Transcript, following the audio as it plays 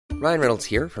Ryan Reynolds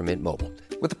here from Mint Mobile.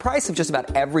 With the price of just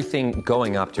about everything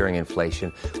going up during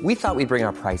inflation, we thought we'd bring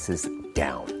our prices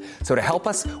down. So to help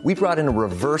us, we brought in a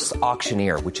reverse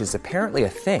auctioneer, which is apparently a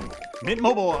thing. Mint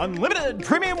Mobile Unlimited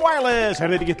Premium Wireless. How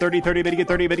to get 30, 30, bit to get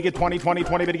 30, bit to get 20, 20,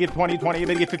 20, bit to get 20, 20,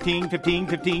 bit to get 15, 15,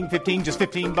 15, 15, just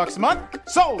 $15 a month?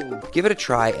 Sold! Give it a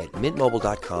try at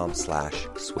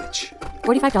mintmobile.com/switch.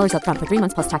 $45 up front for 3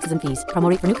 months plus taxes and fees. Promo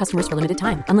rate for new customers for limited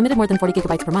time. Unlimited more than 40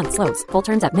 gigabytes per month. Slows full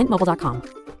terms at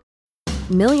mintmobile.com.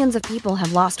 Millions of people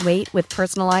have lost weight with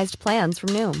personalized plans from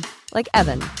Noom. Like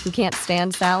Evan, who can't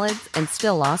stand salads and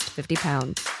still lost 50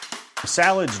 pounds.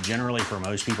 Salads generally for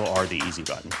most people are the easy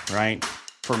button, right?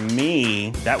 For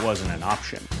me, that wasn't an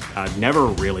option. I never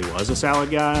really was a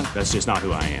salad guy. That's just not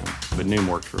who I am. But Noom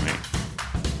worked for me.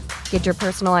 Get your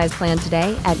personalized plan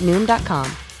today at Noom.com.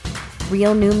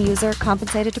 Real Noom user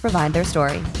compensated to provide their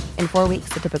story. In 4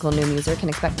 weeks, the typical Noom user can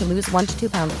expect to lose 1 to 2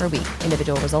 pounds per week.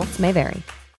 Individual results may vary.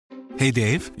 Hey,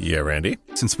 Dave. Yeah, Randy.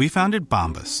 Since we founded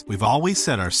Bombas, we've always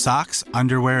said our socks,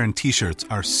 underwear, and T-shirts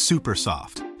are super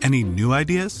soft. Any new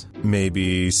ideas?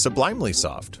 Maybe sublimely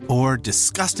soft. Or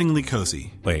disgustingly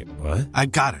cozy. Wait, what? I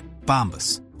got it.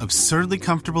 Bombas. Absurdly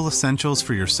comfortable essentials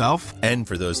for yourself and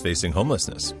for those facing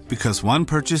homelessness. Because one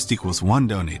purchased equals one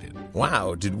donated.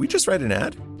 Wow, did we just write an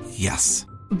ad? Yes.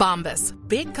 Bombas.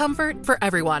 Big comfort for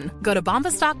everyone. Go to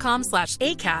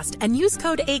bombas.com/ACAST and use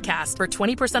code ACAST for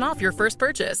 20% off your first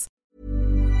purchase.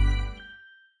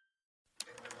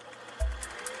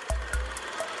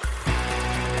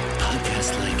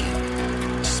 Podcast like it.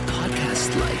 Just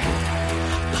podcast like it.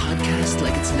 Podcast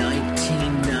like it's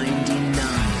 1999.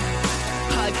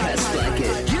 Podcast like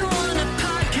it. You want a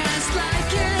podcast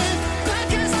like it?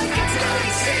 Podcast like it's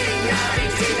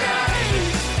 1999.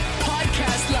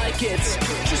 Podcast like it.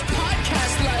 Just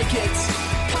podcast like it.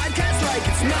 Podcast like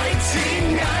it's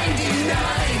 1999.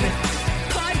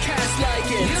 Podcast like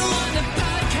it. You want a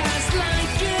podcast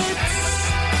like it?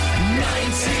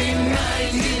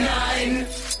 1999.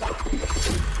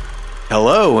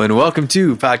 Hello and welcome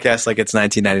to Podcast Like It's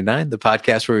 1999, the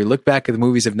podcast where we look back at the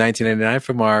movies of 1999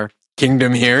 from our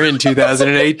kingdom here in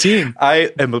 2018.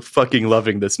 I am fucking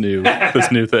loving this new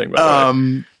thing.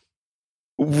 I'm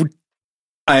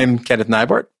Kenneth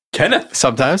Neibart. Kenneth?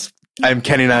 Sometimes. I'm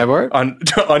Kenny Neibart.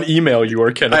 On email, you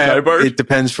are Kenneth Neibart? It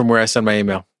depends from where I send my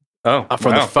email. Oh,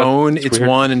 from the phone, it's weird.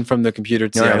 One, and from the computer,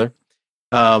 it's the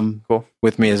other. Cool.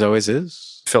 With me, as always,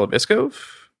 is Philip Iskov.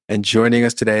 And joining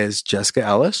us today is Jessica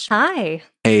Ellis. Hi.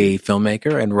 A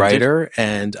filmmaker and writer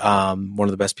and one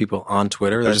of the best people on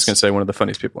Twitter. I was just going to say one of the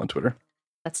funniest people on Twitter.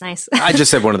 That's nice. I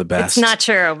just said one of the best. It's not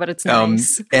true, but it's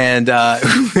nice. And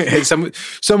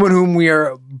someone whom we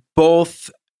are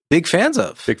both big fans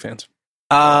of. Big fans.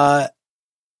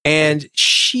 And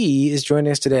she is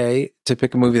joining us today to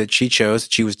pick a movie that she chose,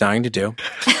 that she was dying to do.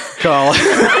 Called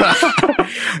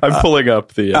I'm pulling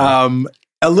up the...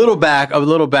 A little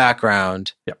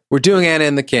background. Yep. We're doing Anna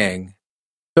and the King.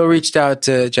 Phil reached out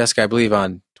to Jessica, I believe,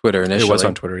 on Twitter initially. It was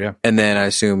on Twitter, yeah. And then I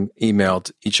assume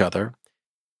emailed each other.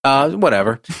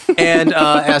 Whatever. And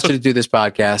asked her to do this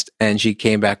podcast. And she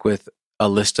came back with a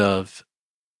list of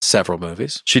several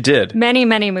movies. She did. Many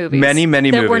movies. Many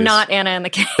movies. That were not Anna and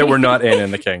the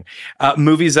King.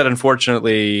 Movies that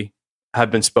unfortunately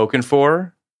have been spoken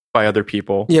for by other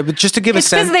people. Yeah, but just to give a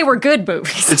sense, because they were good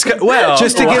movies. Hold on.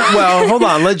 Just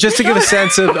to give a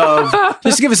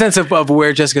sense of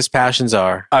where Jessica's passions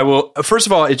are. I will. First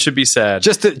of all, it should be said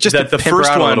that the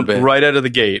first one right out of the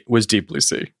gate was Deep Blue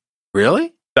Sea.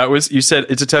 Really? That was, you said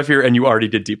it's a tough year, and you already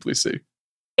did Deep Blue Sea.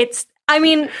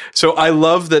 So I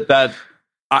love that.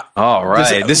 All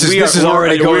right, this is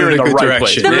already going in a good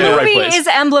direction. The movie is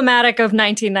emblematic of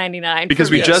 1999 because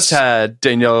we just had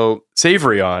Danielle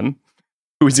Savory on,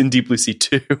 who was in Deep Blue Sea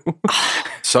 2.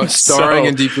 Starring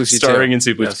in Deep Blue Sea 2. Starring in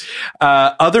Deep Blue Sea.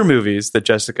 Other movies that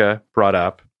Jessica brought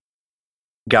up: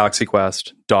 Galaxy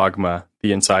Quest, Dogma,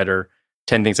 The Insider,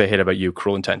 10 Things I Hate About You,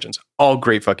 Cruel Intentions. All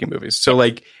great fucking movies. So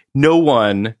no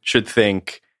one should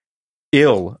think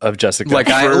ill of Jessica, like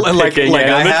I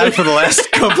have for the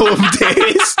last couple of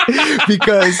days,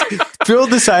 because Phil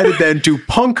decided then to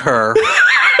punk her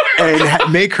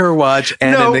and make her watch.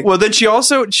 And well, then she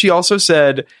also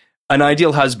said An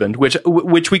Ideal Husband, which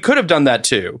we could have done that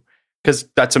too, because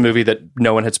that's a movie that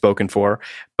no one had spoken for.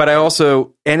 But I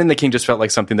also, Anne and the King just felt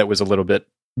like something that was a little bit.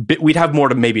 We'd have more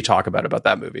to maybe talk about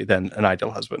that movie than An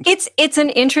Ideal Husband. It's an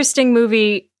interesting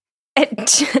movie.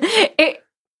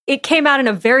 It came out in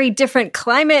a very different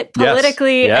climate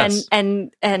politically, yes.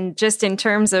 and just in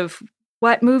terms of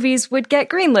what movies would get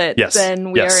greenlit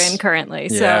than we are in currently.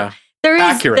 Yeah. So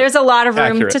there's a lot of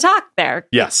room to talk there.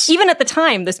 Yes. Even at the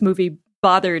time, this movie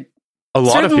bothered A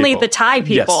lot certainly of people. the Thai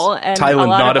people. Yes. And Thailand, a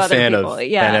lot not of a other fan people. of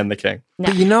Yeah. Anna and the King.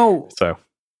 But you know, So,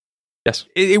 yes.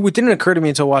 it didn't occur to me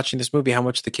until watching this movie how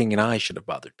much The King and I should have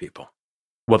bothered people.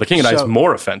 Well, The King and I is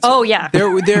more offensive. Oh, yeah.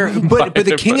 But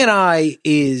The King and I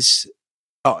is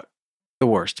the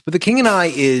worst. But The King and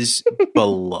I is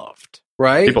beloved,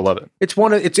 right? People love it. It's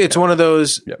one of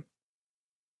those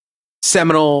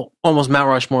seminal, almost Mount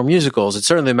Rushmore musicals. It's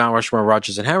certainly Mount Rushmore,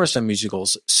 Rodgers and Hammerstein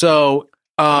musicals. So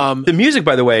the music,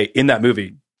 by the way, in that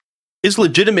movie is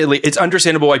legitimately, it's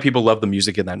understandable why people love the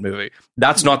music in that movie.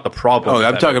 That's not the problem.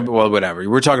 I'm talking about, well, whatever.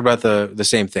 We're talking about the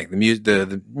same thing,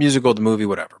 the musical, the movie,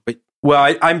 whatever. But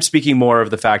well, I'm speaking more of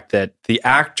the fact that the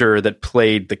actor that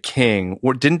played the king,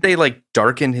 didn't they like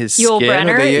darken his Yul skin?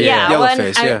 Brynner? Yellow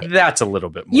face, That's a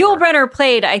little bit more. Yul Brynner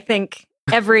played, I think,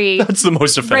 every that's the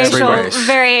most offensive racial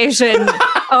variation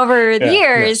over the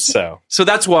years. So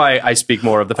that's why I speak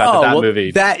more of the fact that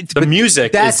movie, the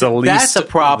music is the least. That's a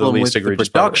problem with the egregious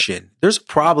production. There's a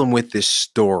problem with this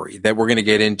story that we're going to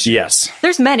get into. Yes,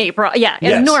 there's many.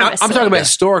 Enormous. I'm talking about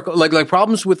historical, like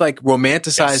problems with like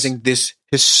romanticizing this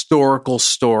historical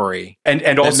story, and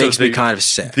that also makes me kind of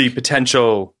sick. The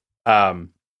potential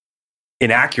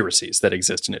inaccuracies that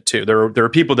exist in it too. There are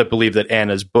people that believe that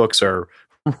Anna's books are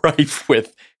rife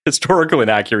with historical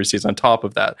inaccuracies on top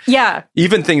of that. Yeah.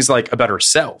 Even things like about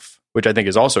herself, which I think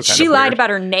is also kind of She weird. lied about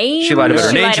her name. She lied about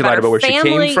her name. She lied about where she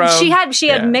came from. She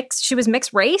had mixed. She was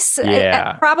mixed race,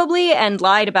 Yeah. probably, and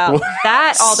lied about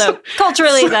that. Although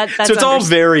culturally, that's so it's all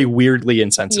very weirdly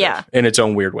insensitive in its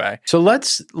own weird way. So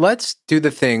let's do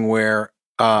the thing where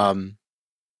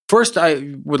first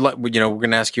I would like we're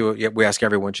going to ask you. We ask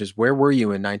everyone, which is where were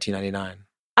you in 1999?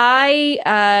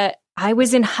 I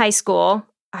was in high school.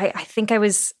 I think I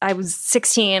was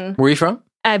 16. Where are you from?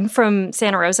 I'm from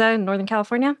Santa Rosa, Northern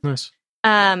California. Nice.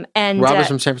 And Rob is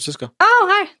from San Francisco. Oh,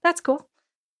 hi. That's cool.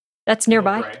 That's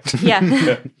nearby.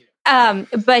 Yeah.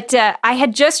 But I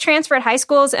had just transferred high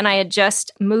schools and I had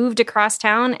just moved across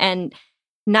town. And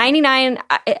 99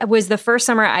 was the first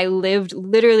summer I lived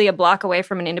literally a block away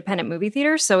from an independent movie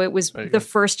theater. So it was the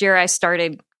first year I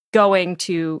started going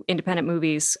to independent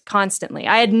movies constantly.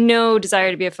 I had no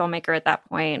desire to be a filmmaker at that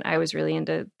point. I was really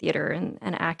into theater and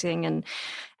acting, and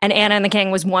Anna and the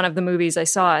King was one of the movies I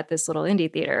saw at this little indie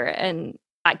theater, and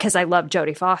because I love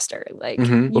Jodie Foster. Like,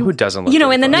 who doesn't love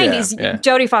Jodie in the Foster? 90s,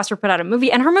 Jodie Foster put out a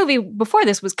movie, and her movie before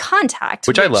this was Contact,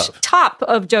 which I love. Top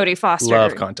of Jodie Foster.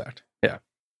 Love Contact. Yeah.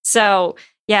 So,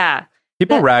 yeah.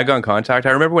 People rag on Contact.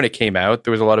 I remember when it came out,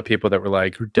 there was a lot of people that were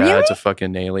like, her dad's a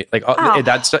fucking alien. Like,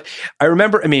 that's, I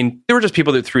remember, I mean, there were just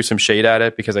people that threw some shade at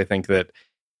it because I think that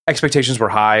expectations were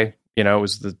high. You know, it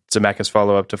was the Zemeckis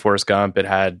follow-up to Forrest Gump. It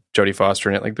had Jodie Foster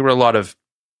in it. Like, there were a lot of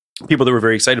people that were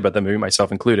very excited about that movie,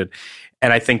 myself included.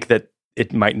 And I think that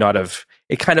it might not have,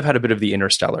 it kind of had a bit of the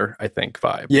Interstellar, I think,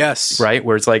 vibe. Yes. Right?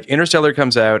 Where it's like Interstellar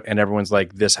comes out and everyone's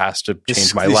like, this has to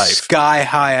change my life. Sky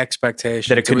high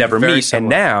expectation. That it could never meet. Similar. And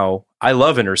now I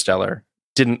love Interstellar.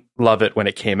 Didn't love it when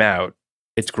it came out.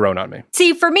 It's grown on me.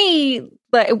 See, for me,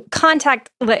 Contact,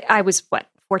 I was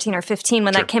 14 or 15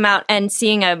 when that came out, and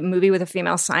seeing a movie with a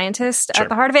female scientist at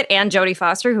the heart of it, and Jodie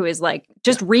Foster, who is like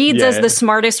just reads as the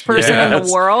smartest person in the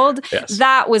world. Yes.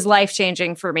 That was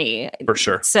life-changing for me. For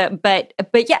sure. So, but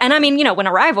yeah, and I mean, when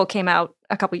Arrival came out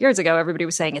a couple years ago, everybody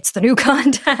was saying it's the new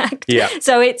Contact. Yeah.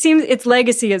 So it seems its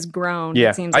legacy has grown. Yeah.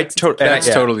 It seems that's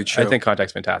totally true. I think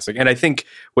Contact's fantastic. And I think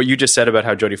what you just said about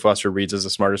how Jodie Foster reads as the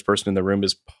smartest person in the room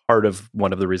is part of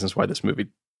one of the reasons why this movie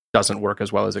doesn't work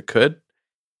as well as it could.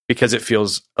 Because it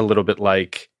feels a little bit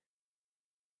like,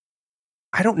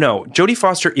 I don't know, Jodie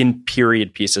Foster in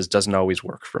period pieces doesn't always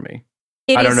work for me.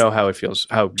 I don't know how it feels,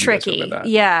 how tricky. You guys feel about that.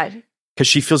 Yeah. Because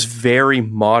she feels very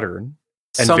modern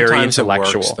and sometimes very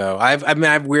intellectual. It works, though. I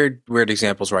have weird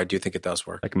examples where I do think it does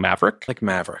work. Like Maverick? Like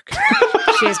Maverick.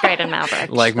 She is great in Maverick.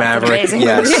 Like Maverick,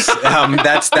 yes.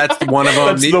 That's one of them.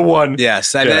 That's the one.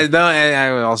 Yes. I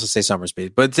would also say Summersby.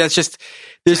 But that's just...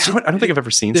 I don't think I've ever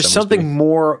seen There's Summersby. something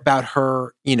more about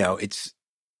her,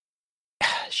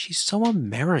 she's so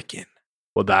American.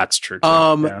 Well, that's true.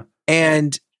 Too.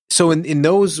 And so in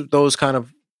those kind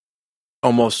of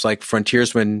almost like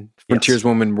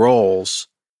frontierswoman roles,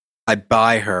 I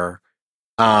buy her.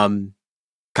 Costume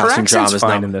drama is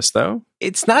fine in this, though.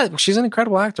 It's not. She's an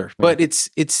incredible actor, but it's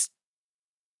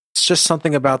just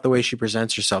something about the way she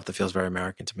presents herself that feels very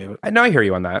American to me. I know, I hear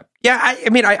you on that. Yeah, I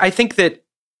mean, I think that.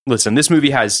 Listen, this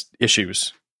movie has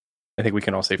issues. I think we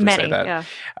can all safely say that.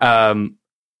 Yeah.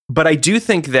 But I do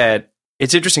think that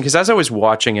it's interesting because as I was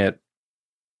watching it,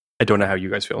 I don't know how you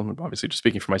guys feel. I'm obviously just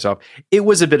speaking for myself. It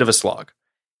was a bit of a slog.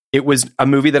 It was a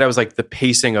movie that I was like, the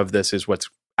pacing of this is what's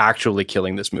actually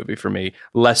killing this movie for me.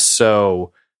 Less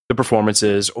so the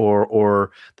performances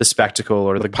or the spectacle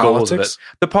or the goals of it.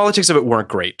 The politics of it weren't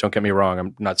great. Don't get me wrong.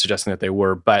 I'm not suggesting that they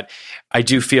were, but I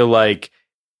do feel like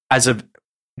as a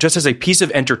piece of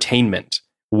entertainment,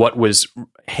 what was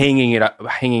hanging it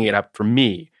up for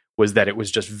me was that it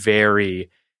was just very,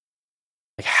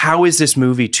 like, how is this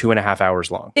movie 2.5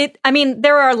 hours long?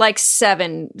 There are like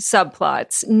 7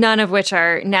 subplots, none of which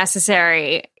are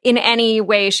necessary in any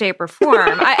way, shape, or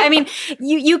form.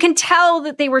 You can tell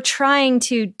that they were trying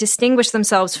to distinguish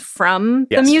themselves from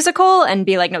the musical and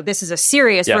be like, no, this is a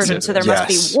serious version, so there must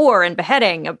be war and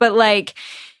beheading. But like,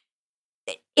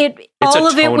 all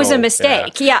of it was a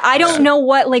mistake. Yeah, I don't know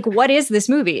what is this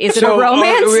movie? Is it a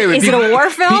romance? Is it a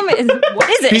war film? What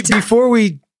is it? Before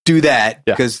we do that,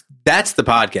 because that's the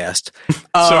podcast.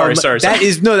 Sorry. That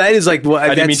is like. Well, I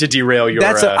didn't mean to derail your.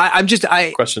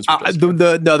 Questions.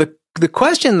 The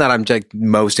question that I'm like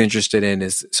most interested in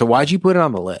is, so why'd you put it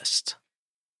on the list?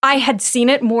 I had seen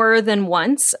it more than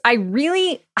once. I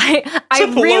really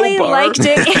liked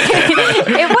it.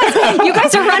 It was. You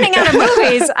guys are running out of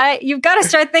movies. You've got to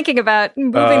start thinking about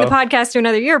moving the podcast to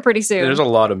another year pretty soon. There's a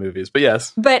lot of movies, but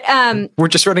yes. But we're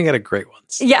just running out of great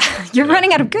ones. Yeah, you're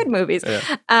running out of good movies.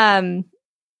 Yeah.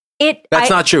 That's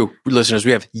not true, listeners.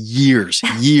 We have years.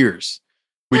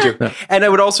 We do. No. And I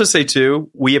would also say, too,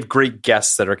 we have great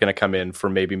guests that are going to come in for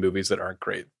maybe movies that aren't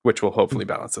great, which will hopefully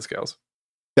balance the scales.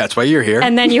 That's why you're here.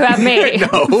 And then you have me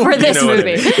for this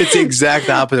movie. It's the exact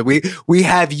opposite. We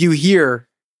have you here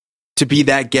to be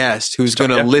that guest who's going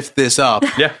to lift this up.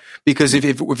 Yeah. Because if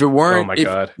it weren't... Oh, my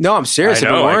God. No, I'm serious.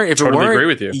 I If it weren't agree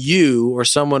with you or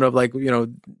someone of like,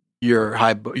 your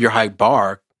high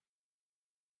bar,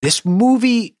 this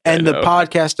movie and the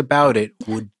podcast about it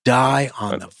would die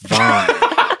on the vine.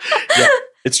 Yeah,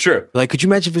 it's true. Like, could you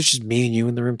imagine if it's just me and you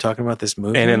in the room talking about this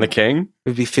movie? And in The King? It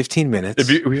would be 15 minutes.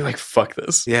 We'd be like, fuck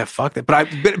this. Yeah, fuck that. But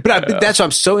that's why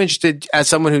I'm so interested, as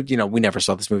someone who, we never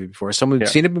saw this movie before, someone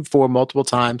who's seen it before multiple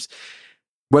times,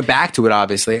 went back to it,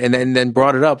 obviously, and then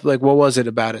brought it up. Like, what was it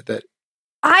about it that...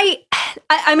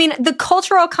 I mean, the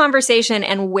cultural conversation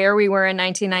and where we were in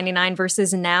 1999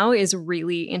 versus now is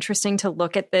really interesting to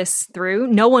look at this through.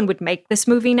 No one would make this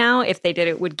movie now. If they did,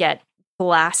 it would get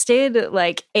blasted.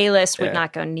 Like, A-list would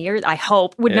not go near, I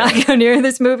hope, would not go near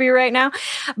this movie right now.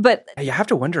 But you have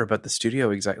to wonder about the studio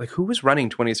exactly. Like, who was running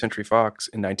 20th Century Fox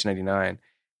in 1999?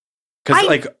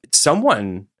 Because,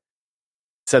 someone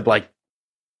said,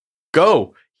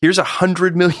 go. Here's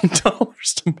 $100 million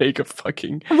to make a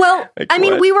fucking... Well,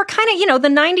 we were kind of, the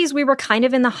 90s, we were kind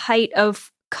of in the height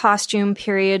of costume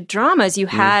period dramas. You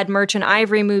had Merchant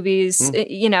Ivory movies,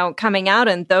 coming out,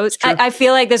 and those... I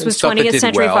feel like this was 20th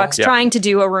Century Fox trying to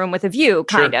do A Room with a View,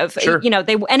 kind of. Sure.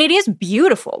 And it is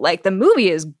beautiful. Like, the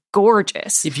movie is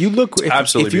gorgeous. If you look,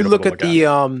 if you look at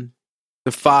the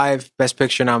 5 Best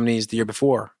Picture nominees the year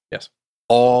before, yes,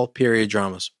 all period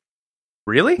dramas.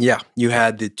 Really? Yeah. You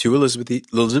had the 2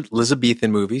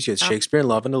 Elizabethan movies. You had Shakespeare in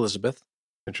Love and Elizabeth.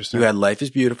 Interesting. You had Life is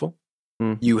Beautiful.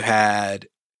 You had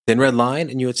Thin Red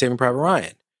Line, and you had Saving Private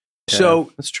Ryan. Yeah,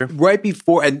 so that's true. Right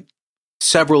before, and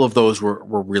several of those were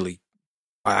really,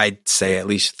 I'd say at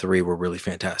least 3 were really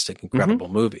fantastic, incredible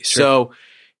movies. Sure. So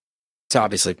it's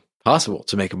obviously possible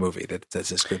to make a movie that's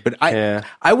this good. But I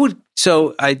would,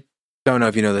 so I don't know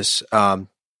if you know this. I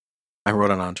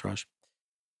wrote on Entourage.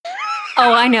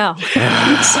 Oh, I know.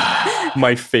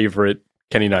 My favorite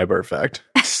Kenny Nyberg fact.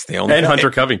 It's the only and fact.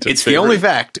 Hunter Covington. It's the only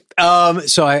fact.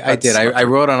 So I did. I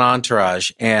wrote on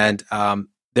Entourage, and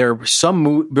there are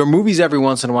movies every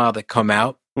once in a while that come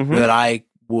out that I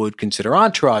would consider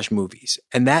Entourage movies,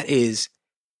 and that is,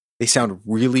 they sound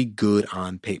really good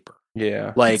on paper.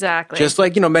 Yeah, like exactly. Just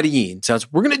like Medellin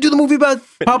sounds. We're gonna do the movie about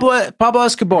Pablo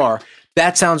Escobar.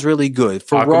 That sounds really good.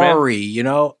 Ferrari,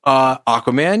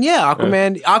 Aquaman. Yeah,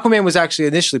 Aquaman was actually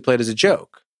initially played as a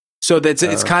joke. So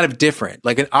it's kind of different.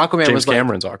 Like, an Aquaman James was like,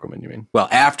 Cameron's Aquaman, you mean? Well,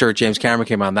 after James Cameron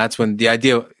came on, that's when the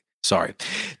idea... Sorry.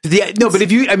 But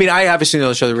if you... I mean, I obviously know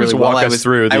the show really well. I was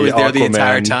there the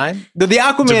entire time. The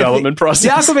Aquaman development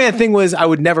process. The Aquaman thing was, I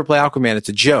would never play Aquaman. It's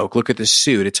a joke. Look at this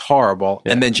suit. It's horrible.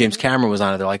 Yeah. And then James Cameron was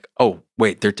on it. They're like, oh,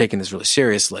 wait, they're taking this really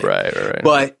seriously. Right.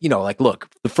 But, look,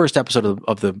 the first episode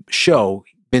of the show,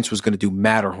 Vince was going to do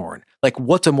Matterhorn. Like,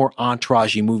 what's a more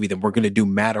entourage-y movie than we're going to do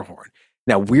Matterhorn?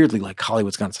 Now, weirdly, like,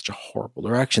 Hollywood's gone in such a horrible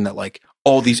direction that, like,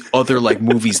 all these other like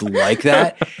movies like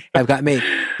that have got made.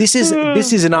 This is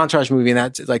an Entourage movie, and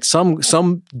that's like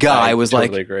some guy was totally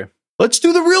like, agree. Let's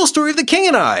do the real story of The King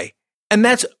and I, and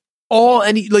that's all.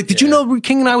 And did you know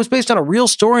King and I was based on a real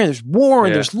story? And there's war,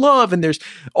 and there's love, and there's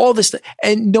all this,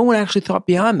 and no one actually thought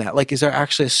beyond that. Like, is there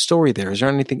actually a story there? Is there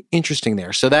anything interesting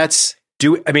there? So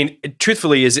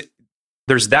truthfully,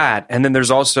 there's that, and then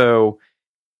there's also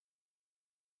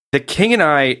The King and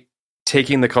I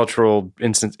taking the cultural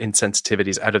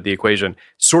insensitivities out of the equation,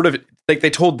 sort of like they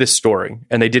told this story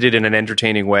and they did it in an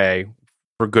entertaining way,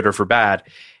 for good or for bad.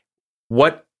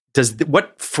 What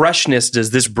freshness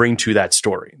does this bring to that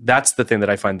story? That's the thing that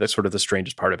I find that's sort of the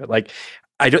strangest part of it. Like,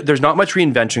 there's not much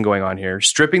reinvention going on here.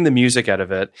 Stripping the music out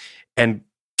of it and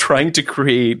trying to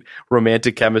create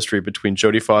romantic chemistry between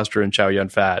Jodie Foster and Chow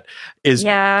Yun-fat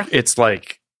it's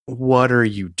like, what are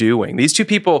you doing? These two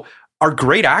people are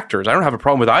great actors. I don't have a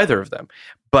problem with either of them,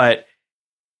 but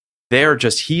they're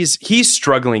just, he's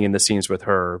struggling in the scenes with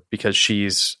her because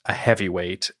she's a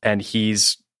heavyweight, and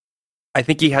I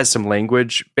think he has some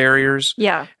language barriers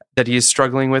that he's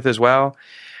struggling with as well.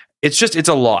 It's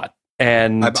a lot.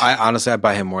 And I honestly, I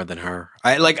buy him more than her.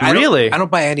 I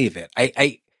don't buy any of it.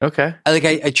 Okay.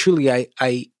 I truly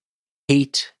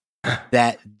hate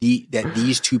that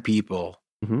these two people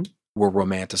were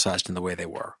romanticized in the way they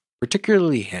were,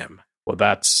 particularly him. Well,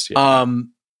 that's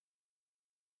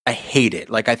I hate it.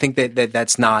 Like, I think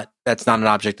that's not an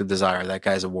object of desire. That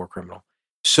guy's a war criminal.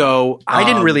 So I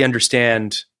didn't really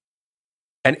understand.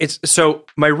 And so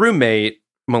my roommate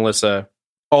Melissa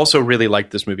also really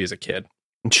liked this movie as a kid,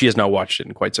 and she has not watched it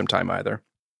in quite some time either.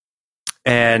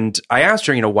 And I asked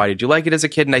her, why did you like it as a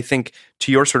kid? And I think,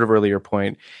 to your sort of earlier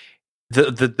point,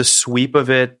 the sweep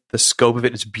of it, the scope of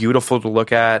it is beautiful to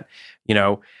look at.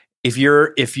 If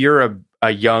you're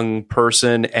a young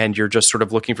person and you're just sort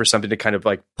of looking for something to kind of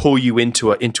like pull you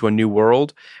into a new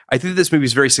world, I think this movie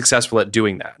is very successful at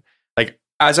doing that. Like,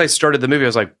 as I started the movie, I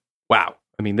was like, wow.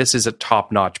 I mean, this is a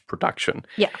top-notch production.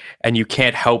 Yeah. And you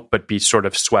can't help but be sort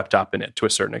of swept up in it to a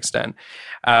certain extent.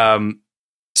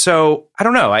 So I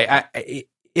don't know.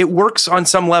 It works on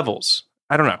some levels.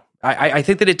 I don't know. I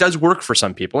think that it does work for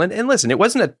some people. And listen, it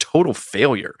wasn't a total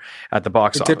failure at the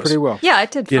box office. It did pretty well. Yeah, it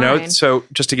did fine. So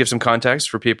just to give some context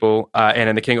for people, Anne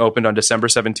and the King opened on December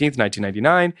 17th,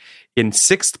 1999, in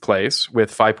 6th place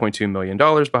with $5.2 million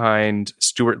behind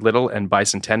Stuart Little and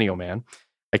Bicentennial Man.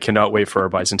 I cannot wait for our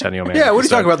Bicentennial Man. Yeah, what are you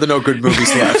talking about? The no good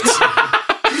movies left.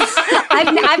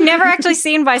 I've never actually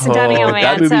seen Bicentennial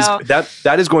Man.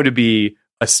 That is going to be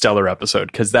a stellar episode,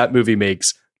 because that movie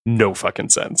makes no fucking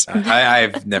sense.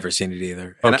 I've never seen it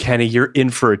either. Oh, Kenny, you're in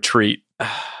for a treat.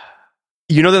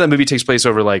 You know that movie takes place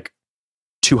over like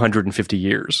 250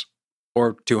 years.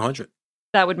 Or 200.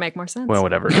 That would make more sense. Well,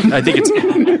 whatever. I think it's...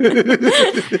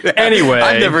 Anyway.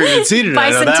 I've never even seen it.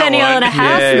 Bicentennial and a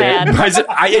half, man.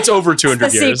 It's over 200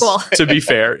 it's the years. Sequel. To be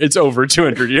fair. It's over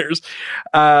 200 years.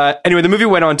 Anyway, the movie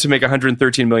went on to make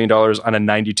 $113 million on a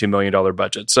 $92 million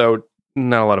budget. So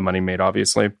not a lot of money made,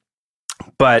 obviously.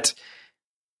 But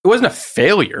it wasn't a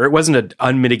failure. It wasn't an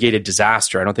unmitigated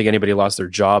disaster. I don't think anybody lost their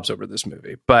jobs over this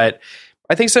movie. But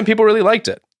I think some people really liked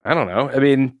it. I don't know. I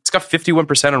mean, it's got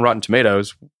 51% on Rotten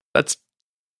Tomatoes. That's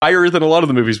higher than a lot of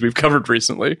the movies we've covered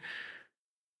recently.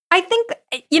 I think,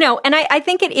 and I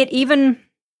think it even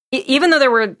though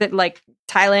there were like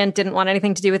Thailand didn't want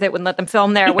anything to do with it, wouldn't let them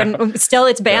film there, when still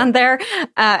it's banned there,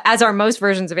 as are most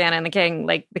versions of Anna and the King,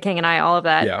 like The King and I, all of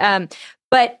that. Yeah.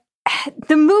 But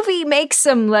the movie makes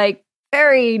some like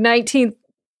very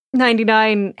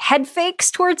 1999 head fakes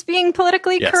towards being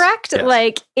politically correct. Yes.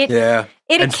 Like it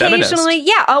And occasionally,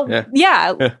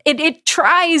 it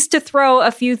tries to throw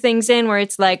a few things in where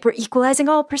it's like, we're equalizing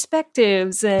all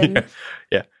perspectives, and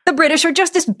the British are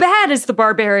just as bad as the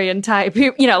barbarian type.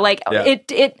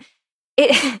 It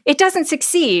doesn't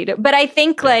succeed. But I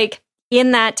think like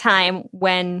in that time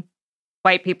when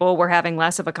white people were having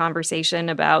less of a conversation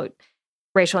about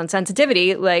racial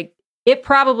insensitivity, like it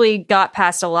probably got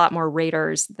past a lot more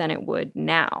raters than it would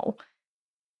now.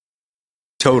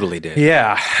 Totally did.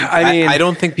 Yeah. I mean, I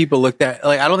don't think people looked at it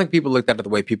the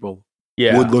way people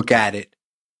would look at it.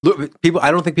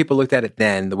 I don't think people looked at it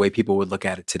then the way people would look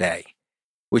at it today,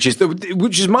 which is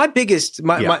my biggest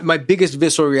biggest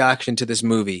visceral reaction to this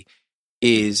movie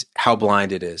is how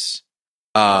blind it is.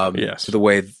 To the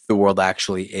way the world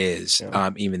actually is,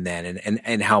 even then,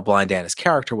 and how blind Anna's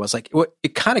character was. Like,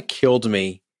 it kind of killed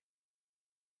me.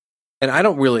 And I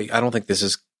don't think this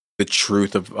is the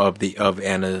truth of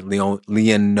Anna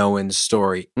Leonowen's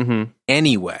story. Mm-hmm.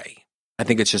 Anyway, I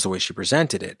think it's just the way she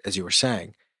presented it, as you were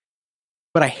saying.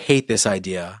 But I hate this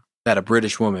idea that a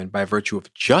British woman, by virtue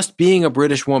of just being a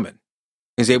British woman,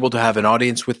 is able to have an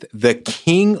audience with the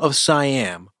King of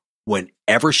Siam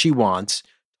whenever she wants,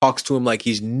 talks to him like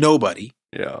he's nobody.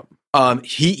 Yeah.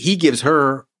 He gives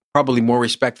her probably more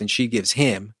respect than she gives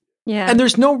him. Yeah. And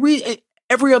there's no reason.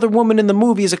 Every other woman in the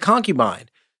movie is a concubine.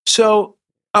 So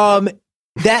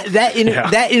that in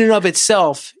and of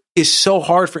itself is so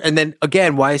hard for. And then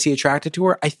again, why is he attracted to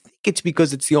her? I think it's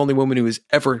because it's the only woman who has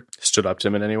ever stood up to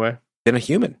him in any way. Been a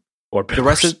human. Or The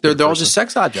rest of they're all just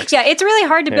sex objects. Yeah, it's really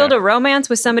hard to build a romance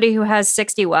with somebody who has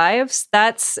 60 wives.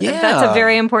 That's a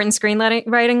very important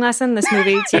screenwriting lesson this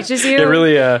movie teaches you. It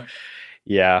really,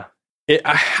 yeah.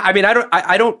 I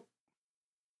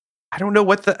don't know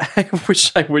what the.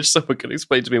 I wish someone could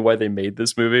explain to me why they made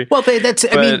this movie. Well, that's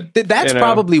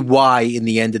probably why, in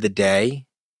the end of the day,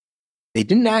 they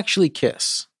didn't actually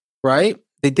kiss, right?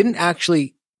 They didn't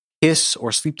actually kiss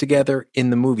or sleep together in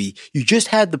the movie. You just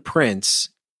had the prince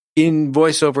in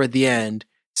voiceover at the end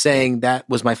saying that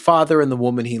was my father and the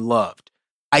woman he loved.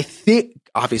 I think,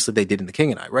 obviously, they did in The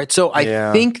King and I, right? So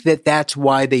I think that's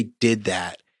why they did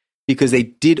that, because they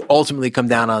did ultimately come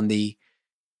down on the.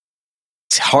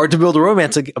 It's hard to build a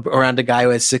romance around a guy who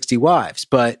has 60 wives,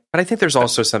 but I think there's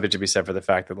also something to be said for the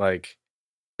fact that like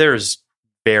there's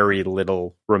very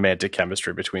little romantic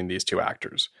chemistry between these two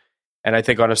actors. And I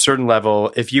think on a certain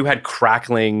level, if you had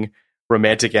crackling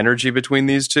romantic energy between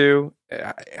these two,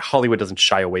 Hollywood doesn't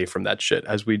shy away from that shit,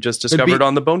 as we just discovered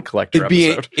on the Bone Collector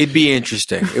episode. It'd be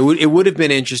interesting. It would have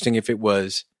been interesting if it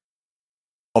was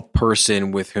a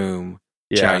person with whom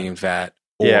Chow Yun-fat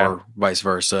or vice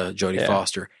versa, Jodie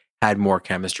Foster, had more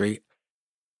chemistry.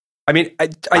 I mean, I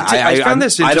found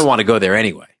this. I don't want to go there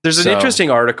anyway. There's an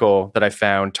interesting article that I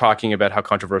found talking about how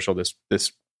controversial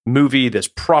this movie, this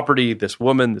property, this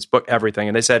woman, this book, everything.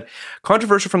 And they said,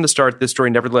 controversial from the start, this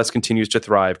story nevertheless continues to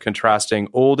thrive, contrasting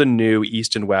old and new,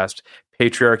 East and West,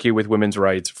 patriarchy with women's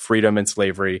rights, freedom and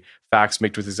slavery, facts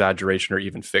mixed with exaggeration or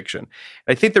even fiction.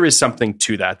 And I think there is something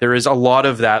to that. There is a lot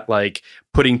of that, like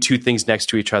putting two things next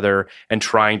to each other and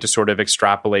trying to sort of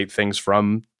extrapolate things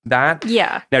from that.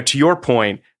 Yeah. Now, to your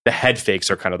point, the head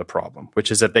fakes are kind of the problem, which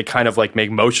is that they kind of like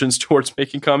make motions towards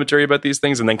making commentary about these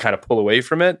things and then kind of pull away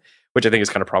from it, which I think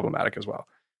is kind of problematic as well.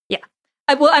 Yeah.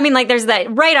 Well, I mean, like there's that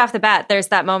right off the bat, there's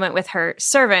that moment with her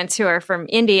servants who are from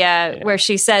India where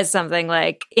she says something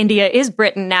like, India is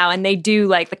Britain now. And they do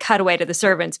like the cutaway to the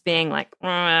servants being like,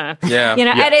 and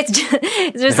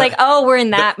it's just like, oh, we're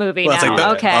in that movie now.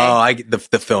 Like the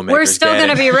filmmakers. We're still going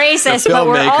to be racist, but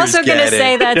we're also going to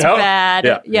say that's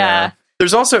bad. Yeah.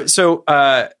 There's also,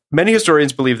 many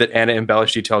historians believe that Anna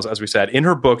embellished details, as we said, in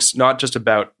her books, not just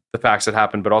about the facts that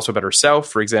happened, but also about herself.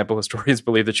 For example, historians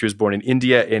believe that she was born in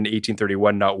India in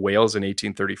 1831, not Wales in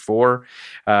 1834.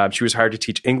 She was hired to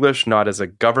teach English, not as a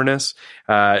governess.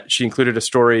 She included a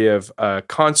story of a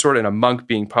consort and a monk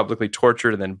being publicly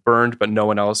tortured and then burned, but no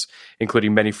one else,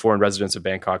 including many foreign residents of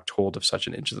Bangkok, told of such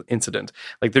an incident.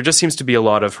 Like there just seems to be a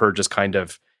lot of her just kind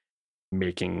of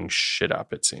making shit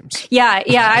up, it seems. Yeah.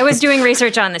 I was doing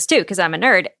research on this too because I'm a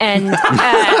nerd. And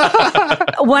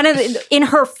in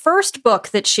her first book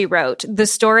that she wrote, the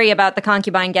story about the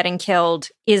concubine getting killed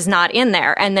is not in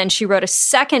there. And then she wrote a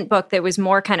second book that was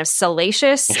more kind of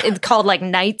salacious. It's called like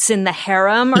Nights in the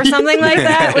Harem or something like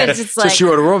that. Which is like, so she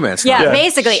wrote a romance. Yeah,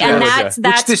 basically. And that's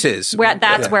which this is.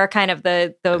 Where kind of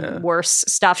the worse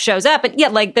stuff shows up. But yeah,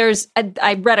 like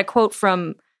I read a quote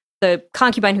from the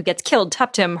concubine who gets killed,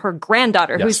 Tuptim, her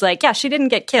granddaughter, who's like, she didn't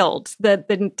get killed. That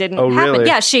didn't happen. Really?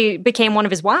 Yeah, she became one of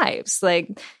his wives.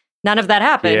 Like, none of that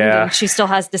happened. Yeah. And she still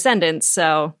has descendants.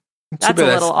 So that's a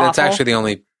little awful. That's actually the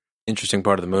only interesting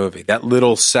part of the movie. That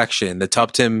little section, the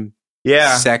Tuptim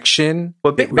section.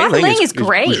 Well, Bai Ling is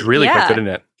great. Was really quite good in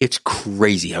it. It's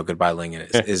crazy how good Bai Ling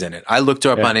is in it. I looked her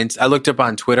up I looked up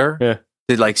on Twitter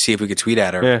to like see if we could tweet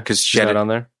at her because she had it on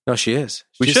there. No, she is.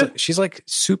 She's like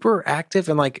super active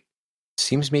and like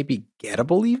seems maybe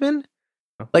gettable even.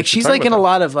 Like she's like in a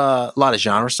lot of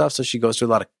genre stuff, so she goes to a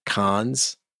lot of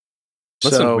cons.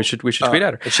 Listen, so, we should tweet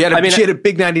at her. She had a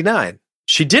big 99.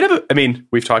 She did have.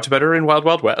 We've talked about her in Wild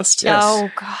Wild West. Yes.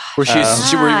 Oh god,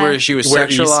 where she was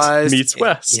sexualized. East meets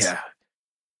West. Yeah.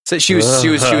 So she was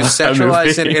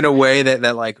sexualized in a way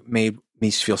that like made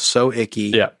me feel so icky.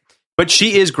 Yeah, but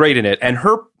she is great in it, and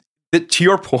to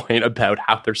your point about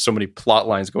how there's so many plot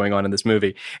lines going on in this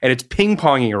movie, and it's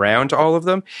ping-ponging around to all of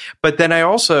them. But then I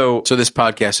also... So this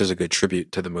podcast is a good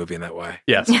tribute to the movie in that way.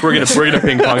 Yes, we're gonna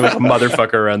ping-pong like a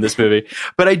motherfucker around this movie.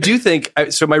 But I do think...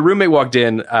 So my roommate walked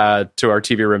in to our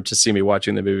TV room to see me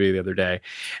watching the movie the other day,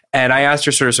 and I asked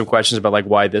her sort of some questions about like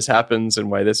why this happens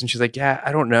and why this, and she's like, yeah,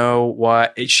 I don't know why.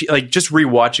 She like just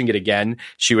rewatching it again,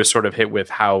 she was sort of hit with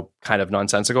how kind of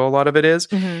nonsensical a lot of it is.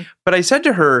 Mm-hmm. But I said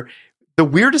to her, the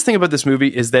weirdest thing about this movie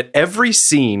is that every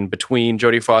scene between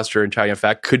Jodie Foster and Chow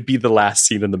Yun-fat could be the last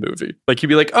scene in the movie. Like you'd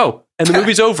be like, oh, and the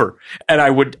movie's over,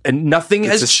 and nothing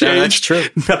has changed. That's true.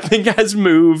 Nothing has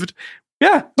moved.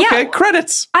 Yeah. Okay.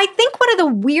 Credits. I think one of the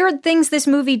weird things this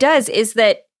movie does is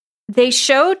that they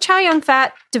show Chow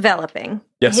Yun-fat developing.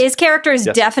 Yes. His character is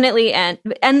definitely, and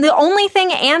the only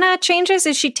thing Anna changes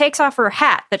is she takes off her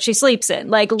hat that she sleeps in.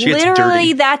 Like, She gets literally,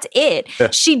 dirty. that's it. Yeah.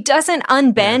 She doesn't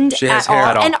unbend She has at hair all.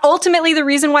 at all. And ultimately, the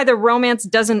reason why the romance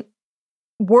doesn't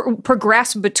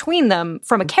progress between them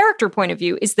from a character point of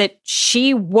view is that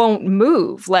she won't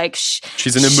move. Like,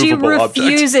 She's an immovable object. She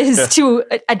refuses Yeah. to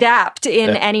adapt in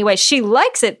Yeah. any way. She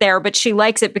likes it there, but she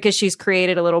likes it because she's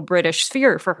created a little British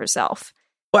sphere for herself.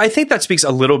 Well, I think that speaks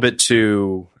a little bit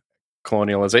to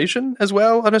colonialization as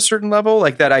well on a certain level,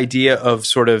 like that idea of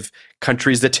sort of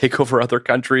countries that take over other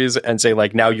countries and say,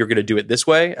 like, now you're going to do it this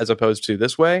way as opposed to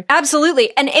this way.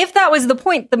 Absolutely. And if that was the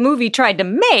point the movie tried to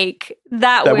make,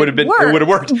 that That would would've been- work. it would've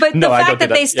worked. But No, the I don't fact that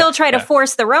think they that- still yeah, try to yeah.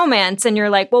 force the romance, and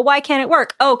you're like, well, why can't it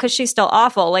work? Oh, because she's still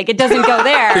awful. Like, it doesn't go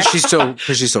there. Because she's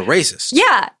so racist.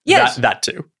 Yeah. Yeah. That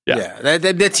too. Yeah.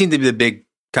 That seemed to be the big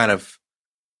kind of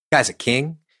guy's a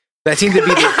king. That seemed to be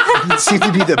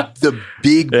the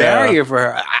big Yeah. barrier for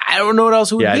her. I don't know what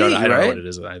else it would Yeah, I be. don't know right? what it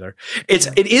is either. It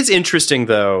is interesting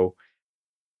though,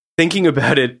 thinking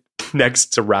about it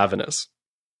next to Ravenous.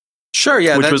 Sure,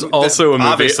 yeah, which was also a movie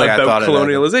obviously I about thought of that.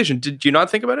 colonialization. Did you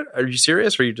not think about it? Are you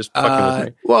serious, or are you just fucking with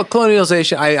me? Well,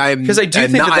 colonialization. I'm Because I do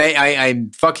think I'm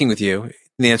fucking with you. In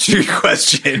the answer to your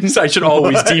question, I should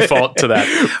always default to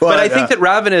that. But I think that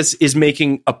Ravenous is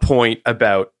making a point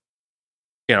about,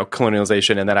 you know,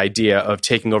 colonialization and that idea of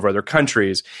taking over other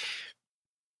countries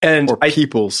and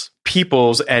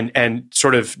peoples and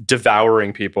sort of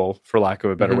devouring people, for lack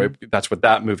of a better way. That's what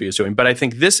that movie is doing. But I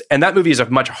think that movie is a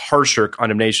much harsher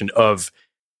condemnation of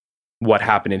what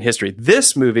happened in history.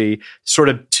 This movie sort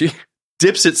of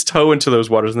dips its toe into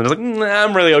those waters and then it's like, nah,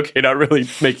 I'm really okay, not really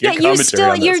making a commentary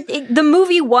on this. The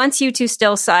movie wants you to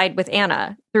still side with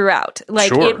Anna throughout. Like,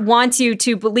 Sure. it wants you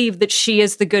to believe that she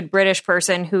is the good British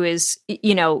person who is,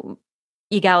 you know,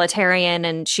 egalitarian,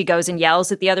 and she goes and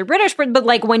yells at the other British, but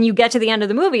like when you get to the end of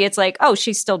the movie, it's like, oh,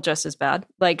 she's still just as bad.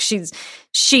 Like, she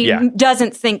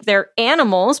doesn't think they're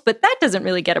animals, but that doesn't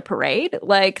really get a parade.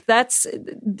 Like,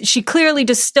 she clearly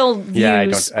just still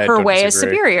views I her don't way as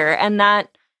disagree. superior, and that.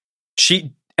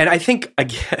 And I think,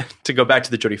 again, to go back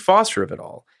to the Jodie Foster of it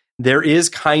all, there is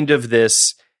kind of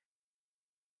this,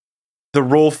 the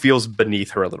role feels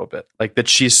beneath her a little bit. Like that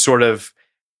she's sort of,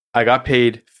 I got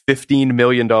paid $15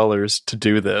 million to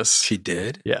do this. She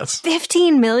did? Yes.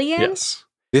 $15 million? Yes.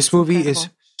 This movie is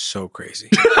so crazy.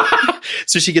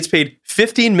 So she gets paid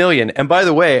 $15 million. And by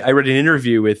the way, I read an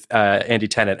interview with Andy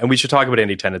Tennant, and we should talk about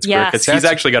Andy Tennant's career because he's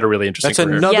actually got a really interesting That's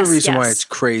career. another reason why it's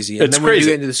crazy. And It's then when crazy.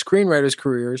 you get into the screenwriters'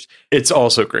 careers, It's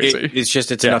also crazy. It's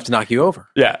enough to knock you over.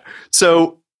 Yeah.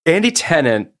 So Andy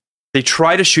Tennant, they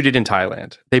try to shoot it in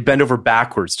Thailand. They bend over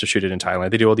backwards to shoot it in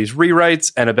Thailand. They do all these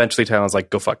rewrites, and eventually Thailand's like,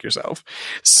 go fuck yourself.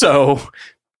 So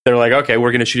they're like, okay,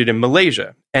 we're going to shoot it in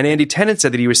Malaysia. And Andy Tennant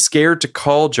said that he was scared to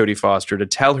call Jodie Foster to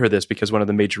tell her this because one of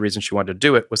the major reasons she wanted to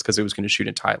do it was because it was going to shoot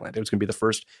in Thailand. It was going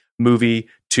to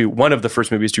be one of the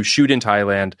first movies to shoot in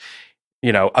Thailand,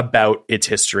 you know, about its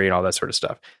history and all that sort of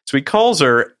stuff. So he calls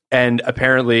her, and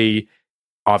apparently,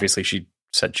 obviously, she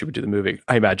said she would do the movie.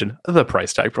 I imagine the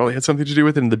price tag probably had something to do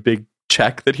with it, and the big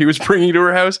check that he was bringing to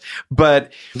her house.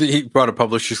 But he brought a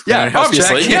publisher's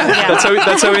obviously, check. yeah.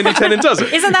 That's how Andy Tennant does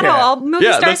it. Isn't that how all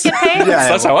movie stars get paid?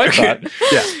 That's how I thought.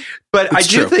 Yeah, but I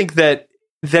do true. think that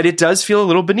it does feel a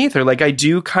little beneath her. Like I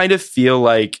do kind of feel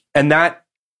like, and that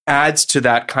adds to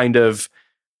that kind of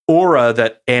aura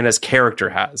that Anna's character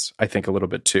has. I think a little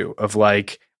bit too, of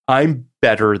like, I'm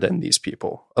better than these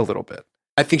people a little bit.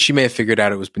 I think she may have figured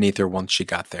out it was beneath her once she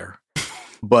got there.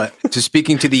 But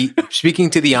speaking to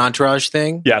the entourage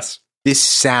thing, yes, this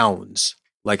sounds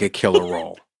like a killer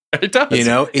role. It does. You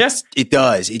know, it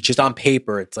does. It's just on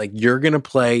paper. It's like you're going to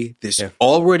play this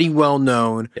already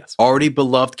well-known, already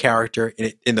beloved character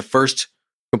in the first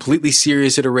completely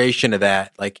serious iteration of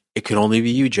that. Like, it could only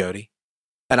be you, Jodie.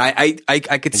 And I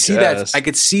could see that. I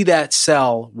could see that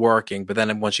sell working. But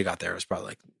then once you got there, it was probably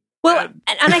like, well,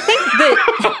 and I think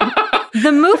that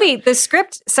the movie, the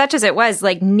script, such as it was,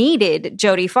 like, needed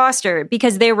Jodie Foster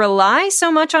because they rely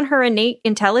so much on her innate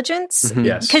intelligence. Mm-hmm.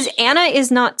 Yes. Because Anna is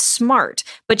not smart,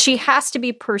 but she has to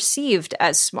be perceived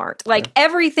as smart. Like,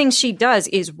 everything she does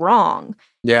is wrong.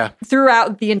 Yeah.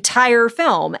 Throughout the entire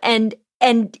film. And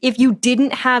if you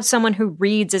didn't have someone who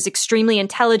reads as extremely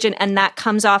intelligent and that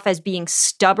comes off as being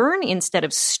stubborn instead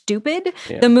of stupid,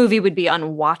 the movie would be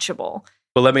unwatchable.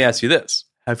 Well, let me ask you this.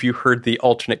 Have you heard the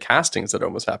alternate castings that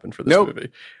almost happened for this movie?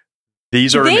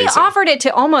 These are amazing. They offered it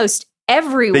to almost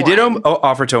everyone. They did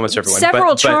offer to almost everyone.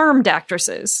 Several charmed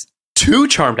actresses. 2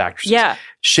 charmed actresses. Yeah.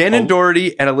 Shannon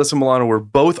Doherty and Alyssa Milano were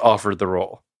both offered the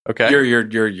role. Okay.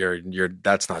 You're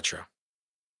that's not true.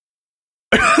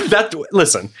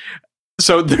 Listen.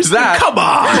 So there's that. Come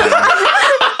on.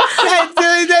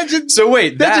 So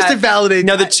wait, that just invalidates.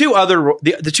 Now the two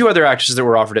other actresses that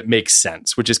were offered it makes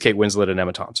sense, which is Kate Winslet and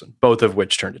Emma Thompson, both of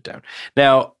which turned it down.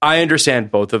 Now I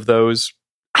understand both of those.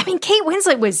 I mean, Kate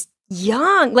Winslet was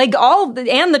young, like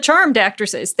and the Charmed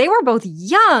actresses, they were both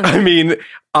young. I mean,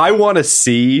 I want to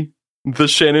see the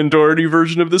Shannon Doherty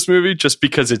version of this movie just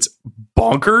because it's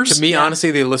bonkers. To me,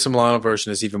 honestly, the Alyssa Milano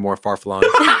version is even more far-flung.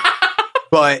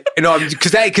 But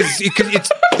because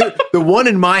it's the one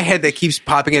in my head that keeps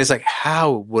popping in is like,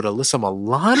 how would Alyssa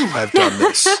Milano have done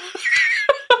this?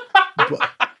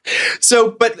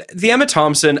 But the Emma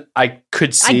Thompson, I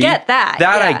could see. I get that.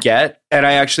 I get, and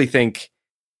I actually think,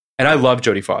 and I love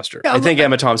Jodie Foster. I think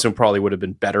Emma Thompson probably would have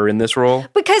been better in this role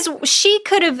because she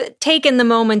could have taken the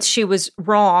moments she was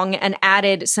wrong and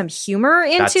added some humor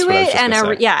into it,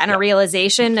 and a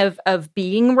realization of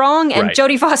being wrong. And right.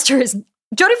 Jodie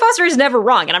Foster is never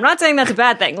wrong, and I'm not saying that's a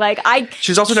bad thing.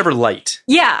 She's also never light.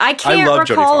 Yeah, I can't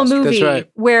recall a movie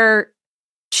where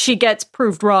she gets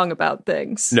proved wrong about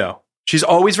things. No, she's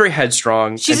always very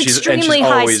headstrong. She's extremely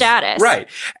high status, right?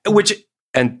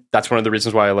 And that's one of the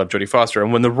reasons why I love Jodie Foster.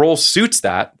 And when the role suits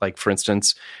that, like for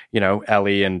instance,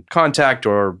 Ellie in Contact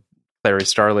or Clarice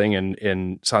Starling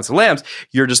in Silence of the Lambs,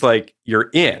 you're just like you're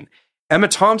in. Emma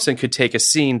Thompson could take a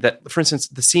scene that, for instance,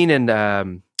 the scene in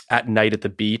At Night at the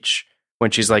Beach,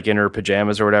 when she's like in her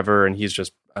pajamas or whatever, and he's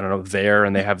just, I don't know, there,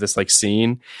 and they have this like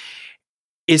scene,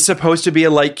 is supposed to be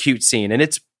a light, cute scene. And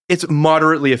it's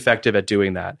moderately effective at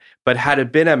doing that. But had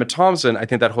it been Emma Thompson, I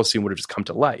think that whole scene would have just come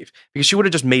to life because she would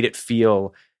have just made it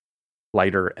feel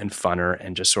lighter and funner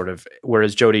and just sort of,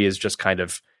 whereas Jodie is just kind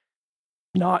of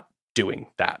not doing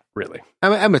that really.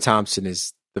 Emma Thompson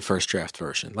is the first draft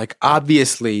version. Like,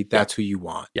 obviously that's who you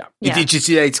want. Yeah.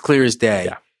 It's clear as day.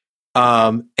 Yeah.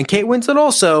 And Kate Winslet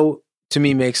also, to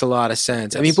me, makes a lot of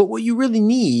sense. Yes. I mean, but what you really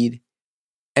need,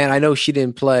 and I know she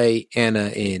didn't play Anna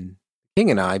in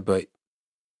King and I, but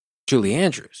Julie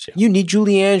Andrews. Yeah. You need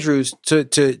Julie Andrews to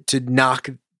knock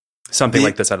something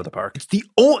like this out of the park. It's the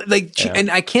only and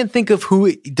I can't think of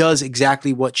who does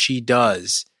exactly what she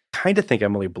does. Kind of think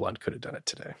Emily Blunt could have done it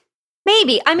today.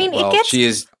 Maybe. I mean, it gets. She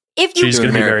is. She's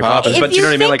going to be Mary Poppins, but you know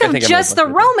what I mean? Like, I think just the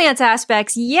romance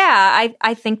aspects,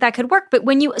 I think that could work. But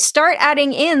when you start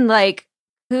adding in like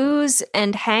coups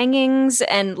and hangings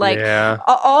and like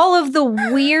all of the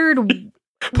weird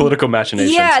political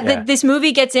machinations, this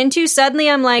movie gets into, suddenly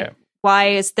I'm like, why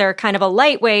is there kind of a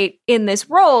lightweight in this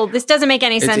role? This doesn't make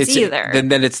any sense either.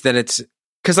 Then it's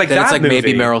because like that's like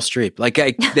maybe Meryl Streep. Like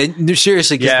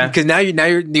seriously, because now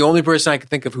you're the only person I can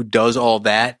think of who does all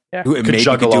that. Yeah. Who maybe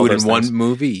could do it in one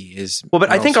movie is but Meryl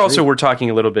I think Streep. Also we're talking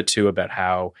a little bit too about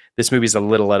how this movie's a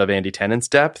little out of Andy Tennant's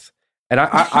depth, and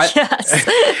I yes.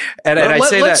 and I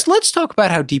say let's talk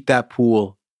about how deep that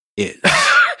pool is.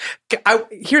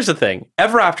 Here's the thing: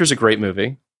 Ever After is a great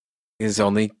movie. Is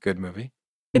only good movie.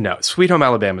 No, Sweet Home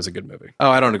Alabama is a good movie. Oh,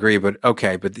 I don't agree, but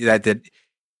okay, but that did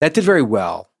very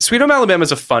well. Sweet Home Alabama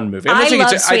is a fun movie. I think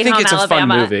it's a fun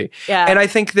movie. Yeah. And I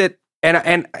think that,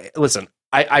 and listen,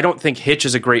 I don't think Hitch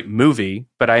is a great movie,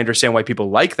 but I understand why people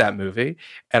like that movie.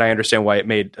 And I understand why it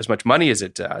made as much money as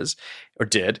it does, or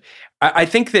did. I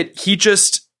think that he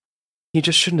just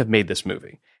shouldn't have made this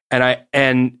movie. And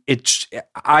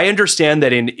I understand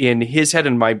that in his head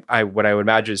and what I would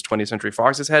imagine is 20th Century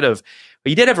Fox's head of,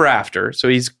 he did Ever After. So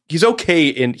he's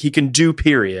okay and he can do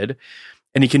period.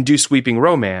 And he can do sweeping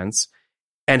romance.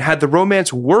 And had the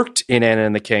romance worked in Anna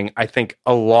and the King, I think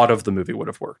a lot of the movie would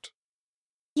have worked.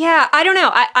 Yeah, I don't know.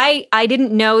 I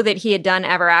didn't know that he had done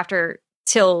Ever After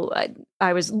till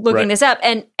I was looking this up.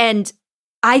 And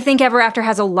I think Ever After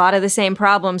has a lot of the same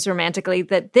problems romantically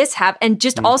that this have. And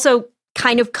just also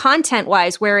kind of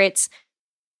content-wise, where it's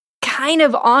kind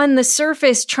of on the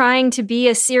surface trying to be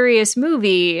a serious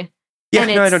movie. Yeah,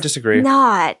 no, I don't disagree.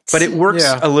 Not. But it works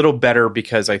a little better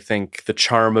because I think the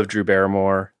charm of Drew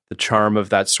Barrymore, the charm of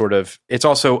that sort of, it's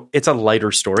a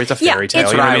lighter story. It's a fairy tale.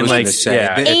 It's you know what I mean?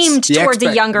 Like, aimed towards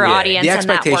a younger audience. The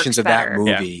expectations and of that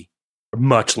movie are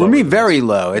much lower. For me, very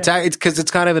low. It's because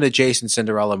it's kind of an adjacent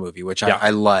Cinderella movie, which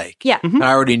I like. Yeah. And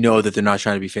I already know that they're not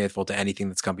trying to be faithful to anything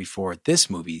that's come before this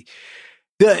movie.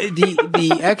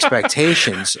 The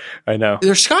expectations, I know,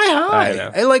 they're sky high. I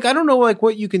know. I don't know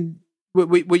what you can. What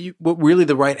really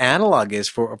the right analog is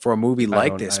for a movie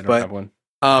like this, I don't but have one.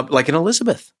 Like an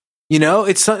Elizabeth,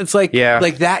 it's like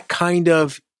like that kind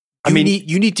of.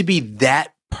 You need to be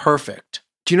that perfect.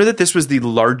 Do you know that this was the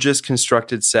largest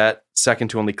constructed set, second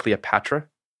to only Cleopatra?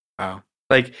 Wow!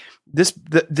 Like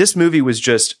this movie was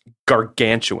just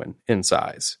gargantuan in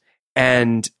size,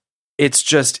 and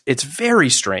it's very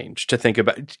strange to think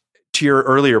about. To your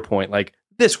earlier point, like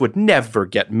this would never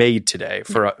get made today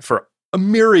for a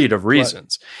myriad of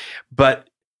reasons. But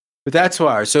that's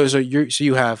why. So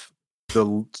you have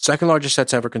the second largest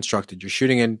sets ever constructed. You're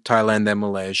shooting in Thailand, then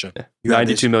Malaysia. You have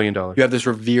 $92 million. You have this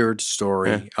revered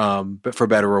story, but for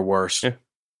better or worse. Yeah.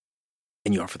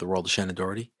 And you offer the role to Shannon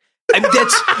Doherty. I mean,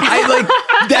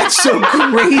 that's so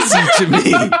crazy to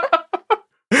me.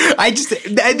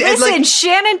 Listen,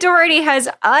 Shannon Doherty has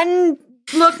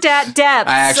unlooked at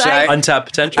depths. Untapped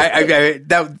potential.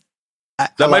 That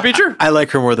might be true. I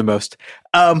like her more than most.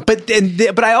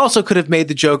 But I also could have made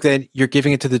the joke that you're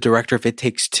giving it to the director of It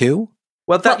Takes Two.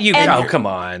 Come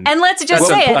on. And let's just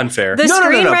say it. Unfair. The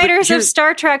screenwriters of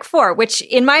Star Trek 4, which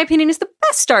in my opinion is the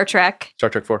best Star Trek. Star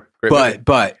Trek 4. Great movie.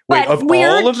 But wait, of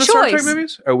all of the Star Trek choice.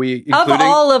 movies? Are we including? Of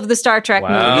all of the Star Trek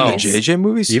Wow. movies. Even the JJ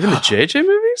movies? Even the JJ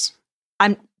movies?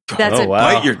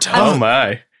 Bite your tongue. Oh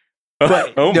my.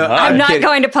 But, oh no, my. I'm not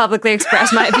going to publicly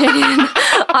express my opinion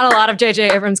on a lot of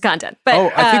J.J. Abrams content.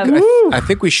 But I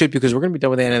think we should, because we're going to be done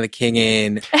with Anne and the King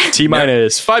in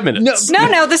T-minus 5 minutes.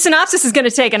 No, the synopsis is going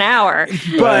to take an hour.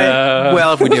 But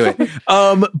well, if we do it.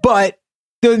 But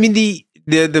I mean,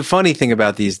 the funny thing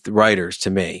about these writers to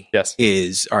me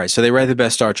is, all right, so they write the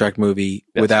best Star Trek movie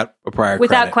without a prior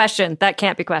Without credit. question. That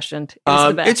can't be questioned. It's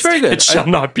the best. It's very good. It shall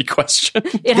not be questioned.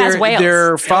 It has whales.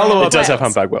 Their follow-up, It does have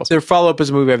humpback whales. Their follow-up is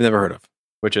a movie I've never heard of,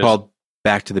 which is called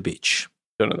Back to the Beach.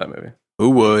 Don't know that movie.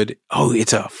 Who would? Oh,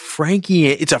 it's a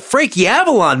Frankie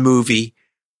Avalon movie.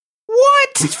 What?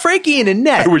 It's Frankie and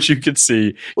Annette. I wish you could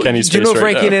see Kenny's Do you face know who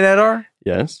right Frankie and now. Annette are?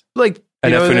 Yes. Like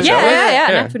Annette Funicello? Yeah.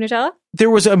 Annette Funicello. There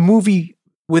was a movie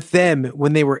with them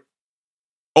when they were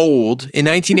old in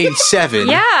 1987.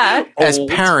 Yeah. As Old.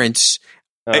 parents,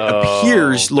 it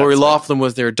appears Lori Loughlin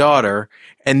was their daughter,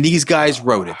 and these guys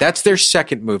wrote it. That's their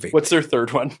second movie. What's their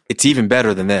third one? It's even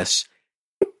better than this.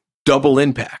 Double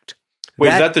Impact.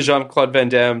 Wait, is that the Jean-Claude Van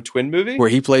Damme twin movie? Where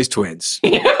he plays twins.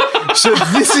 So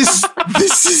this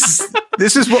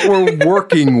is what we're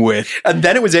working with. And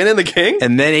then it was Anne and the King?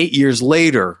 And then 8 years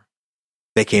later,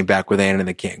 they came back with Anne and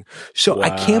the King. So I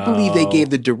can't believe they gave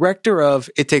the director of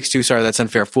It Takes Two, sorry, that's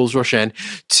unfair, Fools Rush In,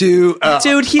 to...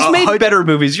 Dude, he's made better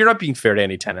movies. You're not being fair to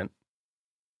Andy Tennant.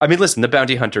 I mean, listen, The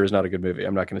Bounty Hunter is not a good movie.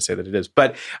 I'm not going to say that it is.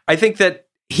 But I think that...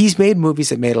 He's made movies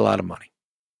that made a lot of money.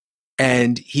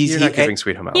 And You're not giving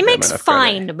Sweet Home He Alabama makes enough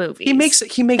fine credit. movies.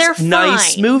 He makes They're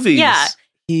nice fine. movies. Yeah.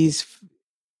 He's...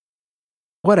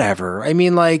 Whatever. I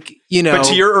mean, like, you know... But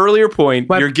to your earlier point,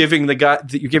 you're giving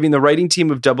the writing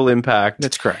team of Double Impact.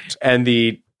 That's correct. And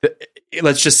the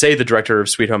let's just say the director of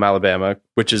Sweet Home Alabama,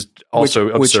 which is also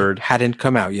absurd. Which hadn't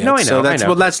come out yet. No, I know. So that's, I know.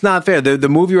 well, that's not fair. The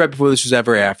movie right before this was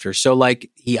Ever After. So, like,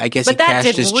 I guess he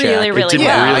cashed his check. Really well.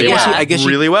 I guess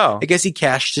really well. I guess he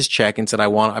cashed his check and said,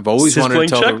 I've always His wanted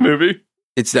blank to tell check movie.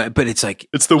 It's that, but it's like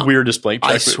it's the weirdest blank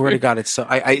check. I swear to God, it's so.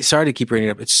 I sorry to keep bringing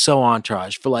it up. It's so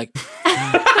Entourage. For like,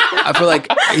 I feel like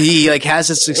he like has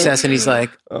his success, and he's like,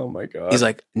 oh my God, he's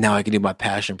like, now I can do my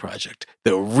passion project,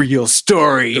 the real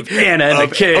story of Anna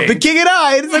and the King, of the King and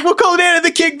I. And it's like, we'll call it Anna and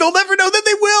the King. They'll never know that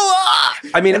they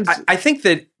will. I mean, I think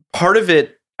that part of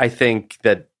it, I think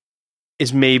that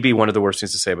is maybe one of the worst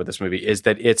things to say about this movie is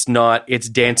that it's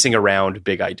dancing around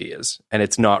big ideas and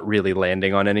it's not really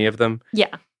landing on any of them.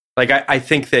 Yeah. Like I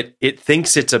think that it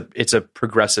thinks it's a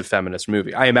progressive feminist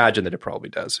movie. I imagine that it probably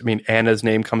does. I mean, Anna's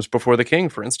name comes before the king,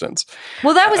 for instance.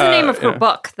 Well, that was the name of her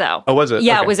book, though. Oh, was it?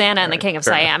 Yeah, Okay. it was Anna and the King of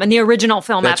Fair Siam, enough. and the original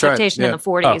film That's right, adaptation yeah. in the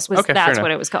 40s was okay, fair that's enough.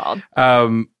 what it was called.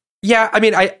 Yeah, I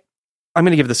mean, I'm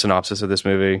going to give the synopsis of this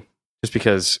movie just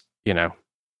because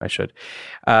I should.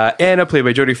 Anna, played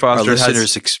by Jodie Our Foster,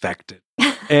 listeners expect it.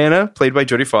 Anna, played by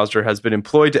Jodie Foster, has been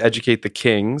employed to educate the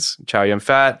kings, Chow Yun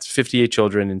Fat, 58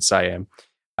 children in Siam.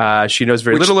 She knows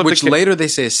very little of which the later they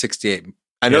say is 68.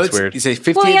 I know it's weird. You say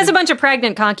 58. Well, he has a bunch of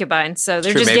pregnant concubines, so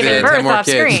they're True, just maybe they giving had 10 birth more off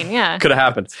kids. screen. Yeah. could have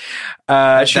happened. She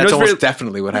That's knows almost very,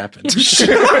 definitely what happened.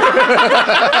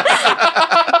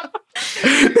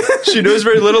 She knows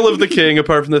very little of the king,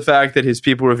 apart from the fact that his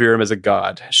people revere him as a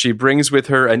god. She brings with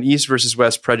her an East versus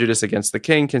West prejudice against the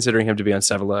king, considering him to be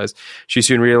uncivilized. She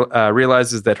soon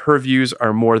realizes that her views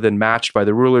are more than matched by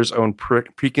the ruler's own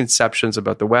preconceptions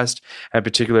about the West, and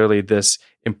particularly this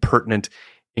impertinent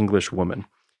English woman.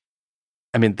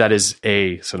 I mean, that is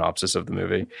a synopsis of the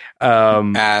movie.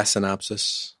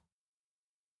 Synopsis.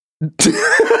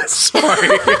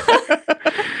 Sorry.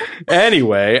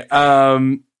 Anyway,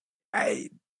 there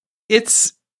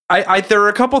are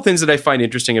a couple things that I find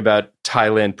interesting about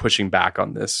Thailand pushing back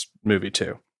on this movie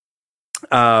too.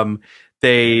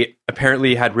 They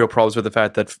apparently had real problems with the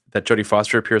fact that Jodie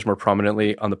Foster appears more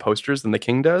prominently on the posters than the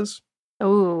king does.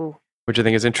 Ooh, which I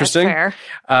think is interesting. That's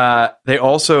fair. They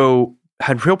also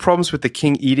had real problems with the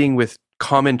king eating with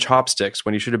common chopsticks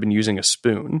when he should have been using a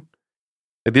spoon.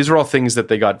 Like, these are all things that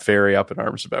they got very up in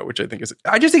arms about, which I just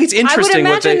think it's interesting. I would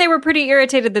imagine they were pretty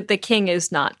irritated that the king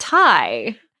is not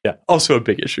Thai. Yeah, also a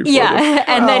big issue. For yeah, them.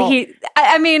 and that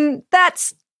I mean,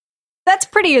 that's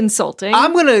pretty insulting.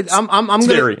 I'm gonna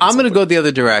go the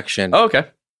other direction. Oh, okay.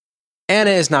 Anna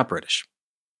is not British.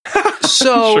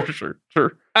 So sure.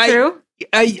 True.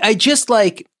 I just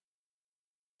like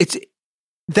it's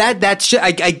that's just,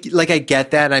 I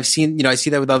get that, and I see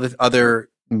that with other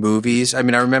movies. I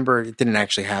mean, I remember it didn't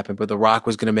actually happen, but The Rock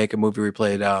was going to make a movie where he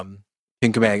played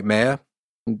King Kamehameha,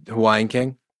 Hawaiian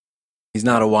King. He's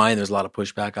not Hawaiian. There's a lot of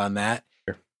pushback on that.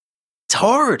 Sure. It's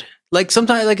hard. Like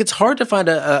sometimes, like it's hard to find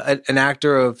an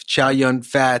actor of Chow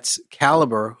Yun-Fat's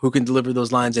caliber who can deliver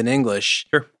those lines in English.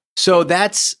 Sure. So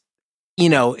that's,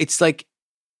 it's like,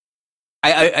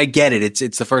 I get it.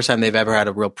 It's the first time they've ever had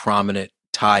a real prominent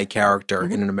Thai character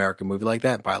in an American movie like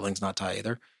that. Bai Ling's not Thai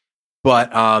either.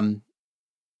 But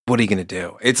what are you going to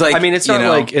do? It's like, I mean, it's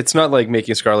not like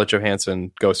making Scarlett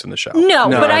Johansson Ghost in the Shell. No,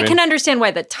 but I can understand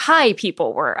why the Thai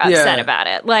people were upset about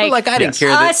it. Like I didn't care.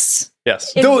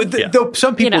 Yes. Though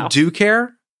some people do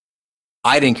care.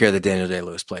 I didn't care that Daniel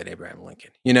Day-Lewis played Abraham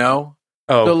Lincoln.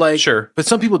 Oh, so sure. But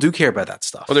some people do care about that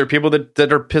stuff. Well, there are people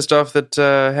that are pissed off that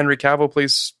Henry Cavill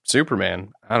plays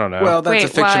Superman. I don't know. Well, that's a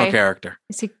fictional character.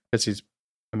 Because he's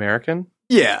American?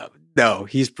 Yeah. No,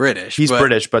 he's British. He's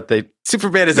British, but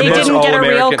Superman is they didn't get a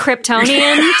real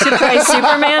Kryptonian to play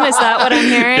Superman. Is that what I'm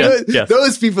hearing? Yes.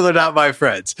 Those people are not my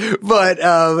friends. But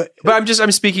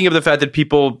I'm speaking of the fact that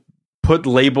people put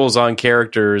labels on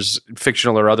characters,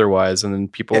 fictional or otherwise, and then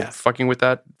people fucking with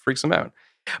that freaks them out.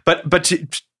 But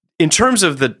in terms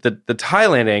of the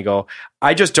Thailand angle,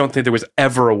 I just don't think there was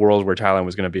ever a world where Thailand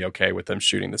was going to be okay with them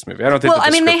shooting this movie. I don't think. Well, I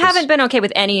mean, they haven't been okay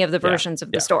with any of the versions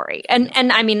of the story, and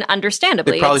I mean,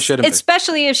 understandably, they probably shouldn't,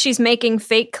 especially if she's making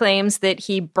fake claims that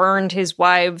he burned his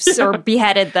wives or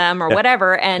beheaded them or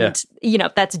whatever, and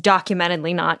that's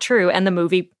documentedly not true, and the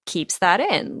movie keeps that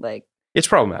in. Like, it's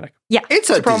problematic. Yeah, it's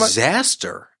a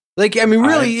disaster. Like, I mean,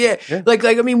 really, Like,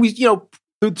 I mean,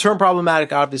 the term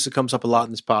problematic obviously comes up a lot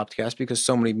in this podcast because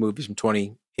so many movies from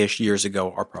 20-ish years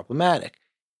ago are problematic.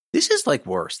 This is like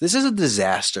worse. This is a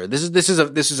disaster. This is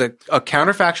a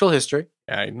counterfactual history.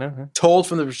 I know. Told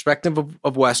from the perspective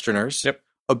of Westerners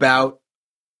about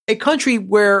a country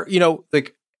where,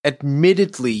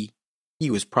 admittedly, he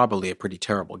was probably a pretty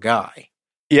terrible guy.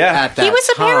 Yeah. At that he was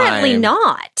time. Apparently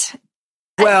not.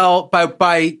 Well,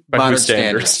 by modern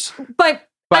standards. But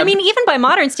I mean, even by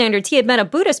modern standards, he had been a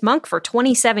Buddhist monk for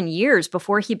 27 years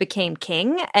before he became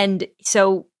king. And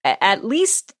so at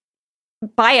least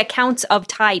by accounts of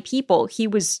Thai people, he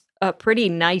was a pretty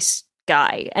nice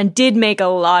guy and did make a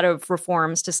lot of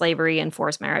reforms to slavery and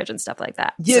forced marriage and stuff like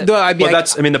that. Yeah,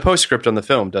 the postscript on the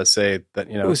film does say that,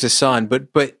 it was his son, but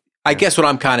I guess what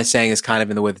I'm kind of saying is kind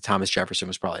of in the way that Thomas Jefferson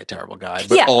was probably a terrible guy,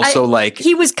 but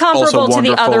he was comparable to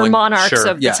the other monarchs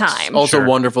of the time. Also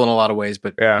wonderful in a lot of ways,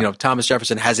 but Thomas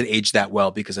Jefferson hasn't aged that well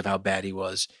because of how bad he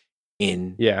was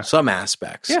in some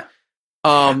aspects. Yeah.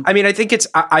 I mean, I think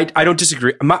I don't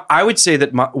disagree. I would say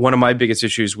that one of my biggest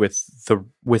issues with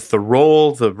the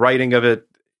role, the writing of it,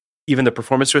 even the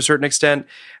performance to a certain extent,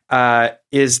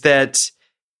 is that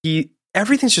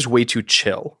everything's just way too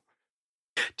chill.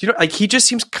 Do you know, like, he just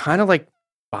seems kind of like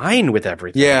fine with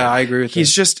everything. Yeah, I agree with you.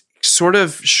 He's just sort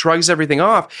of shrugs everything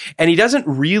off, and he doesn't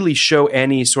really show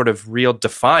any sort of real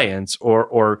defiance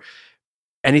or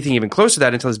anything even close to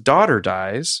that until his daughter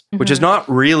dies, which is not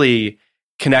really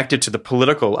connected to the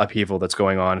political upheaval that's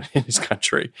going on in his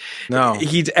country. No.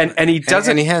 He doesn't. And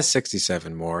he has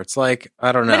 67 more. It's like,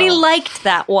 I don't know. But he liked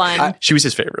that one. She was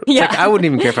his favorite. Yeah. Like, I wouldn't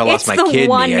even care if I lost my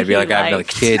kidney. I'd be like, I have another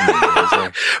kidney.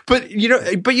 But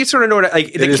you sort of know what,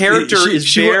 like, the character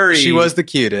is very... She was the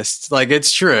cutest. Like,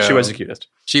 it's true. She was the cutest.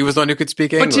 She was the one who could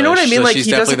speak English. But do you know what I mean? So like, she's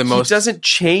he definitely doesn't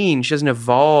change. He doesn't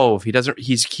evolve.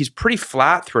 He's pretty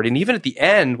flat through it. And even at the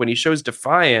end, when he shows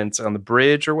defiance on the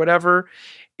bridge or whatever,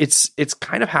 it's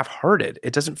kind of half-hearted.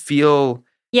 It doesn't feel...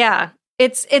 Yeah,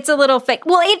 it's a little fake.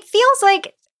 Well, it feels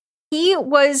like he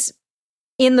was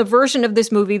in the version of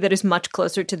this movie that is much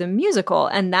closer to the musical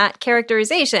and that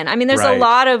characterization. I mean, there's a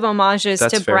lot of homages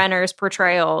to Brenner's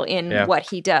portrayal in what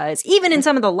he does. Even in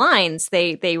some of the lines,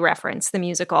 they reference the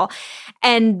musical.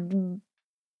 And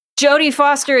Jodie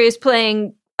Foster is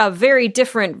playing a very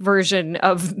different version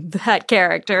of that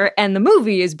character, and the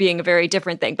movie is being a very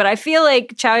different thing. But I feel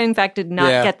like Chow Yun-Fat did not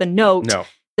get the note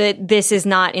that this is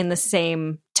not in the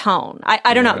same tone.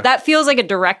 I don't know. That feels like a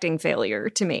directing failure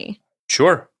to me.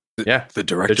 Sure. Yeah, the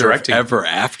director of Ever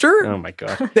After. Oh my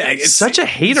god, it's such a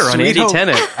hater on Andy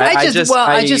Tennant. I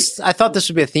thought this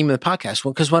would be a theme of the podcast.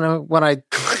 Well, because when I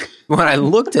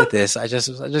looked at this, I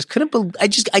just couldn't believe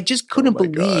couldn't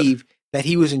believe that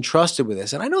he was entrusted with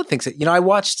this. And I know things that I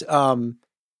watched.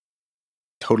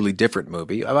 Totally different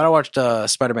movie. I watched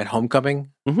Spider-Man: Homecoming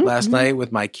last night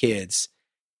with my kids.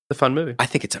 It's a fun movie. I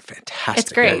think it's a fantastic.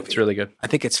 It's great. Movie. It's really good. I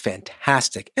think it's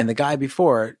fantastic. And the guy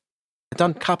before it had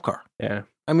done Cop Car. Yeah.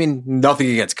 I mean, nothing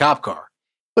against Cop Car,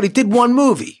 but he did one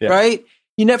movie, right?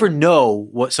 You never know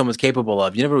what someone's capable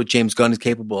of. You never know what James Gunn is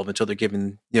capable of until they're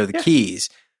given, the keys.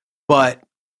 But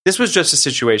this was just a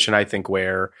situation, I think,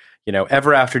 where,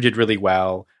 Ever After did really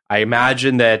well. I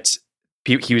imagine that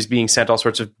he was being sent all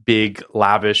sorts of big,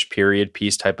 lavish period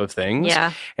piece type of things.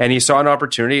 Yeah. And he saw an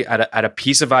opportunity at a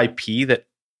piece of IP that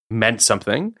meant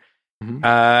something,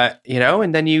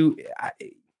 and then you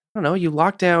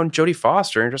lock down Jodie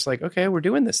Foster and you're just like, okay, we're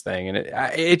doing this thing. And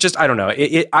I don't know.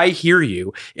 I hear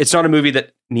you. It's not a movie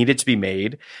that needed to be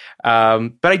made.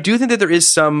 But I do think that there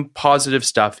is some positive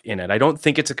stuff in it. I don't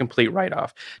think it's a complete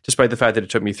write-off, despite the fact that it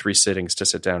took me 3 sittings to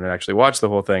sit down and actually watch the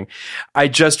whole thing. I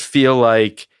just feel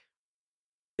like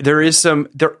there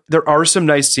are some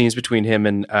nice scenes between him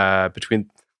and between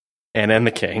Anna and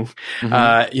the King. You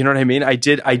know what I mean? I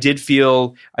did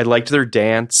feel I liked their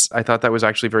dance. I thought that was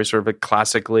actually very sort of a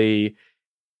classically,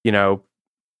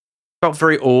 felt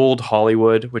very old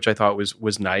Hollywood, which I thought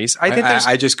was nice.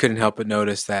 I just couldn't help but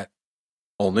notice that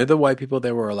only the white people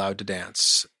there were allowed to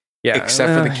dance. Yeah.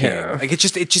 Except for the King. Yeah. Like it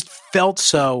just felt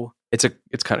so. It's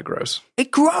kind of gross.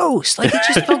 Gross. Like it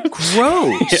just felt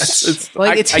gross. Yes,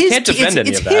 I can't defend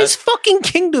any of that. It's his fucking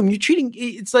kingdom. You're treating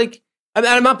it's like.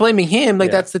 I'm not blaming him.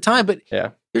 Like that's the time, but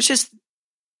there's just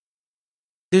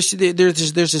there's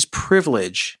this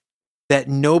privilege that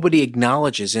nobody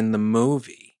acknowledges in the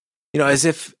movie. As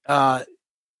if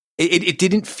it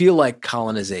didn't feel like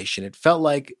colonization. It felt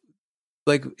like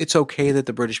it's okay that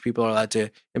the British people are allowed to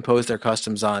impose their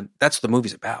customs on. That's what the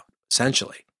movie's about,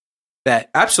 essentially. That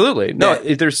absolutely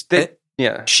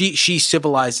she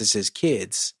civilizes his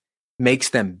kids, makes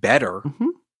them better.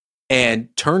 And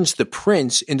turns the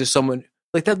prince into someone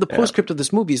like that. The postscript of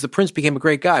this movie is the prince became a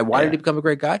great guy. Why did he become a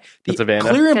great guy? The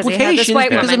clear implication is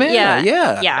because of Anna.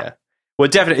 Yeah. Well,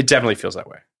 it definitely feels that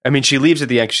way. I mean, she leaves at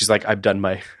the end. She's like, "I've done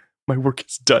my work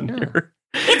is done here."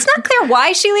 It's not clear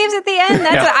why she leaves at the end.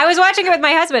 I was watching it with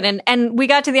my husband, and we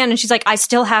got to the end, and she's like, "I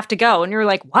still have to go." And you're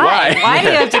like, "Why? Why do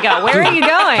you have to go? Where are you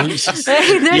going?"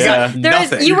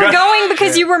 You were going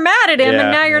because you were mad at him,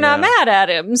 and now you're not mad at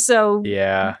him. So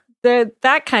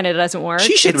that kind of doesn't work.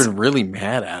 She should have been really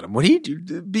mad at him. What do you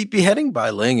do? Beheading Bai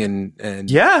Ling and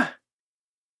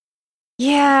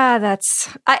that's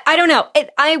I don't know.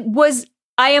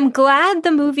 I am glad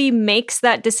the movie makes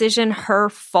that decision her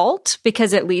fault,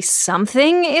 because at least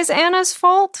something is Anna's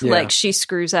fault. Yeah. Like she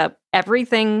screws up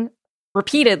everything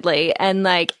repeatedly, and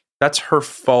like that's her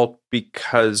fault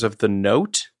because of the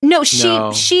note. No,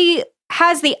 she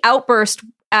has the outburst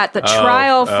at the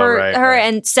trial for her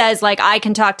and says, like, I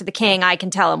can talk to the king, I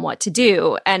can tell him what to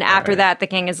do. And after that, the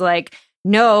king is like,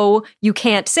 no, you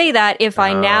can't say that. If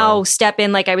I now step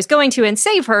in like I was going to and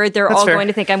save her, they're all going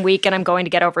to think I'm weak and I'm going to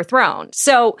get overthrown.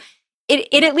 So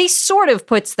it at least sort of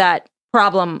puts that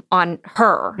problem on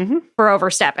her for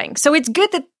overstepping. So it's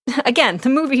good that, again, the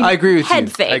movie I agree with head you.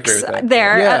 fakes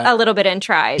there a little bit and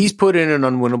tries. He's put in an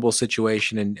unwinnable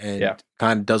situation and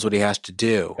kind of does what he has to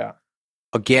do. Yeah.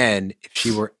 Again, if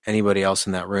she were anybody else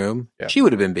in that room, she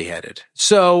would have been beheaded.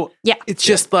 So it's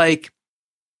just like...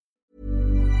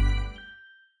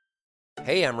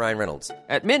 Hey, I'm Ryan Reynolds.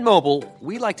 At Mint Mobile,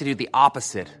 we like to do the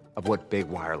opposite of what Big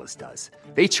Wireless does.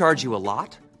 They charge you a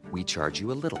lot, we charge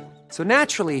you a little. So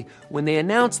naturally, when they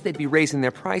announced they'd be raising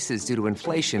their prices due to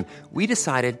inflation, we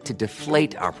decided to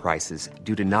deflate our prices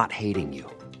due to not hating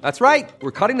you. That's right.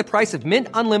 We're cutting the price of Mint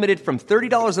Unlimited from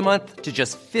 $30 a month to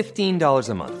just $15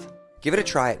 a month. Give it a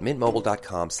try at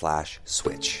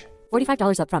mintmobile.com/switch.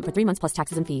 $45 up front for 3 months plus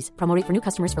taxes and fees. Promo rate for new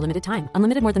customers for limited time.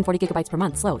 Unlimited more than 40 gigabytes per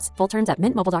month. Slows full terms at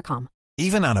mintmobile.com.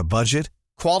 Even on a budget,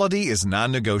 quality is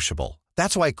non-negotiable.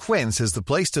 That's why Quince is the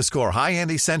place to score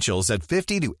high-end essentials at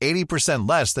 50 to 80%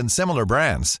 less than similar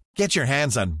brands. Get your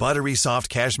hands on buttery soft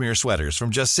cashmere sweaters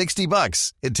from just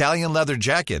 $60, Italian leather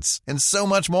jackets, and so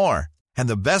much more. And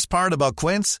the best part about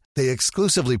Quince, they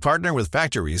exclusively partner with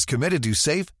factories committed to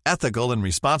safe, ethical, and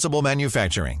responsible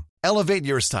manufacturing. Elevate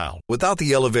your style without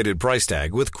the elevated price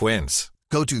tag with Quince.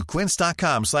 Go to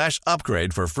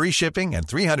quince.com/upgrade for free shipping and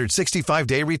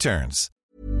 365-day returns.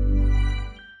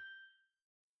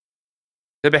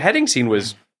 The beheading scene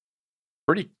was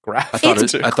pretty graphic.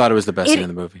 I thought it was the best scene in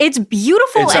the movie. It's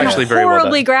beautiful It's and actually very well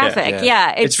horribly done. graphic.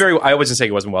 Yeah, it's very. I wasn't saying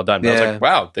it wasn't well done, but I was like,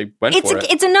 wow, they went for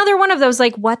it. It's another one of those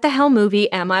like, what the hell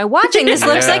movie am I watching? This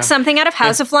looks like something out of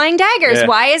House of Flying Daggers. Yeah.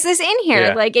 Why is this in here?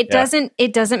 Yeah. Like, it doesn't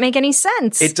make any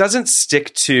sense. It doesn't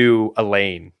stick to a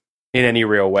lane in any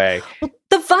real way.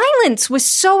 The violence was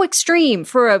so extreme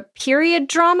for a period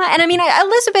drama. And I mean,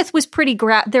 Elizabeth was pretty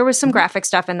there was some graphic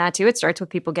stuff in that too. It starts with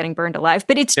people getting burned alive,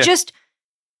 but it's just,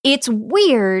 it's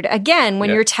weird again when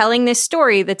you're telling this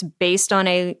story that's based on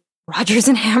a Rodgers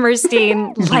and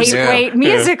Hammerstein lightweight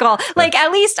musical. Like,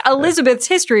 at least Elizabeth's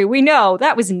history, we know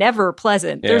that was never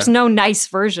pleasant. There's no nice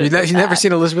version. You've never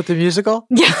seen Elizabeth the musical?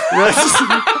 Yeah.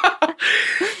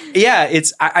 Yeah,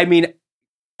 it's, I mean,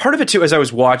 part of it too, as I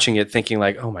was watching it, thinking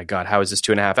like, oh my God, how is this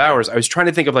 2.5 hours? I was trying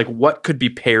to think of like, what could be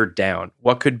pared down?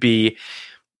 What could be,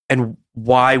 and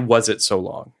why was it so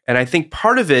long? And I think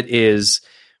part of it is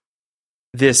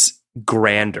this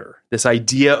grandeur, this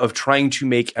idea of trying to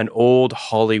make an old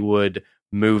Hollywood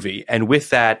movie. And with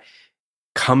that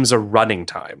comes a running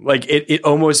time. Like it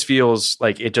almost feels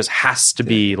like it just has to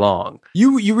be long.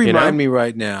 You remind me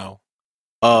right now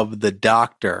of the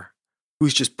doctor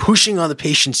who's just pushing on the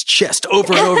patient's chest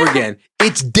over and over again.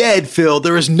 It's dead, Phil.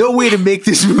 There is no way to make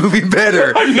this movie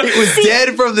better. It was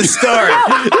dead from the start.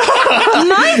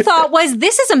 My thought was,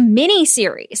 this is a mini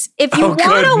series. If you want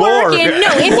to work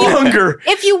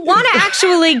if you want to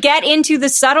actually get into the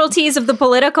subtleties of the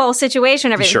political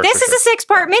situation, everything, this is a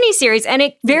 6-part mini series, and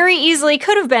it very easily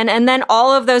could have been. And then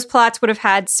all of those plots would have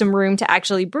had some room to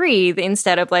actually breathe,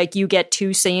 instead of like, you get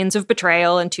 2 scenes of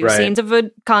betrayal and 2 scenes of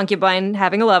a concubine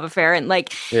having a love affair, and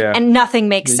like, and nothing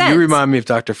makes sense. You remind me of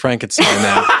Dr. Frankenstein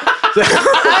now.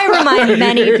 I remind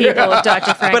many people of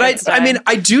Dr. Frankenstein. But I mean,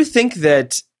 I do think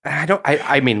that,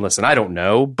 I mean, listen, I don't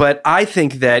know, but I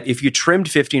think that if you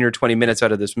trimmed 15 or 20 minutes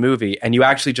out of this movie and you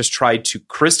actually just tried to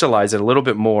crystallize it a little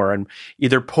bit more and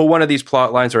either pull one of these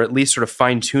plot lines or at least sort of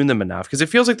fine tune them enough, because it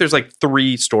feels like there's like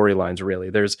 3 storylines really.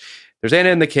 There's Anna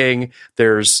and the King,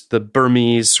 there's the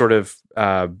Burmese sort of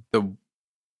the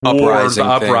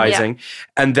uprising,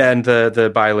 and then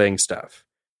the Bai Ling stuff.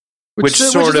 Which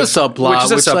is a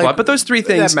subplot. But those 3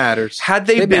 things, that matters. Had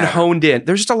they been honed in,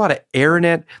 there's just a lot of air in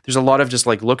it. There's a lot of just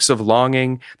like looks of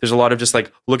longing. There's a lot of just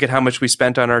like, look at how much we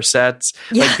spent on our sets.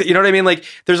 Yeah. Like, you know what I mean? Like,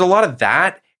 there's a lot of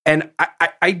that. And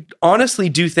I honestly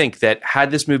do think that had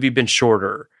this movie been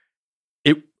shorter,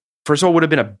 it, first of all, would have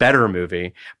been a better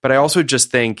movie. But I also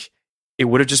just think it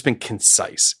would have just been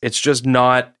concise. It's just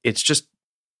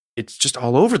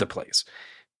all over the place.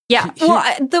 Yeah.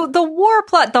 Well, the war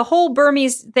plot, the whole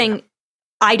Burmese thing,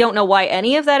 I don't know why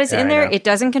any of that is in there. It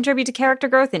doesn't contribute to character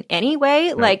growth in any way.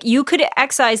 No. Like, you could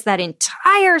excise that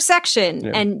entire section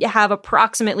and have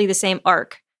approximately the same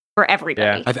arc for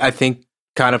everybody. Yeah. I think,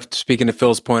 kind of speaking to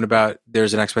Phil's point about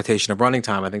there's an expectation of running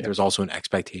time, I think there's also an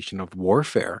expectation of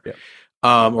warfare. Yeah.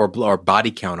 Or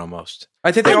body count almost.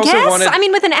 I think they also wanted. I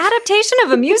mean, with an adaptation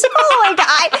of a musical, like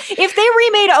if they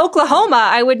remade Oklahoma,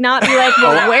 I would not be like,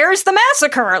 well, where's the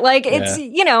massacre? Like, it's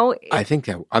I think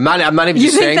that I'm not even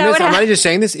just saying this. I'm not even just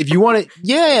saying this. If you want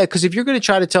to, because if you're going to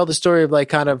try to tell the story of like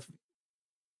kind of,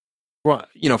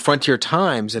 frontier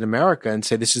times in America and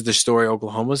say this is the story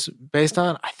Oklahoma's based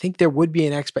on, I think there would be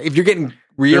an if you're getting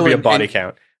real, there'd be a body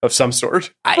count of some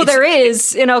sort. Well, there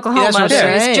is in Oklahoma.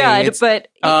 There is Judd,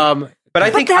 but I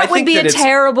think that would be a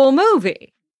terrible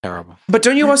movie. Terrible. But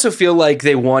don't you also feel like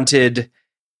they wanted,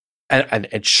 and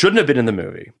it shouldn't have been in the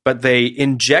movie, but they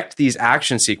inject these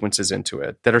action sequences into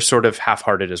it that are sort of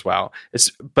half-hearted as well.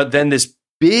 But then this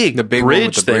big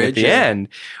bridge thing at the end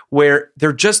where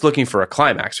they're just looking for a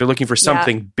climax. They're looking for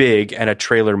something big and a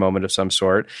trailer moment of some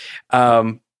sort.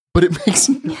 But it makes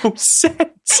no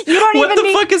sense. What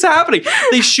the fuck is happening?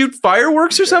 They shoot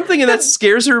fireworks or something and that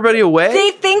scares everybody away?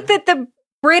 They think that the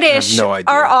British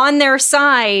are on their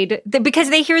side because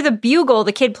they hear the bugle,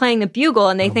 the kid playing the bugle,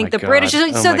 and they think the British.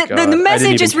 So the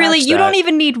message is really, you don't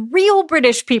even need real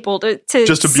British people to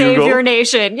save your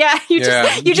nation. Yeah, you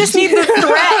just need the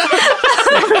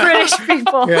threat of British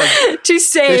people to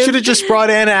save. They should have just brought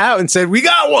Anna out and said, "We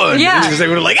got one." Yeah, and they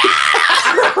would have like,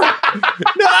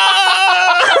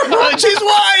 no, she's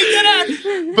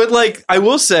white. But like, I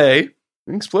will say,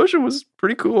 the explosion was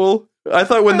pretty cool. I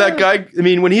thought when that guy,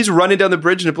 when he's running down the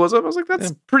bridge and it blows up, I was like,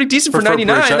 that's pretty decent for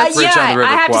 99. I have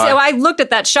to say, I looked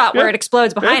at that shot where it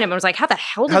explodes behind him and was like, how the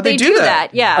hell did they do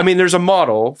that? Yeah. I mean, there's a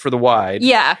model for the wide.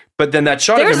 Yeah. But then that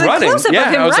shot of him running. There's a close-up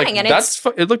of him running. And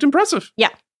it looked impressive. Yeah.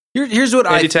 Here's what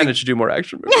Andy Tennant should do more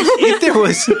action movies. If there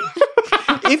was,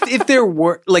 if there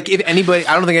were, like, if anybody,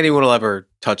 I don't think anyone will ever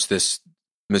touch this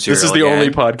material. This is the again. only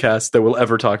podcast that will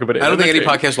ever talk about it. I don't think any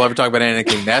podcast will ever talk about Anna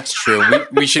King. That's true.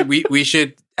 We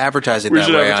should advertise it that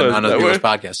way on other people's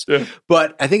podcasts. Yeah.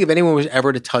 But I think if anyone was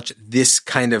ever to touch this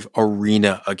kind of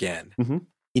arena again,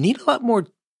 you need a lot more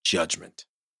judgment.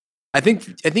 I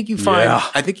think you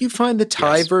find the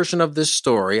Thai version of this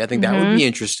story. I think that would be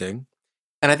interesting.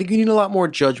 And I think you need a lot more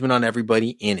judgment on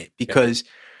everybody in it because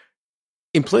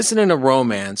implicit in a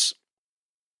romance,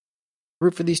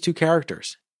 root for these two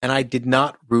characters. And I did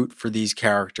not root for these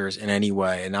characters in any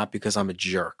way, and not because I'm a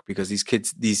jerk, because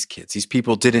these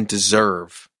people didn't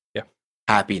deserve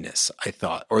happiness, I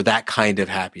thought, or that kind of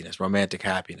happiness, romantic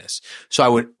happiness. So I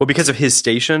would, because of his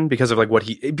station, because of like what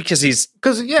he's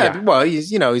for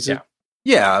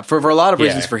a lot of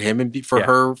reasons for him and for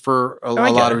her for a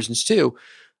lot of reasons too.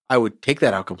 I would take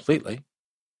that out completely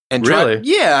and try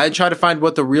to find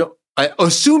what the real,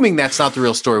 assuming that's not the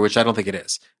real story, which I don't think it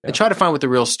is, and try to find what the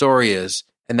real story is,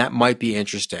 and that might be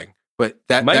interesting. But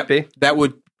that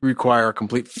would require a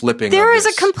complete flipping. There is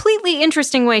a completely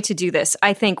interesting way to do this,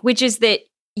 I think, which is that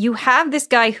you have this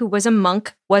guy who was a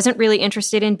monk, wasn't really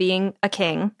interested in being a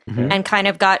king, and kind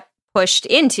of got pushed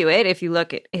into it. If you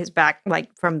look at his back,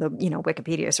 like from the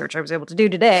Wikipedia search I was able to do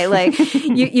today, like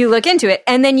you look into it,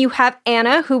 and then you have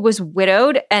Anna, who was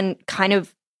widowed and kind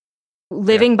of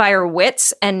living by her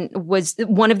wits, and was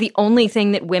one of the only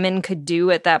thing that women could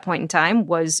do at that point in time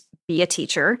was be a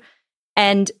teacher,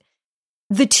 and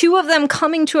the two of them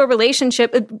coming to a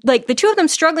relationship, like the two of them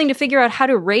struggling to figure out how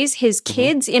to raise his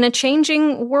kids in a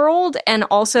changing world, and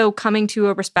also coming to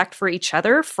a respect for each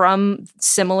other from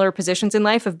similar positions in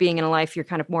life of being in a life you're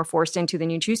kind of more forced into than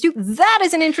you choose to. That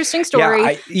is an interesting story.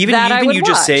 Yeah, even you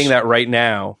just saying that right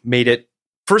now made it,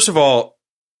 first of all,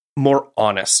 more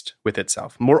honest with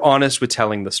itself, more honest with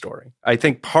telling the story. I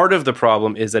think part of the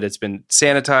problem is that it's been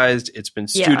sanitized, it's been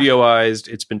studioized,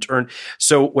 it's been turned.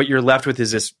 So what you're left with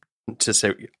is this, to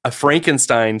say, a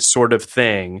Frankenstein sort of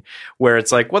thing where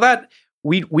it's like, well, that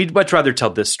we'd much rather tell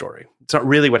this story. It's not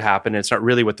really what happened. It's not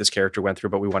really what this character went through,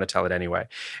 but we want to tell it anyway.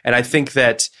 And I think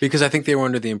that because I think they were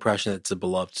under the impression that it's a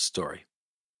beloved story.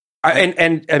 I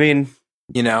mean,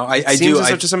 I do.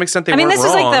 To some extent, they this wrong.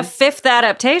 is like the fifth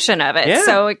adaptation of it. Yeah.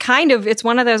 So it's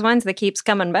one of those ones that keeps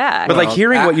coming back. But like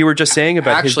hearing what you were just saying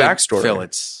about his backstory. Phil,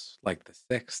 it's like the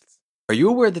sixth. Are you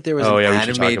aware that there was an we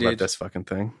animated... should talk about this fucking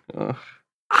thing. Ugh.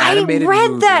 I read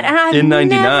movie. that and I've in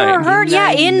 99. never heard.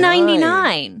 In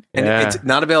 99. And it's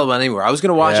not available anywhere. I was going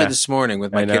to watch it this morning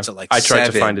with my kids at like 7. I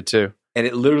tried to find it too. And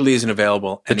it literally isn't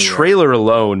available The anywhere. trailer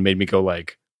alone made me go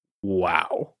like,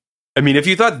 wow. I mean, if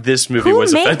you thought this movie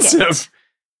was offensive...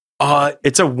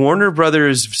 it's a Warner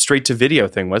Brothers straight to video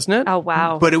thing, wasn't it? Oh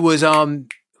wow! But it was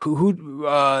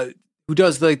who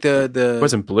does like the it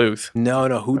wasn't Bluth?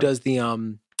 No. Who does the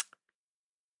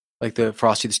like the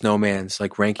Frosty the Snowman's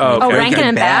like Rankin? Rankin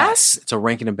and Bass. It's a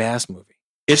Rankin and Bass movie.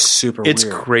 It's super. It's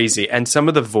weird. crazy, and some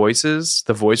of the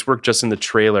voice work just in the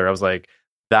trailer, I was like,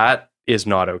 that is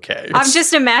not okay. I'm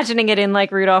just imagining it in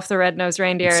like Rudolph the Red-Nosed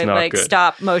Reindeer and like good.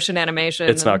 stop motion animation.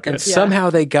 It's not good. And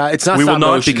somehow they got it's not. We stop will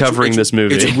not motion. be covering this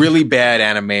movie. It's really bad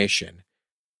animation,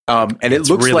 and it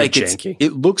looks really like janky.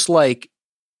 it looks like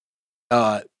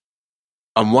on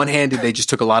one hand they just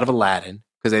took a lot of Aladdin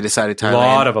because they decided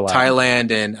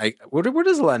Thailand and where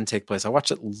does Aladdin take place? I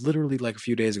watched it literally like a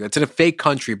few days ago. It's in a fake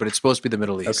country, but it's supposed to be the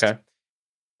Middle East. Okay.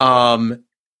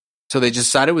 So they just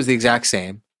decided it was the exact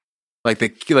same. Like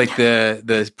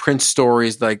the Prince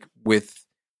stories, like with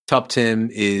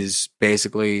Tuptim is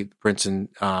basically Prince and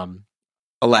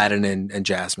Aladdin and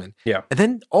Jasmine. Yeah. And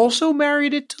then also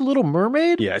married it to Little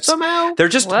Mermaid somehow.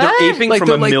 They're aping like from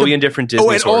a million different Disney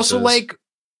sources. And also like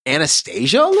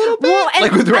Anastasia a little bit? Well, and,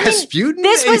 like with Rasputin?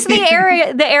 This was the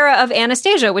era of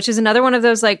Anastasia, which is another one of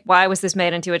those like, why was this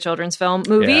made into a children's film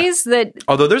movies? That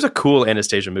although there's a cool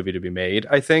Anastasia movie to be made,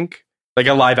 I think. Like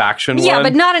a live action one. Yeah,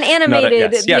 but not an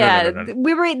animated. No.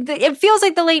 We were. It feels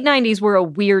like the late 90s were a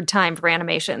weird time for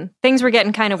animation. Things were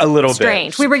getting kind of a little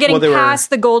strange. Bit. We were getting past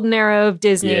the golden era of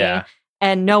Disney,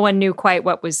 and no one knew quite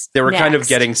what was They were next. kind of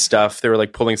getting stuff. They were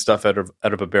like pulling stuff out of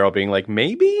a barrel, being like,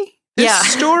 maybe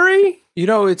this story?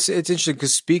 It's interesting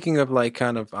because speaking of like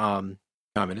kind of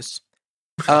communists,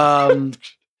 oh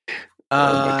my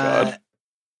God.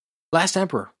 Last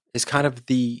Emperor is kind of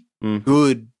the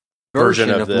good version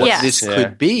of what this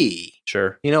could be.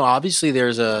 Sure. Obviously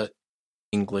there's a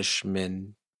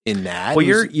Englishman in that. Well,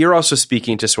 you're also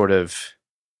speaking to sort of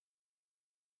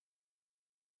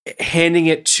handing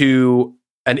it to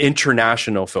an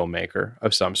international filmmaker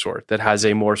of some sort that has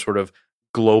a more sort of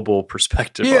global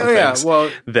perspective on things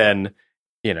than,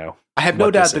 I have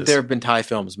no doubt that there have been Thai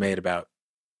films made about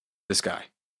this guy.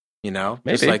 You know,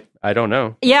 Maybe. Just like I don't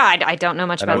know. Yeah, I don't know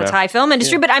much about the Thai film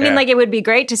industry, but I mean, like, it would be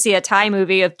great to see a Thai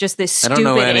movie of just this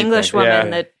stupid English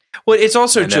woman that. Well, it's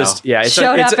also just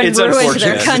showed up and ruined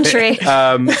their country.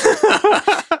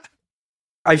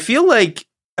 I feel like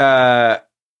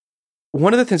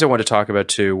one of the things I wanted to talk about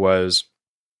too was,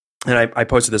 and I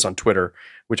posted this on Twitter,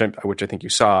 which I think you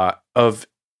saw, of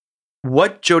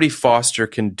what Jodie Foster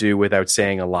can do without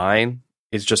saying a line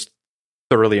is just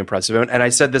thoroughly impressive. And I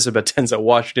said this about Denzel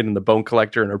Washington in The Bone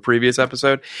Collector in our previous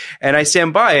episode, and I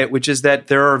stand by it, which is that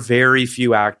there are very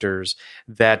few actors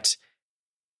that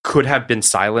could have been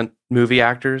silent movie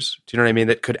actors. Do you know what I mean?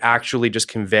 That could actually just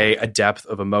convey a depth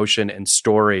of emotion and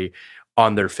story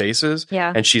on their faces.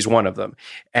 Yeah. And she's one of them.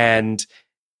 And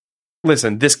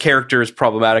listen, this character is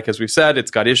problematic, as we've said.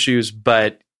 It's got issues,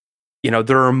 but you know,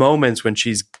 there are moments when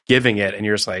she's giving it and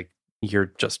you're just like,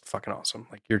 you're just fucking awesome.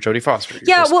 Like, you're Jodie Foster.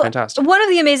 You're just fantastic. One of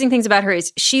the amazing things about her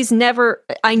is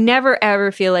I never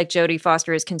ever feel like Jodie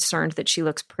Foster is concerned that she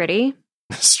looks pretty.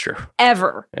 That's true.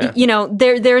 Ever. Yeah. You know,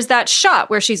 there's that shot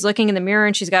where she's looking in the mirror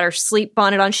and she's got her sleep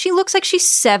bonnet on. She looks like she's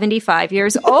 75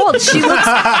 years old. She looks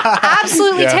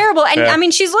absolutely terrible. And I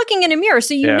mean, she's looking in a mirror.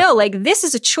 So you know, like, this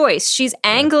is a choice. She's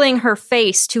angling her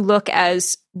face to look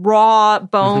as raw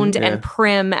boned and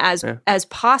prim as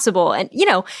possible. And, you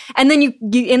know, and then you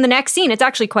in the next scene, it's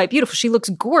actually quite beautiful. She looks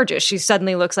gorgeous. She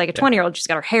suddenly looks like a 20-year-old. She's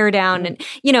got her hair down. And,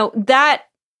 you know, that...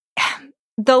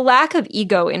 The lack of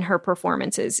ego in her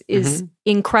performances is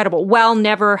incredible, while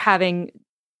never having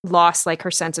lost like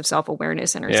her sense of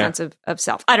self-awareness and her sense of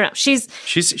self. I don't know. She's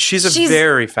a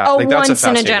very once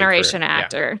in a generation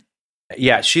actor.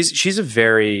 Yeah, she's a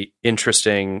very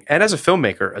interesting, and as a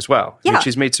filmmaker as well. I mean,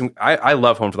 she's made some. I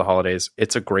love Home for the Holidays.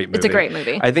 It's a great movie. It's a great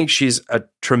movie. I think she's a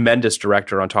tremendous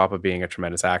director on top of being a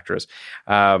tremendous actress.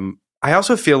 I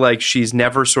also feel like she's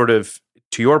never sort of,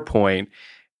 to your point,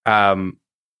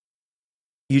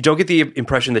 you don't get the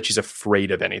impression that she's afraid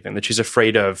of anything, that she's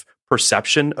afraid of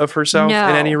perception of herself in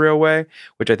any real way,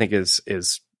 which I think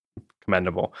is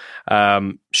commendable.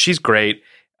 She's great.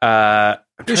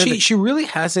 She really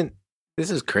hasn't.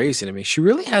 This is crazy to me. She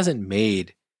really hasn't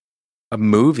made a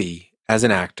movie as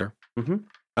an actor.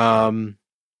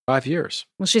 5 years.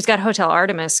 Well, she's got Hotel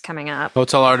Artemis coming up.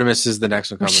 Hotel Artemis is the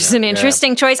next one coming up. Which is an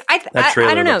interesting choice. I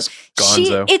don't know.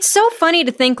 It's so funny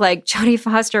to think like Jodie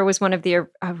Foster was one of the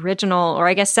original, or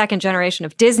I guess second generation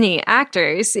of Disney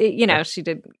actors. You know, she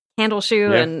did Candle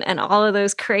Shoe and all of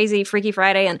those crazy Freaky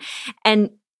Friday and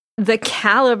the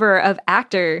caliber of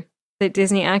actor that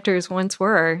Disney actors once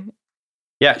were.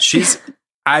 Yeah,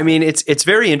 I mean, it's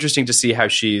very interesting to see how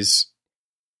she's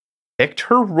picked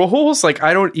her roles. Like,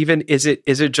 I don't even, is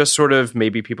it just sort of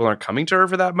maybe people aren't coming to her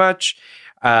for that much?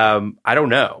 I don't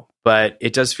know, but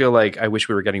it does feel like I wish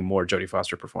we were getting more Jodie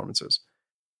Foster performances.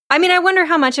 I mean, I wonder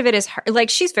how much of it is her. Like,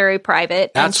 she's very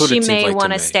private, and she may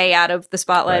want to stay out of the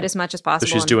spotlight as much as possible.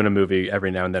 So she's doing a movie every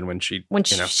now and then when she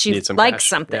needs some likes cash.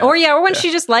 something, or when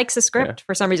she just likes a script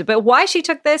for some reason. But why she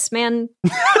took this, man?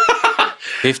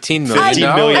 $15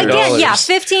 million. Again, yeah,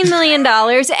 $15 million,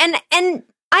 and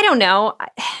I don't know.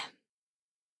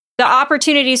 The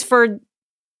opportunities for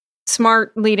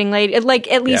smart leading lady,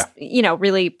 like at least, you know,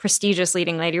 really prestigious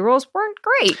leading lady roles weren't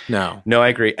great. No, I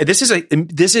agree. This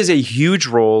is a huge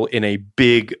role in a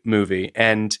big movie,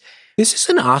 and this is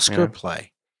an Oscar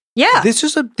play. Yeah,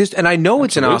 and I know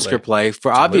it's an Oscar play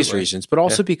for obvious reasons, but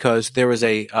also because there was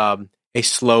a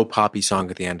slow poppy song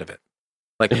at the end of it.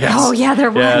 Like, there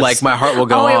was. Like, My Heart Will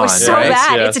Go On. Oh, it was so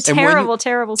bad. Yes. It's a terrible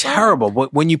song. Terrible.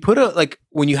 But when you put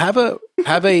when you have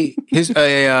a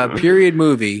period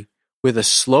movie with a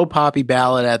slow poppy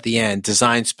ballad at the end,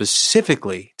 designed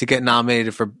specifically to get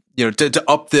nominated for, you know, to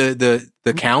up the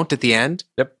count at the end.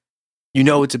 Yep. You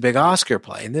know, it's a big Oscar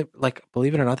play, and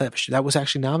believe it or not, that was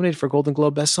actually nominated for Golden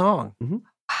Globe Best Song. Mm-hmm.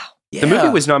 Yeah. The movie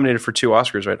was nominated for 2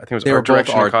 Oscars, right? I think it was art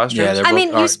direction and costumes. Yeah, I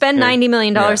mean, you spend $90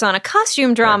 million on a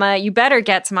costume drama, you better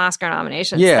get some Oscar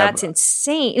nominations. Yeah, that's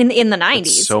insane. In the 90s.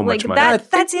 So much money.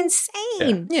 That's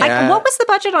insane. Yeah. What was the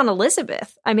budget on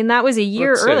Elizabeth? I mean, that was a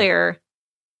year earlier.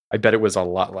 I bet it was a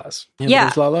lot less. Yeah. It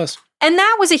was a lot less. And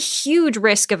that was a huge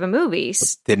risk of a movie.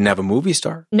 Didn't have a movie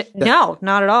star. No,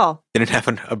 not at all. Didn't have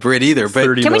a Brit either.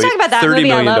 But can we talk about that movie?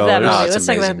 I love that movie. Let's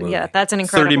talk about movie. Yeah, that's an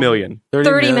incredible $30 million.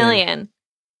 $30 million.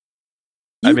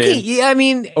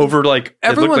 Over like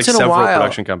it looked like several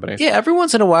production companies. Yeah, every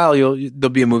once in a while there'll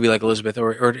be a movie like Elizabeth,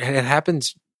 or it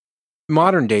happens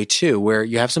modern day too, where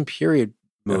you have some period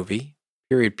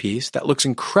piece that looks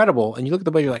incredible, and you look at the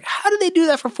budget, you're like, how did they do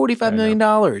that for $45 million?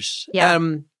 Yeah,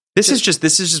 this is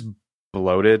just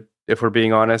bloated, if we're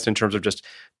being honest, in terms of just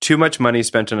too much money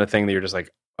spent on a thing that you're just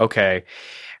like, okay.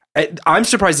 I'm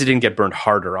surprised it didn't get burned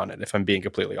harder on it, if I'm being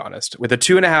completely honest. With a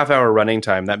 2.5-hour running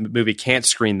time, that movie can't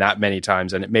screen that many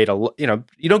times, and it made you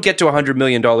don't get to $100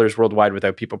 million worldwide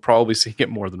without people probably seeing it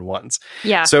more than once.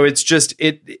 Yeah. So it's just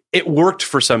it worked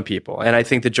for some people, and I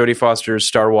think that Jodie Foster's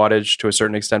star wattage to a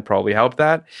certain extent probably helped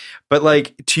that. But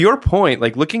like to your point,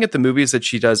 like looking at the movies that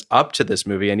she does up to this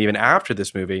movie and even after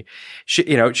this movie, she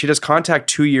does Contact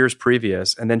 2 years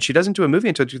previous, and then she doesn't do a movie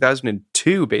until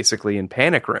 2002, basically in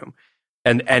Panic Room.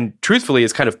 And truthfully,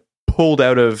 it's kind of pulled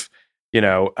out of, I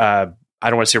don't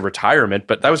want to say retirement,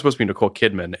 but that was supposed to be Nicole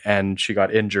Kidman, and she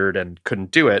got injured and couldn't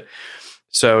do it.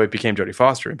 So it became Jodie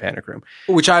Foster in Panic Room,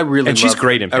 which I really and love. She's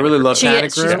great in Panic I really Room. love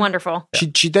Panic Room. She's wonderful.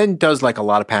 She then does like a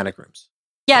lot of Panic Rooms.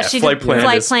 Yeah, she did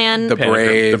Flight Plan.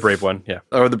 The Brave one, yeah.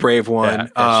 Or the Brave one.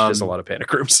 Yeah, she does a lot of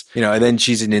Panic Rooms. And then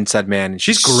she's an Inside Man. And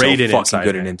she's great so in fucking Inside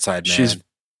good Man. in Inside Man. She's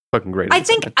fucking great. I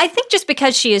think just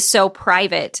because she is so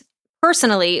private,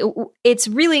 personally, it's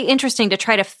really interesting to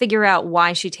try to figure out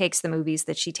why she takes the movies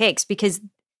that she takes, because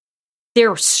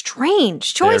they're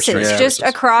strange choices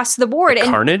across the board. And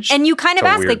Carnage, and you kind of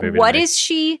ask, like, what is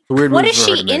she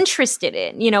interested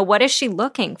in? What is she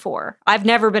looking for? I've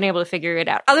never been able to figure it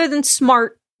out. Other than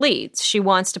smart leads, she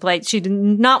did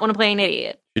not want to play an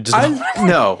idiot.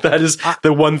 No, that is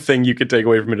the one thing you could take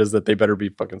away from it, is that they better be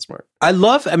fucking smart. We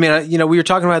were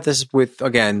talking about this with,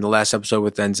 again, the last episode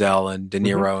with Denzel and De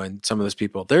Niro and some of those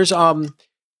people. There's a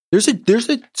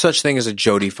such thing as a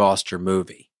Jodie Foster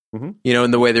movie,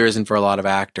 in the way there isn't for a lot of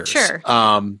actors. Sure.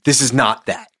 This is not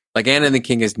that. Like Anna and the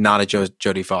King is not a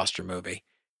Jodie Foster movie.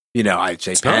 I'd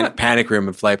say Panic Room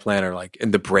and Flight Plan are like,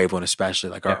 and The Brave one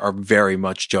especially, are very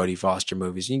much Jodie Foster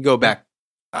movies. You can go back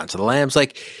onto the Lambs,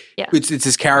 it's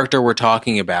this character we're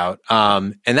talking about,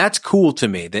 and that's cool to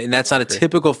me. And that's not a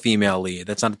typical female lead.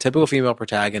 That's not a typical female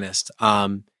protagonist.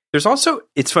 There's also,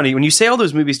 it's funny when you say all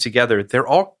those movies together, they're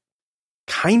all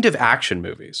kind of action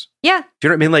movies. Yeah, do you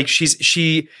know what I mean? Like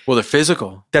they're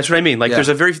physical. That's what I mean. Like there's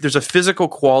a physical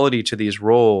quality to these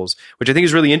roles, which I think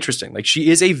is really interesting. Like she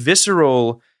is a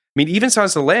visceral. I mean, even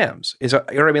Silence of the Lambs is, you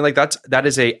know what I mean? Like that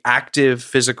is a active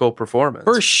physical performance.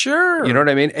 For sure. You know what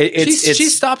I mean? She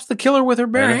stops the killer with her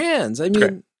bare hands. I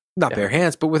mean, not bare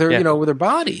hands, but with her, with her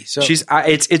body. So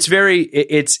it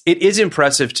is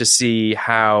impressive to see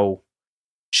how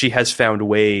she has found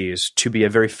ways to be a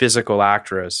very physical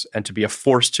actress and to be a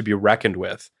force to be reckoned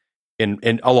with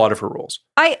in a lot of her roles.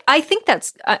 I think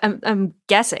I'm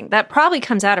guessing that probably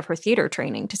comes out of her theater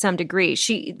training to some degree.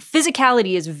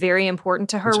 Physicality is very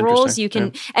important to her roles. You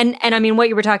can, and I mean, what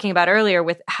you were talking about earlier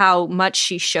with how much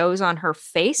she shows on her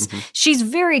face, she's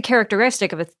very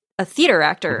characteristic of a theater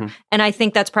actor. And I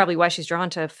think that's probably why she's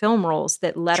drawn to film roles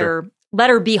that let her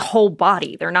be whole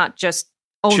body. They're not just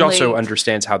only. She also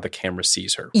understands how the camera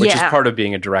sees her, which is part of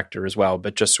being a director as well,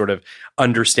 but just sort of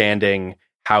understanding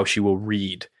how she will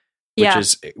read.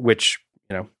 Which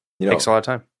takes a lot of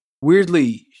time.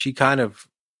 Weirdly,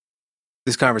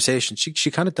 this conversation,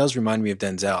 she kind of does remind me of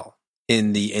Denzel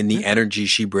in the energy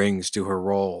she brings to her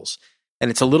roles. And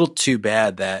it's a little too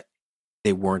bad that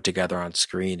they weren't together on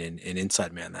screen in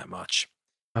Inside Man that much.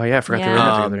 Oh yeah, I forgot they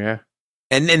were together, yeah.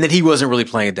 And that he wasn't really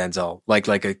playing a Denzel, like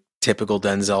a typical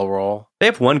Denzel role. They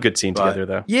have one good scene together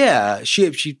though. Yeah,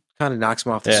 she kind of knocks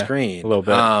him off the screen a little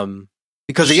bit.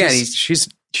 Because again,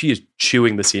 she is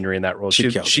chewing the scenery in that role. She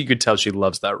could tell she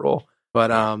loves that role.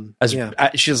 But she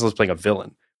just loves playing a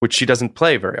villain, which she doesn't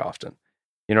play very often.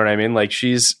 You know what I mean? Like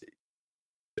it's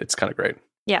kind of great.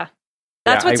 Yeah.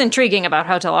 That's what's intriguing about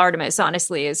Hotel Artemis,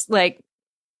 honestly, is like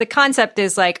the concept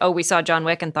is like, oh, we saw John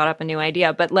Wick and thought up a new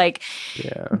idea, but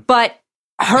but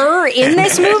her in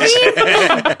this movie?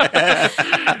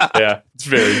 Yeah, it's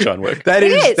very John Wick. That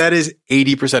is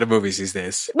 80% of movies these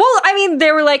days. Well, I mean,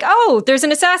 they were like, oh, there's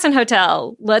an assassin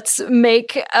hotel. Let's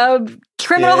make a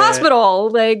criminal hospital.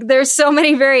 Like, there's so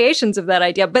many variations of that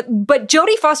idea. But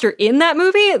Jodie Foster in that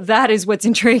movie, that is what's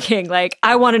intriguing. Like,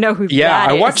 I want to know who that is. Yeah,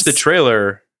 I watched the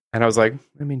trailer and I was like,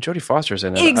 I mean, Jodie Foster's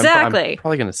in it. Exactly. I'm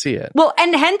probably going to see it. Well,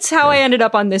 and hence how I ended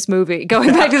up on this movie, going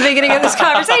back to the beginning of this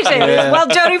conversation. Well,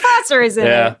 Jodie Foster is in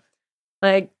it.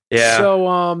 Like,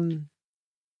 so,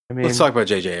 let's talk about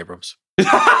J.J. Abrams. You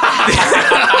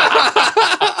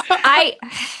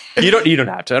don't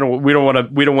have to. We don't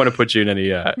want to put you in any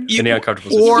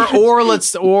uncomfortable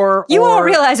situations. You all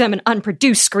realize I'm an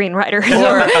unproduced screenwriter.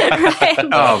 Right?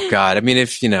 Oh God. I mean,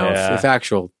 if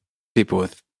actual people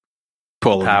with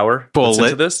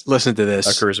listen to this,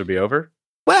 our careers would be over.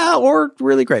 Well, or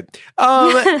really great.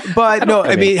 But no,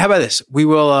 I mean, how about this? We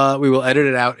will edit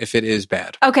it out if it is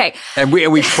bad. Okay. And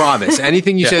we promise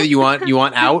anything you say that you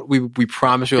want out, we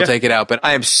promise we'll take it out. But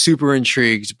I am super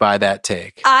intrigued by that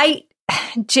take.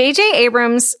 J.J.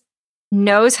 Abrams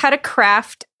knows how to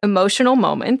craft emotional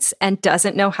moments and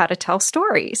doesn't know how to tell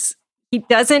stories. He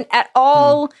doesn't at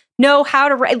all know how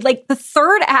to write. Like the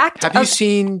third act. Have you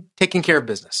seen Taking Care of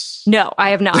Business? No,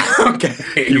 I have not.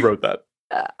 Okay. He wrote that.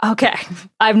 Okay.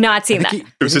 I've not seen that. It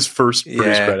was his first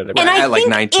produce credit. And I like think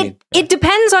 19. it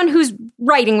depends on who's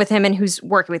writing with him and who's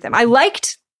working with him. I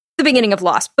liked the beginning of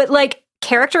Lost, but like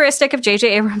characteristic of J.J.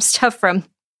 Abrams stuff from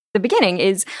the beginning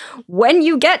is when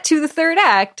you get to the third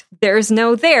act, there's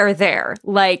no there.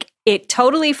 Like it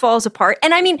totally falls apart.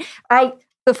 And I mean,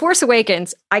 The Force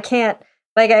Awakens, I can't,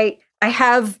 like I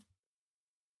have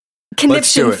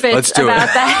conniption fits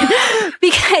about that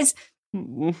because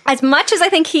as much as I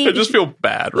think I just feel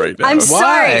bad right now. I'm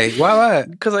sorry. Why?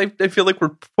 Because I feel like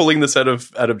we're pulling this out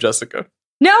of Jessica.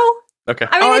 No. Okay.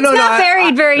 I mean, it's not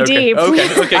buried very deep. Okay,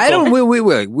 cool. I don't.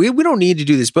 We don't need to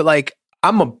do this, but like,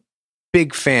 I'm a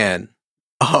big fan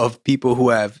of people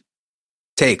who have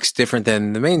takes different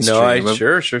than the mainstream. No,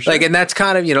 sure. Like, and that's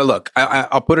kind of, look,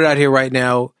 I'll put it out here right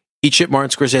now. Eat shit, Martin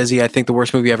Scorsese. I think the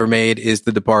worst movie ever made is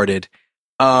The Departed.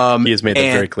 He has made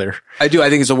that very clear. I do. I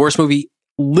think it's the worst movie.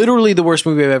 Literally the worst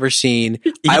movie I've ever seen.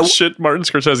 Shit, Martin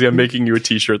Scorsese. I'm making you a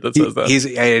T-shirt that says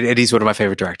that. He's one of my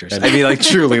favorite directors. I mean, like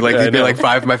truly, like he's made like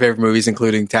 5 of my favorite movies,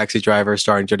 including Taxi Driver,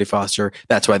 starring Jodie Foster.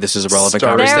 That's why this is a relevant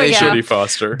conversation. Jodie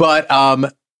Foster. But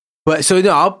so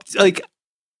no,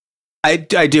 I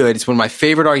do it. It's one of my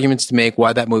favorite arguments to make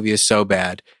why that movie is so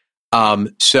bad.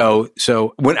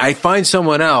 So when I find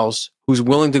someone else who's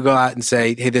willing to go out and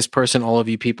say, hey, this person, all of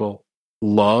you people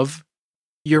love,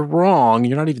 you're wrong.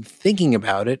 You're not even thinking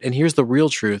about it. And here's the real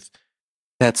truth.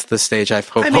 That's the stage I've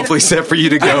hopefully set for you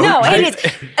to go. No, it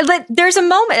is. There's a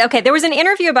moment. Okay, there was an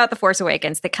interview about The Force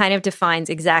Awakens that kind of defines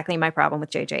exactly my problem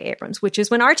with J.J. Abrams, which is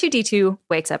when R2-D2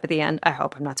 wakes up at the end. I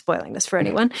hope I'm not spoiling this for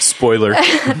anyone. Spoiler.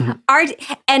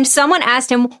 And someone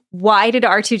asked him, why did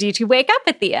R2-D2 wake up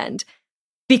at the end?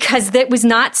 Because that was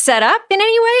not set up in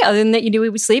any way other than that you knew he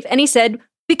would sleep. And he said,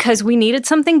 because we needed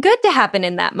something good to happen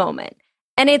in that moment.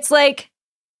 And it's like,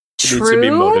 true, needs to be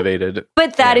motivated.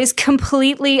 But that is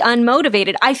completely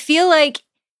unmotivated. I feel like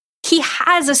he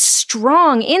has a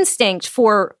strong instinct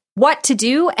for what to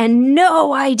do and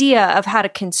no idea of how to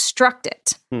construct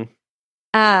it.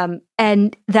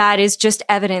 And that is just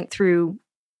evident through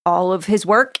all of his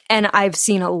work. And I've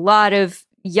seen a lot of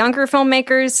younger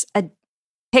filmmakers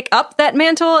pick up that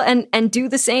mantle and do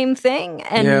the same thing.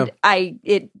 And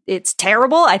it's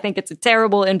terrible. I think it's a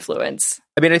terrible influence.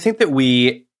 I mean, I think that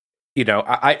we,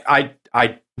 I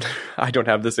don't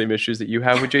have the same issues that you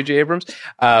have with J.J. Abrams,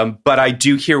 but I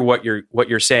do hear what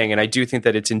you're saying, and I do think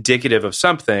that it's indicative of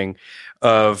something,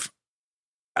 of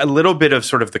a little bit of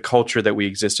sort of the culture that we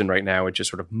exist in right now, which is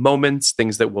sort of moments,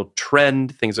 things that will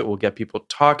trend, things that will get people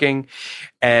talking,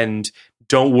 and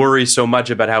don't worry so much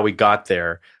about how we got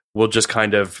there. We'll just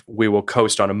we will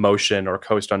coast on emotion or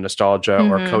coast on nostalgia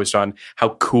or coast on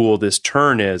how cool this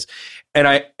turn is,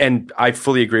 and I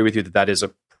fully agree with you that is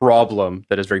a problem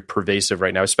that is very pervasive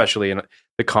right now, especially in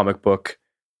the comic book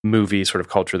movie sort of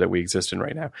culture that we exist in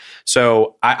right now.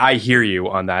 So I hear you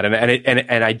on that,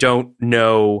 and I don't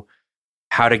know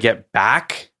how to get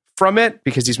back from it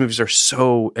because these movies are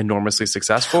so enormously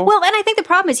successful. Well, and I think the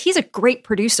problem is he's a great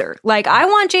producer. Like, I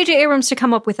want J.J. Abrams to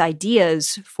come up with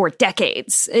ideas for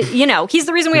decades. He's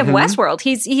the reason we have Westworld.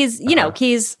 He's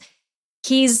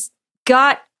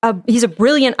a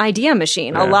brilliant idea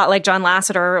machine, a lot like John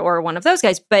Lasseter or one of those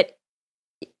guys, but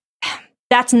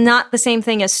that's not the same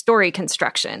thing as story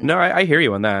construction. No, I hear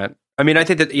you on that. I mean, I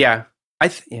think that, I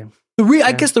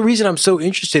guess the reason I'm so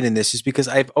interested in this is because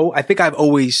I think I've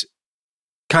always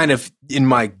kind of in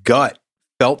my gut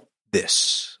felt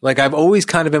this. Like, I've always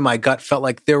kind of in my gut felt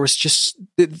like there was just,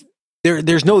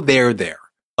 there's no there.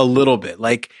 A little bit.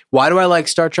 Like, why do I like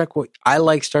Star Trek? Well, I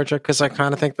like Star Trek because I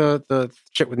kind of think the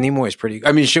shit with Nimoy is pretty.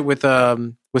 I mean, shit with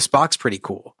Spock's pretty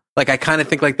cool. Like, I kind of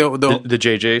think like the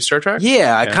JJ Star Trek.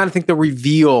 Yeah, I kind of think the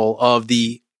reveal of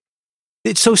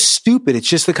it's so stupid. It's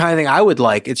just the kind of thing I would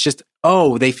like. It's just,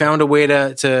 they found a way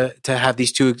to have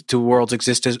these two worlds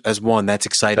exist as one. That's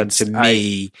exciting to me.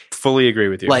 I fully agree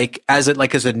with you. Like as a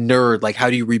nerd, like,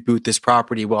 how do you reboot this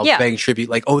property while paying tribute?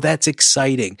 Like, that's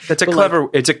exciting. That's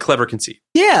it's a clever conceit.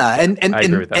 Yeah, and I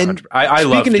agree with that. I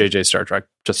love JJ Star Trek.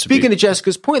 Speaking to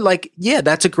Jessica's point, like,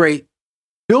 that's a great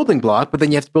building block, but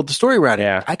then you have to build the story around it.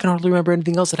 Yeah. I can hardly remember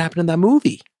anything else that happened in that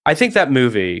movie. I think that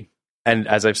movie. And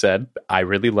as I've said, I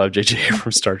really love J.J.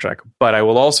 Abrams' Star Trek. But I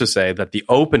will also say that the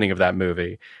opening of that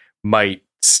movie might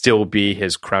still be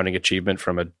his crowning achievement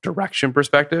from a direction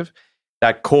perspective.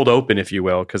 That cold open, if you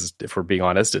will, because if we're being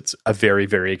honest, it's a very,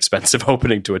 very expensive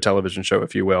opening to a television show,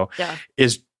 if you will,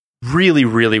 is really,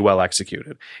 really well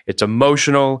executed. It's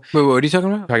emotional. Wait, what are you talking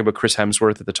about? I'm talking about Chris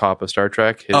Hemsworth at the top of Star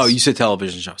Trek. You said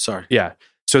television show. Sorry. Yeah.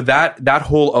 So that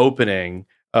whole opening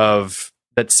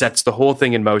that sets the whole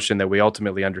thing in motion, that we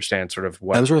ultimately understand sort of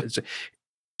what. Hemsworth?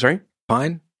 Sorry?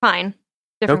 Fine.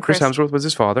 No, Chris Hemsworth was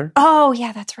his father. Oh,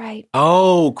 yeah, that's right.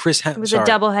 Oh, Chris Hemsworth. It was a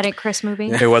double-headed Chris movie.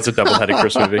 It was a double-headed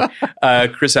Chris movie.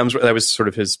 Chris Hemsworth, that was sort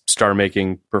of his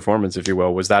star-making performance, if you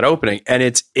will, was that opening. And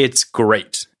it's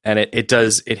great. And it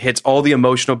hits all the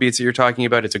emotional beats that you're talking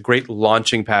about. It's a great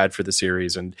launching pad for the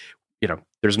series. And,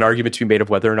 there's an argument to be made of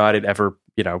whether or not it ever,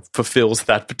 fulfills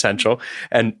that potential.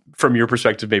 And from your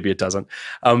perspective, maybe it doesn't.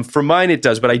 From mine, it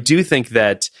does. But I do think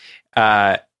that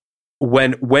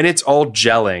when it's all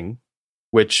gelling,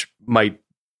 which might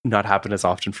not happen as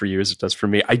often for you as it does for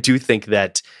me, I do think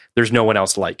that there's no one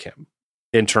else like him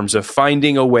in terms of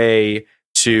finding a way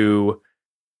to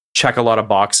check a lot of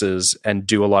boxes and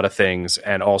do a lot of things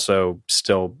and also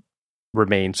still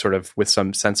remain sort of with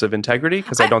some sense of integrity,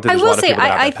 because I don't think there's a lot of people that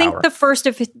have that I think power.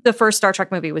 the first Star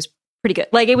Trek movie was pretty good.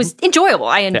 Like, it was enjoyable.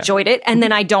 I enjoyed it, and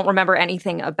then I don't remember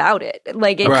anything about it.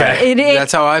 Like,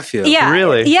 that's how I feel. Yeah,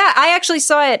 really. Yeah, I actually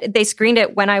saw it. They screened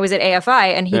it when I was at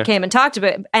AFI, and he came and talked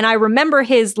about it. And I remember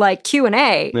his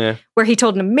Q&A where he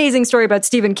told an amazing story about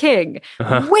Stephen King,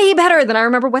 way better than I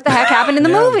remember what the heck happened in the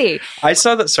movie. I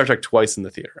saw that Star Trek twice in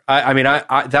the theater. I mean,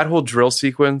 that whole drill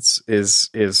sequence is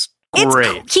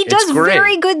great. He does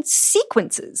very good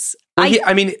sequences. Well,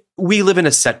 we live in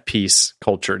a set piece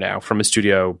culture now from a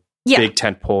studio. Big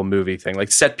tentpole movie thing.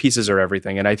 Like, set pieces are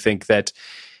everything. And I think that,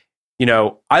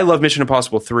 I love Mission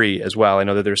Impossible 3 as well. I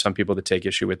know that there's some people that take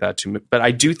issue with that too. But I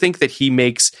do think that he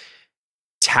makes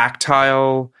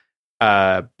tactile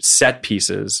set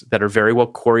pieces that are very well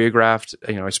choreographed.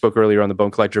 I spoke earlier on The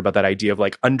Bone Collector about that idea of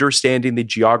like understanding the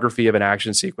geography of an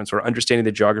action sequence or understanding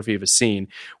the geography of a scene,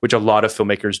 which a lot of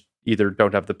filmmakers either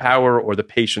don't have the power or the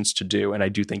patience to do. And I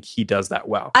do think he does that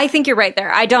well. I think you're right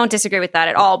there. I don't disagree with that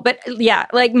at all. But yeah,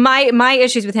 like my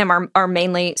issues with him are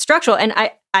mainly structural. And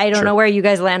I don't know where you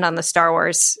guys land on the Star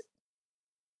Wars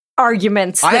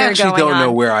arguments. I actually don't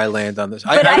know where I land on this.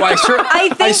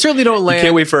 I certainly don't land. You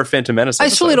can't wait for a Phantom Menace episode. I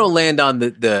certainly don't land on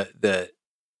the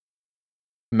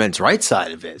men's rights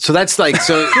side of it. So that's like,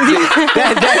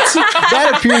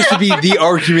 that appears to be the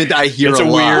argument I hear. It's a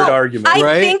weird argument, I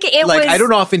right? think it like, was. I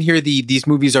don't often hear these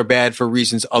movies are bad for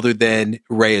reasons other than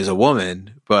Rey is a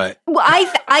woman, but. Well,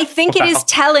 I think it is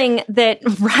telling that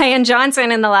Rian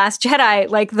Johnson in The Last Jedi,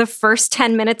 like the first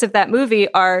 10 minutes of that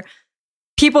movie are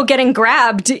people getting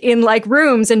grabbed in like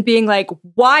rooms and being like,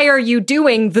 why are you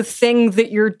doing the thing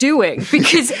that you're doing?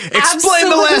 Because explain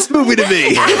the last movie to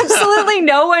me. Absolutely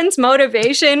no one's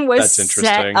motivation was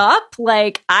set up.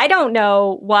 Like, I don't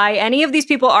know why any of these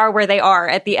people are where they are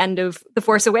at the end of The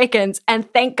Force Awakens.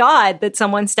 And thank God that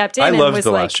someone stepped in and loved was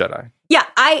The like, Last Jedi. Yeah,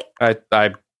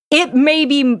 it may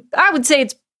be, I would say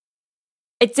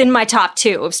it's in my top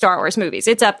 2 of Star Wars movies.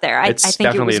 It's up there. It's I think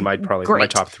definitely it was in my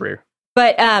top 3.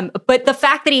 But the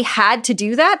fact that he had to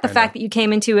do that, the fact that you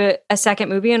came into a second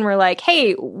movie and were like,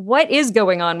 hey, what is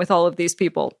going on with all of these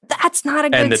people? That's not a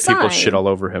good sign. And that people shit all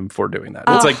over him for doing that.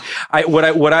 Oh. It's like,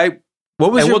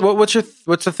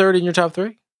 what's the third in your top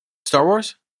 3? Star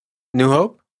Wars? New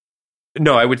Hope?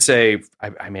 No, I would say,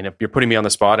 I mean, if you're putting me on the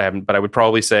spot, but I would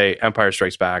probably say Empire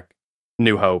Strikes Back,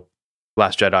 New Hope,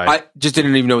 Last Jedi. I just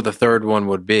didn't even know what the third one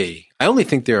would be. I only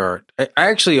think there are. I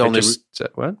actually only.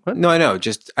 What? No, I know.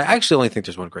 I actually only think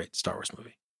there's one great Star Wars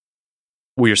movie.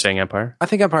 Well, you're saying Empire? I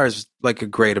think Empire is like a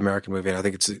great American movie, and I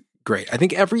think it's great. I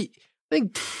don't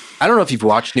know if you've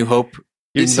watched New Hope.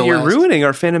 You're ruining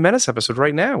our Phantom Menace episode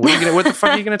right now. What the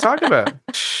fuck are you going to talk about?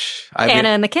 Anna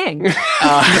and the King.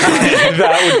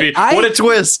 That would be what a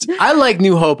twist. I like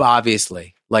New Hope,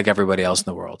 obviously, like everybody else in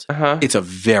the world. It's a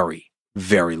very,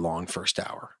 very long first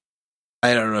hour.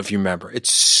 I don't know if you remember.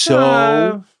 It's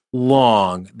so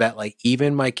long that like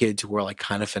even my kids who were like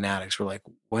kind of fanatics were like,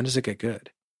 when does it get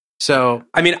good? So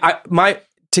I mean,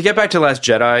 to get back to Last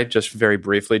Jedi, just very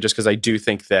briefly, just because I do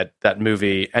think that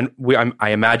movie, and I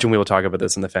imagine we will talk about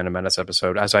this in the Phantom Menace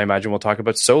episode, as I imagine we'll talk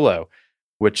about Solo,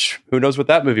 which who knows what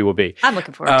that movie will be. I'm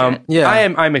looking forward to it. Yeah,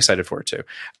 I'm excited for it too.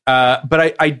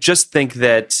 But I just think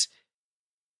that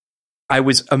I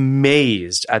was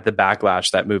amazed at the backlash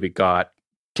that movie got,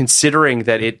 considering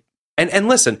that it, and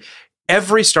listen,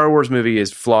 every Star Wars movie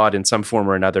is flawed in some form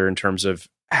or another in terms of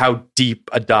how deep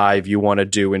a dive you want to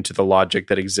do into the logic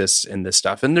that exists in this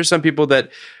stuff. And there's some people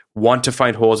that want to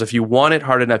find holes. If you want it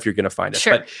hard enough, you're going to find it.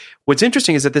 Sure. But what's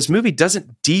interesting is that this movie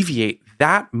doesn't deviate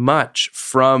that much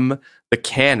from the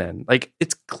canon. Like,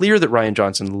 it's clear that Rian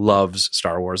Johnson loves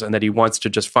Star Wars and that he wants to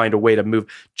just find a way to move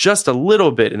just a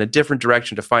little bit in a different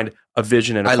direction to find a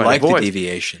vision and I find like a voice. the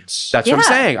deviations. That's what I'm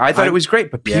saying. I thought it was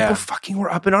great, but people fucking were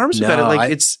up in arms about it.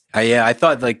 Like, I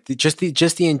thought like just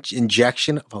the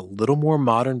injection of a little more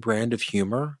modern brand of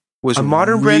humor was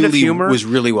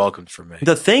really welcomed for me.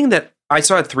 The thing that I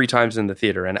saw it 3 times in the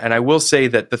theater, and I will say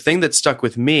that the thing that stuck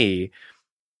with me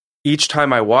each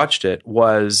time I watched it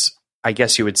was, I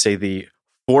guess you would say, the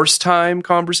force time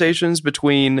conversations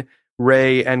between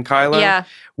Rey and Kylo,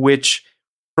 which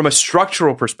from a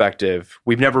structural perspective,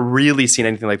 we've never really seen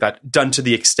anything like that done to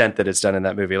the extent that it's done in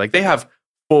that movie. Like, they have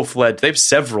they have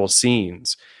several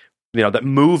scenes, that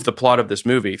move the plot of this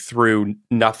movie through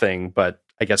nothing but,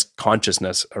 I guess,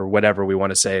 consciousness or whatever we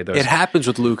want to say. It happens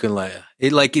with Luke and Leia. They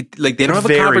don't have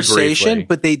a conversation, briefly.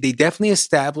 but they definitely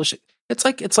establish it. It's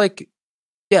like,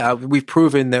 yeah, we've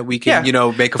proven that we can,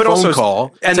 make a phone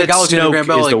call. And that Snoke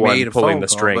is the one made a pulling phone the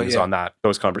call, strings but on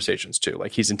those conversations too.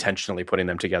 Like, he's intentionally putting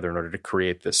them together in order to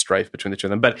create this strife between the two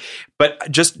of them.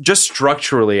 But just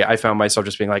structurally, I found myself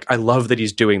just being like, I love that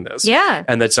he's doing this. Yeah.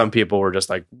 And that some people were just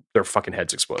like, their fucking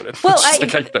heads exploded. Well,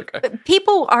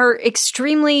 people are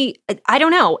extremely, I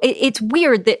don't know. It's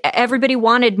weird that everybody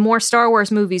wanted more Star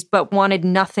Wars movies, but wanted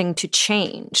nothing to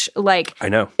change. Like, I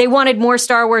know. They wanted more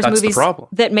Star Wars That's movies the problem.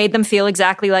 that made them feel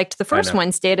exactly like the first one.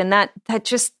 ones did, and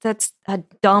that's a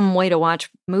dumb way to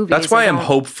watch movies. That's why I'm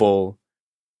hopeful,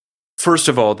 first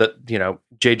of all, that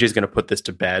JJ is going to put this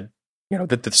to bed.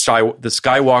 That the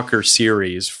Skywalker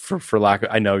series, for lack of,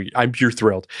 I know you're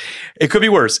thrilled. It could be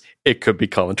worse. It could be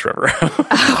Colin Trevorrow.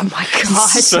 Oh my god!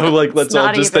 So let's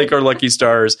all just thank our lucky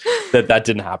stars that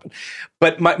didn't happen.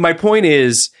 But my point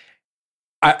is,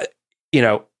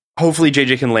 hopefully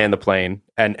JJ can land the plane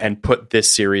and put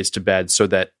this series to bed so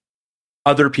that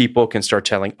other people can start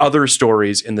telling other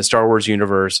stories in the Star Wars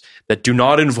universe that do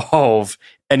not involve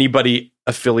anybody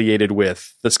affiliated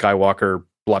with the Skywalker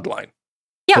bloodline.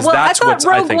 Yeah, well, I thought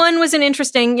Rogue One was an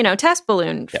interesting, test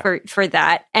balloon for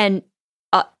that. And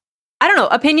I don't know,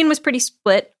 opinion was pretty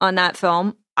split on that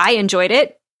film. I enjoyed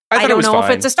it. I don't know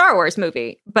if it's a Star Wars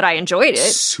movie, but I enjoyed it.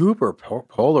 Super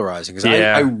polarizing because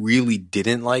I really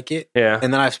didn't like it. Yeah.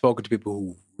 And then I've spoken to people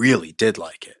who really did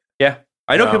like it. Yeah.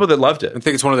 I know people that loved it. I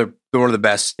think it's one of the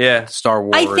best Star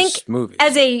Wars movies.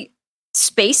 As a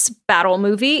space battle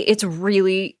movie, it's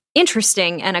really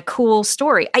interesting and a cool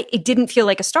story. It didn't feel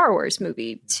like a Star Wars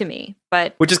movie to me,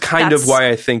 but which is kind of why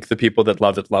I think the people that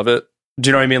love it love it. Do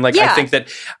you know what I mean? Like, I think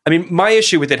that, my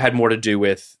issue with it had more to do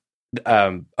with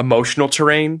emotional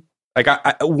terrain. Like,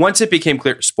 once it became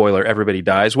clear, spoiler, everybody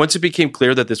dies. Once it became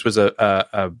clear that this was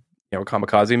a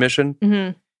kamikaze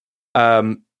mission,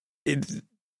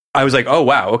 I was like, oh,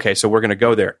 wow, okay, so we're going to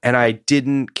go there. And I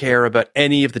didn't care about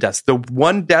any of the deaths. The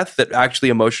one death that actually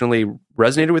emotionally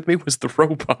resonated with me was the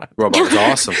robot. Robot was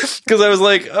awesome. Because I was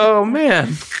like, oh,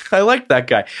 man, I liked that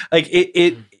guy. Like,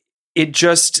 it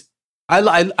just... I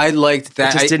liked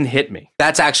that. It just didn't hit me.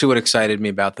 That's actually what excited me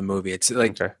about the movie. It's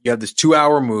like, you have this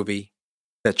 2-hour movie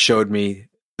that showed me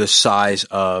the size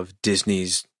of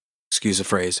Disney's, excuse the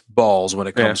phrase, balls when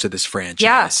it comes to this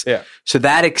franchise. Yeah. So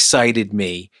that excited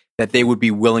me, that they would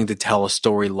be willing to tell a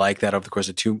story like that over the course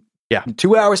of 2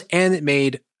 hours, and it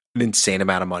made an insane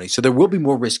amount of money. So there will be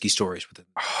more risky stories with it.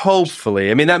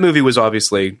 Hopefully. That movie was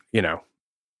obviously,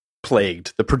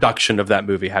 plagued. The production of that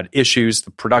movie had issues. The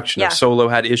production of Solo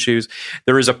had issues.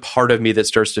 There is a part of me that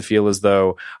starts to feel as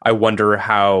though I wonder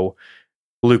how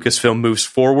Lucasfilm moves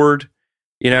forward,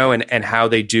 and how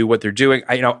they do what they're doing.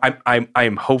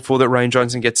 I'm hopeful that Rian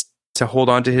Johnson gets to hold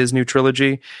on to his new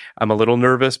trilogy. I'm a little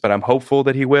nervous, but I'm hopeful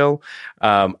that he will.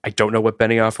 I don't know what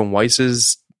Benioff and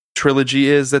Weiss's trilogy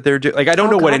is that they're doing. Like, I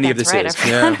don't know what any of this is.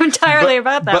 I'm entirely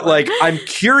about that. But like, I'm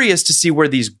curious to see where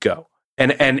these go.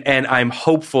 And I'm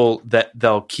hopeful that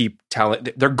they'll keep telling.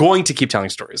 They're going to keep telling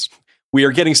stories. We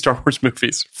are getting Star Wars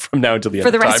movies from now until the end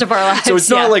for the rest of our lives. So it's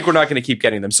not like we're not going to keep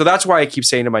getting them. So that's why I keep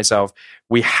saying to myself,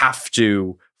 we have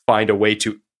to find a way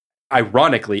to,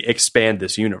 ironically, expand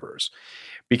this universe,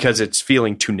 because it's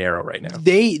feeling too narrow right now.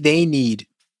 They need,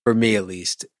 for me at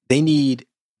least, they need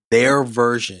their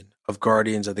version of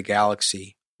Guardians of the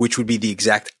Galaxy, which would be the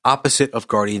exact opposite of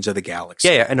Guardians of the Galaxy.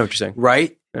 Yeah, I know what you're saying.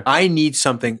 Right? Yeah. I need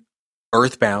something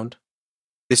Earthbound.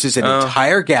 This is an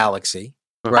entire galaxy,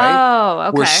 right? Oh,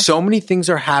 okay. Where so many things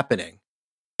are happening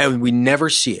and we never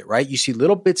see it, right? You see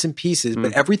little bits and pieces,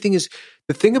 but everything is...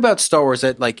 The thing about Star Wars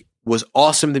that like was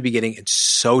awesome in the beginning and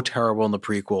so terrible in the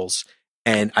prequels,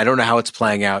 and I don't know how it's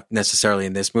playing out necessarily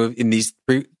in this movie, in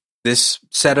this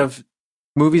set of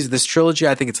movies, this trilogy.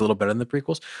 I think it's a little better than the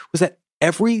prequels. Was that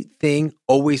everything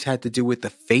always had to do with the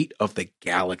fate of the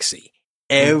galaxy,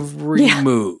 every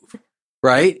move,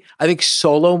 right? I think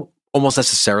Solo almost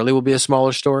necessarily will be a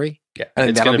smaller story. Yeah, I think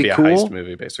it's that'll going to be be a cool. heist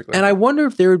movie, basically. And I wonder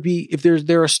if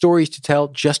there are stories to tell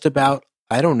just about,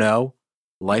 I don't know,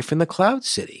 life in the Cloud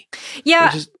City.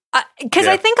 Yeah, because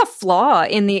I think a flaw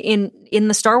in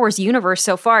the Star Wars universe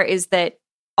so far is that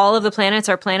all of the planets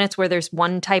are planets where there's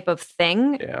one type of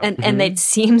thing, and it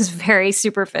seems very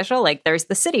superficial. Like there's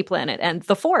the city planet and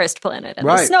the forest planet and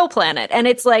the snow planet, and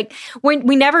it's like we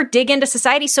never dig into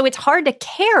society, so it's hard to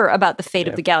care about the fate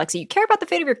of the galaxy. You care about the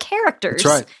fate of your characters,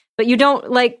 That's right. But you don't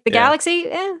like the galaxy.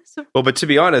 Well, but to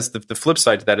be honest, the flip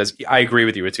side to that is I agree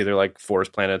with you. It's either like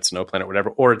forest planet, snow planet, whatever,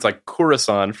 or it's like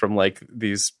Coruscant from like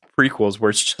these prequels where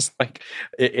it's just like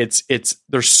it's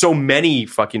there's so many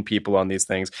fucking people on these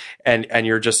things, and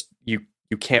you're just you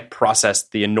can't process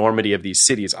the enormity of these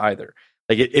cities either.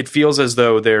 Like it feels as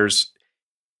though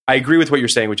I agree with what you're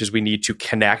saying, which is we need to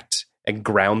connect and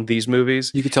ground these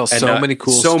movies. You could tell so many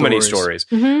cool stories. many stories.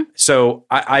 So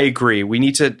I agree. We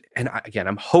need to, and again,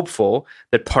 I'm hopeful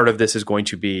that part of this is going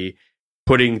to be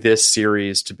putting this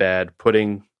series to bed,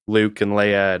 putting Luke and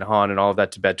Leia and Han and all of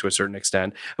that to bed to a certain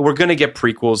extent. And we're going to get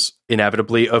prequels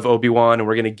inevitably of Obi-Wan, and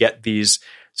we're going to get these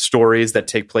stories that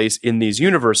take place in these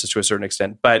universes to a certain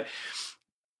extent. But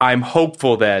I'm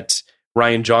hopeful that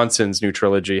Rian Johnson's new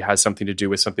trilogy has something to do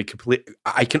with something complete.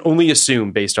 I can only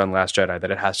assume based on Last Jedi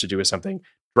that it has to do with something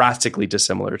drastically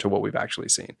dissimilar to what we've actually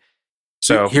seen.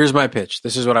 So here's my pitch.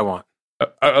 This is what I want.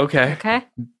 Okay.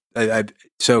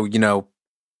 So,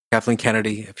 Kathleen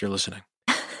Kennedy, if you're listening,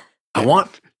 I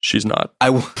want. She's not.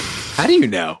 How do you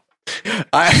know?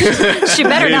 She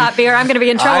better not be, or I'm going to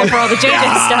be in trouble for all the JJ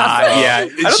stuff. Yeah,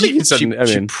 I don't think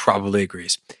she probably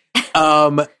agrees.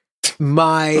 I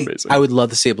would love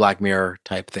to see a Black Mirror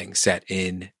type thing set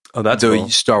in the cool.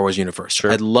 Star Wars universe.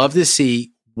 Sure. I'd love to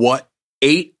see what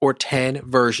 8 or 10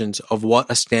 versions of what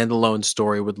a standalone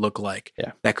story would look like.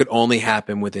 Yeah. That could only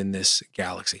happen within this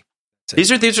galaxy.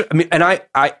 These are. I mean, and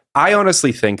I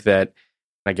honestly think that.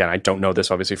 Again, I don't know this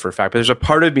obviously for a fact, but there's a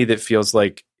part of me that feels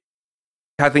like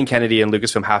Kathleen Kennedy and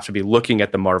Lucasfilm have to be looking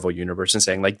at the Marvel universe and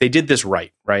saying, like, they did this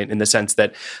right, in the sense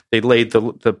that they laid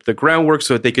the groundwork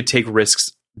so that they could take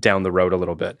risks down the road a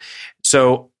little bit.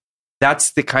 So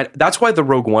that's why the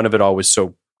Rogue One of it all was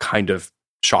so kind of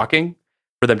shocking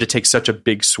for them to take such a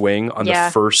big swing on the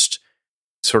first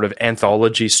sort of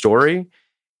anthology story.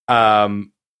 And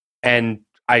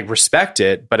I respect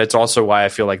it, but it's also why I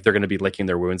feel like they're going to be licking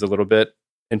their wounds a little bit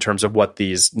in terms of what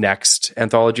these next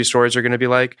anthology stories are going to be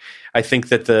like. I think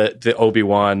that the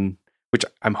Obi-Wan, which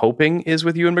I'm hoping is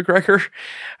with Ewan McGregor,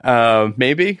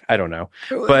 maybe, I don't know,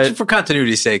 but for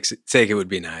continuity's sake, it would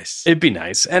be nice. It'd be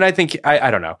nice, and I think I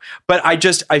don't know, but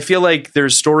I feel like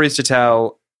there's stories to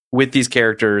tell with these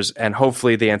characters, and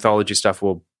hopefully the anthology stuff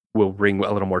will ring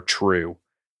a little more true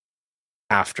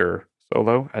after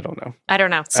Solo. I don't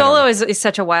know. Solo is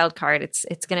such a wild card.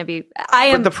 It's going to be.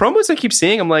 But the promos I keep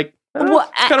seeing, I'm like,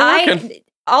 it's kind of working.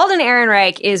 Alden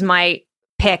Ehrenreich is my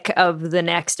pick of the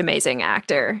next amazing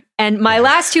actor, and my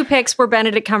last 2 picks were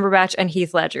Benedict Cumberbatch and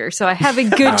Heath Ledger. So I have a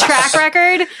good track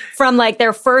record from like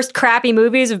their first crappy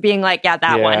movies of being like,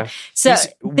 that one. So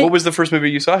what was the first movie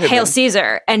you saw him Hail in?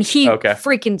 Caesar, and he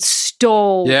freaking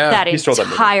stole that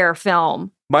entire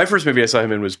film. My first movie I saw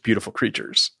him in was Beautiful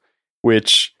Creatures,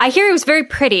 which I hear he was very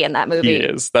pretty in that movie. He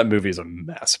is. That movie is a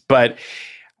mess. But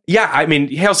yeah, I mean,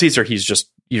 Hail Caesar,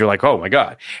 you're like, oh my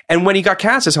God. And when he got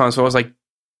cast as Han Solo,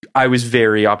 I was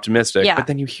very optimistic. Yeah. But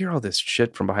then you hear all this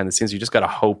shit from behind the scenes. You just got to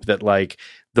hope that like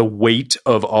the weight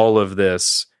of all of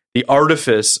this, the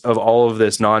artifice of all of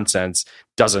this nonsense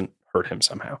doesn't hurt him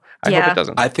somehow. I hope it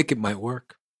doesn't. I think it might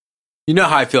work. You know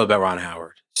how I feel about Ron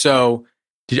Howard. So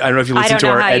I don't know if you listened to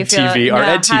our Ed TV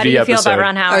episode. How do you feel about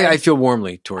Ron Howard? I feel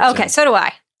warmly towards him. Okay, so do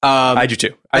I. I do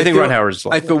too. I think Ron Howard's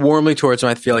I feel warmly towards him.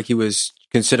 I feel like he was,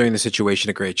 considering the situation,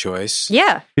 a great choice.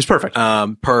 Yeah. He's perfect.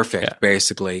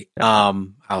 Basically. Yeah.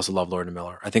 I also love Lord and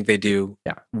Miller. I think they do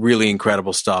really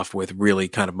incredible stuff with really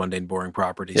kind of mundane, boring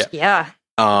properties. Yeah.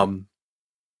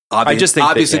 I just think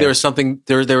obviously there was something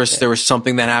there was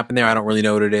something that happened there. I don't really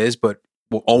know what it is, but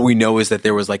all we know is that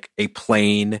there was like a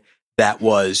plane that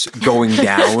was going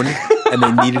down and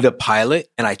they needed a pilot,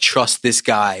 and I trust this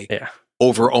guy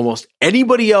over almost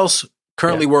anybody else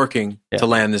currently working to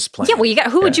land this plane. Yeah, well,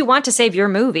 who would you want to save your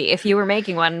movie if you were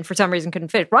making one and for some reason couldn't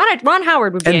fit? Ron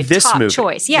Howard would be a top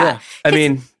choice. Yeah. I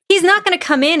mean, he's not going to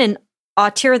come in and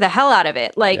auteur the hell out of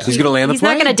it. Like he's going to land the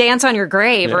plane. He's not going to dance on your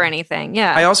grave or anything.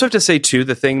 Yeah. I also have to say too,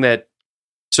 the thing that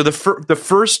the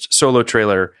first Solo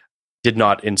trailer did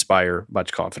not inspire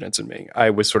much confidence in me.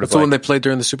 I was sort of the one they played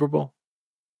during the Super Bowl.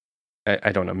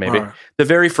 I don't know. Maybe the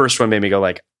very first one made me go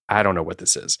like, I don't know what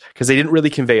this is, because they didn't really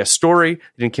convey a story.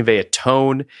 They didn't convey a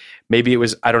tone. Maybe it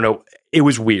was, I don't know. It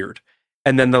was weird.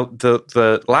 And then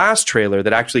the last trailer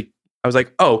that actually, I was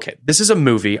like, oh, okay, this is a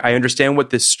movie. I understand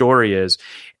what this story is.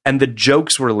 And the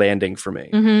jokes were landing for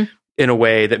me in a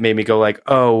way that made me go like,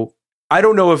 oh, I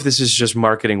don't know if this is just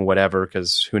marketing, whatever,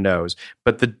 because who knows.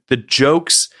 But the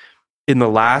jokes in the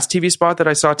last TV spot that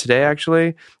I saw today, actually,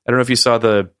 I don't know if you saw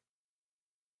there's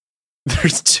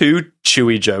two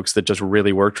Chewie jokes that just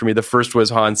really worked for me. The first was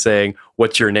Han saying,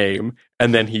 "What's your name?"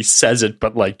 And then he says it,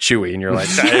 but like Chewie, and you're like,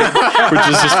 which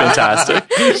is just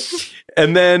fantastic.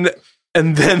 And then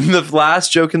the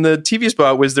last joke in the TV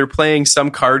spot was they're playing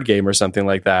some card game or something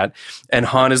like that. And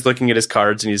Han is looking at his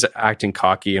cards and he's acting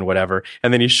cocky and whatever.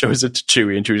 And then he shows it to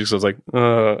Chewie and Chewie just goes like,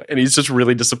 and he's just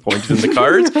really disappointed in the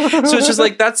cards. So it's just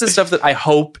like, that's the stuff that I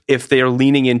hope if they are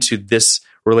leaning into this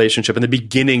relationship and the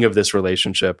beginning of this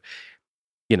relationship,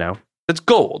 you know, it's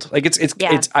gold. Like it's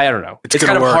I don't know. It's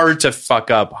kind of hard to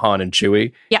fuck up Han and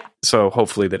Chewie. Yeah. So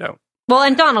hopefully they don't. Well,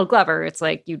 and Donald Glover, it's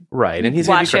like you and he's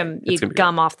watch him eat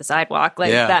gum off the sidewalk.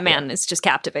 Like that man is just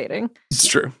captivating. It's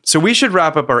true. So we should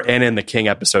wrap up our Anna and the King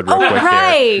episode real quick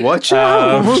right. here. Watch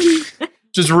out.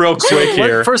 Just real quick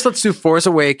here. First, let's do Force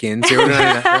Awakens. 0 to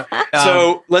 99.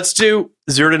 So let's do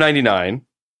 0 to 99.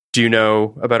 Do you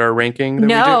know about our ranking that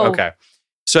we do? Okay.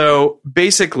 So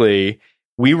basically,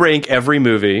 we rank every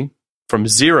movie from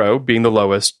 0 being the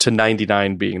lowest to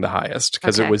 99 being the highest,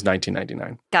 because it was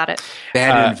 1999. Got it. They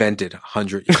hadn't invented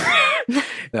 100 years.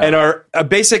 And our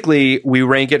basically, we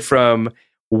rank it from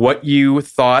what you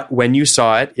thought when you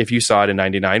saw it, if you saw it in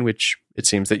 99, which it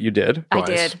seems that you did. I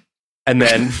did. And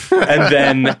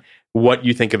then what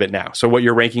you think of it now. So what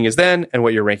your ranking is then and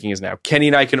what your ranking is now. Kenny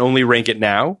and I can only rank it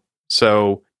now.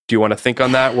 So do you want to think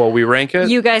on that while we rank it?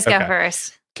 You guys go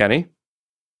first. Kenny?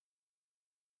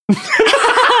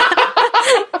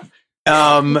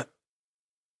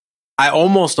 I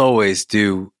almost always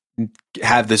do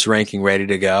have this ranking ready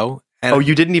to go. And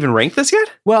you didn't even rank this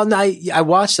yet? Well, no, I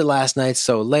watched it last night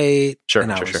so late. Sure,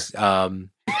 and I sure.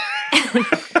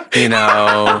 You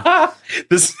know,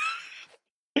 this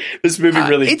movie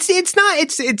really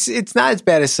it's not as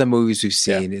bad as some movies we've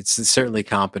seen. Yeah. It's certainly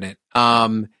competent.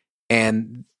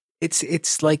 And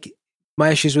it's like, my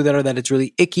issues with it are that it's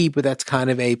really icky, but that's kind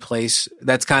of a place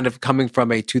that's kind of coming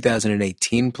from a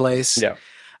 2018 place. Yeah.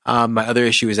 My other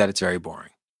issue is that it's very boring.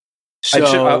 So,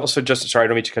 I should also just, sorry, I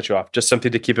don't mean to cut you off. Just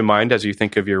something to keep in mind as you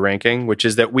think of your ranking, which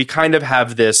is that we kind of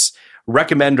have this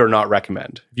recommend or not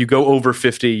recommend. If you go over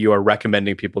 50, you are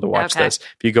recommending people to watch this.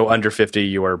 If you go under 50,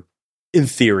 you are, in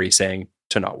theory, saying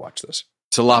to not watch this.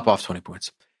 So lop off 20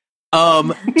 points.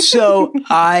 So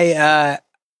I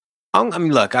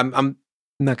mean, look, I'm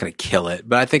not going to kill it,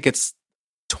 but I think it's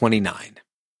 29.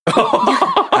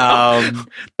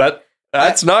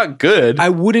 That's not good. I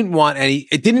wouldn't want any.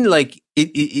 It didn't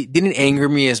it didn't anger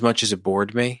me as much as it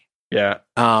bored me. Yeah.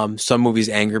 Some movies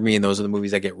anger me, and those are the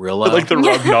movies I get real low. Like the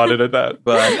Rob nodded at that,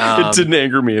 but it didn't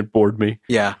anger me. It bored me.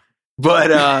 Yeah,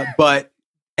 but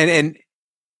and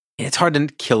it's hard to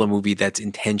kill a movie that's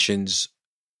intentions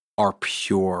are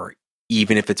pure,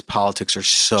 even if its politics are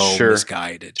so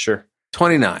misguided. Sure.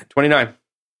 29.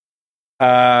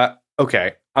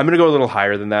 Okay. I'm going to go a little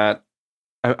higher than that.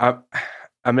 I'm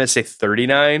going to say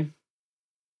 39.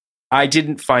 I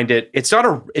didn't find it. It's not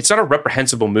a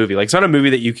reprehensible movie. Like, it's not a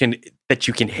movie that you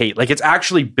can hate. Like, it's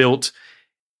actually built,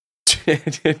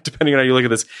 depending on how you look at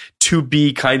this, to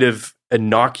be kind of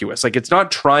innocuous. Like, it's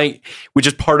not trying, which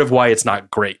is part of why it's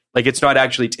not great. Like, it's not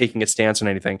actually taking a stance on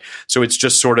anything. So it's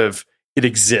just sort of, it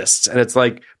exists. And it's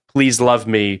like, please love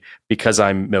me because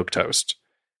I'm milquetoast.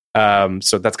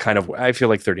 So that's kind of, I feel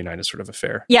like 39 is sort of a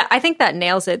fair. Yeah, I think that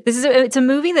nails it. It's a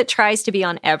movie that tries to be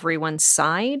on everyone's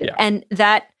side. Yeah. And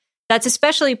that's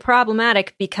especially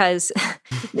problematic because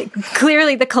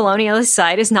clearly the colonialist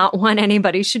side is not one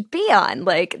anybody should be on.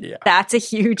 Like, that's a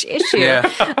huge issue.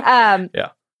 Yeah.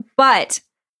 But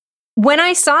when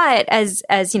I saw it as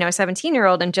a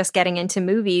 17-year-old and just getting into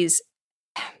movies,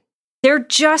 there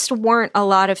just weren't a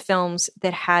lot of films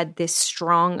that had this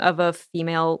strong of a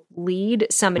female lead,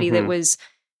 somebody that was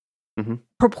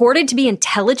purported to be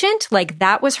intelligent. Like,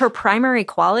 that was her primary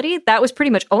quality. That was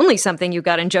pretty much only something you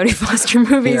got in Jodie Foster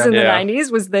movies in the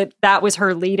 90s, was that was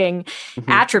her leading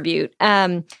attribute.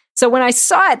 So when I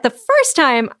saw it the first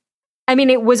time, I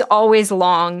mean, it was always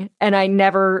long, and I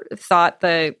never thought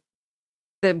the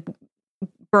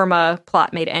Burma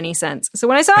plot made any sense. So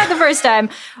when I saw it the first time,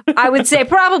 I would say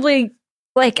probably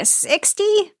like a 60,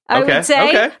 I would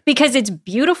say, because it's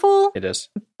beautiful. It is.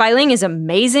 Bai Ling is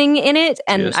amazing in it,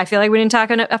 and I feel like we didn't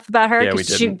talk enough about her. Yeah, we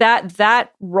didn't.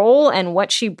 That role and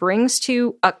what she brings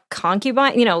to a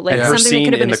concubine, like her something scene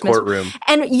that could have been in the dismissed. courtroom,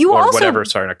 And you or also whatever.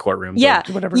 Sorry, not courtroom. Yeah,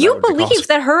 whatever you that would be believe called.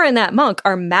 that her and that monk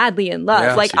are madly in love.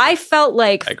 Yeah, like super. I felt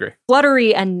like I agree.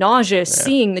 fluttery and nausea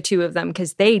seeing the two of them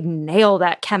because they nail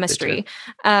that chemistry.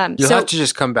 You'll So have to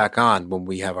just come back on when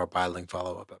we have our Bai Ling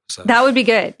follow-up episode. that would be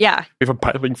good. Yeah. We have a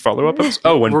Bai Ling follow-up episode?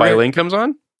 Oh, when We're Bai gonna- Ling comes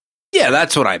on? Yeah,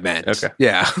 that's what I meant. Okay.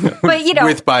 Yeah. But,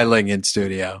 with Bai Ling in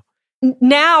studio.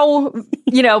 Now,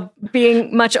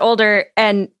 being much older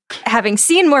and having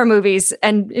seen more movies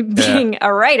and being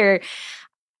a writer,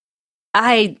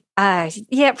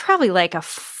 probably like a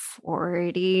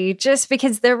 40, just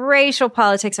because the racial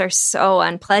politics are so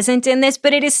unpleasant in this,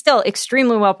 but it is still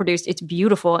extremely well produced. It's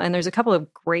beautiful, and there's a couple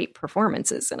of great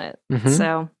performances in it. Mhm.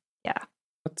 So, yeah.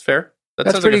 That's fair. That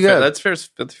That's sounds like pretty a fair- good. That's fair.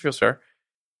 That feels fair.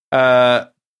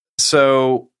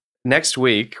 So next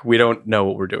week, we don't know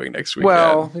what we're doing next week.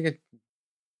 Well, we could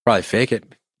probably fake it.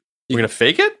 we're gonna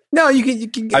fake it. No, you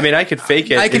can. I mean, I could fake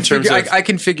it. I can in terms figure. of, I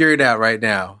can figure it out right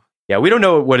now. yeah, we don't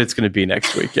know what it's going to be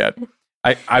next week yet.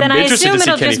 I'm Then I interested assume to see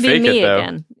it'll Kenny just be fake me it though.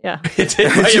 again. Yeah.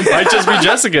 It might just be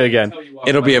Jessica again.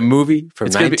 It'll be a movie from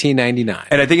It's gonna be- 1999.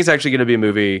 And I think it's actually going to be a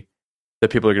movie that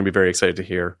people are going to be very excited to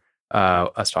hear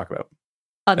us talk about.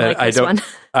 Unlike I this don't- one.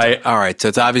 All right, so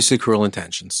it's obviously Cruel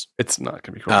Intentions. It's not going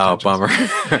to be cool. Oh, bummer.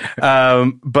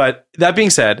 But that being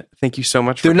said, thank you so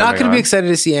much for They're not coming going to be on. excited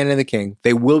to see Anne and the King.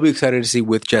 They will be excited to see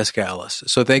with Jessica Ellis.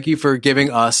 So thank you for giving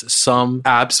us some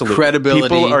Absolutely. credibility.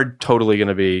 People are totally going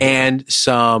to be and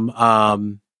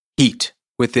some heat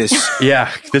with this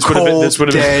yeah. This would cold, have been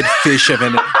dead fish of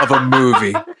a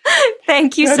movie.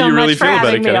 Thank you How so do you really much for feel about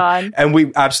having it, me Kenny? on. And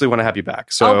we absolutely want to have you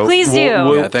back. So Please do.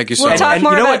 Yeah, thank you so We'll much. talk And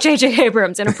more you know about what? J.J.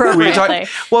 Abrams We inappropriately. can talk,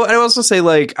 well, and I also say,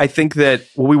 like, I think that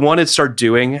what we want to start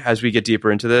doing as we get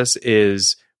deeper into this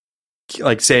is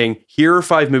like saying, here are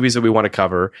 5 movies that we want to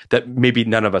cover that maybe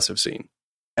none of us have seen.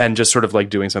 And just sort of like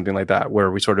doing something like that,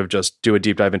 where we sort of just do a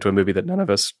deep dive into a movie that none of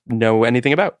us know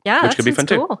anything about. Yeah, which that could be fun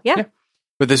sounds too. cool. Yeah.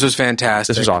 But this was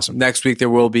fantastic. This was awesome. Next week there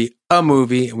will be a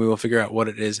movie, and we will figure out what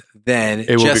it is then. It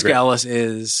will be Jessica great. Ellis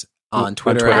is on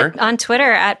Twitter. On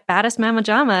Twitter at Baddest Mama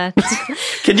Jama.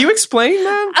 Can you explain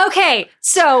that? Okay,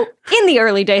 so in the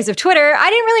early days of Twitter, I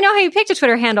didn't really know how you picked a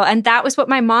Twitter handle, and that was what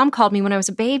my mom called me when I was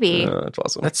a baby. That's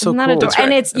awesome. That's so Isn't that cool. adorable?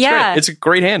 And it's That's great. yeah, It's a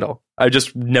great handle. I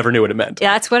just never knew what it meant.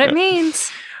 yeah, that's what it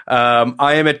means.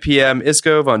 I am at PM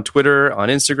Iskov on Twitter, on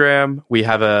Instagram. We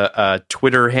have a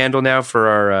Twitter handle now for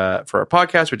our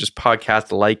podcast, which is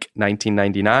podcast like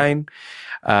 1999.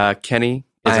 Kenny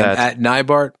is I'm at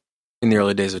Nybart. In the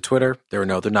early days of Twitter, there were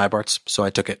no other Nybarts, so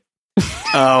I took it.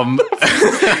 On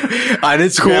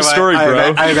Instagram, Cool story, I'm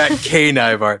bro. I'm at K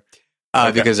Nybart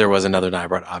because there was another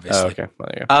Nybart, obviously. Oh, okay. Well,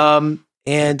 there you go.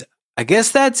 And I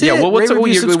guess that's Yeah, it. well, what's Rate,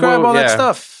 review, subscribe, all that yeah.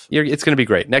 stuff. It's going to be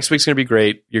great. Next week's going to be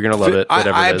great. You're going to love it.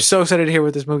 Whatever it I'm is. so excited to hear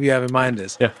what this movie you have in mind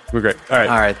is. Yeah, we're great. All right.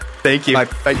 All right. Thank you. Bye.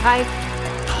 Hi.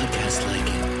 Podcast like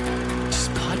it.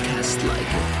 Just podcast like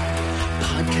it.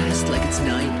 Podcast like it's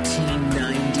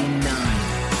 1999.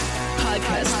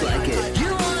 Podcast like it.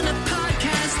 You want a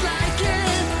podcast like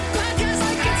it? Podcast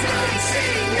like it's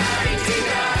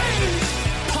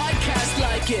 1999. Podcast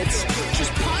like it.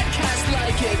 Just podcast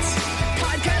like it.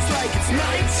 Podcast like it's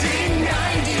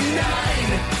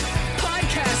 1999.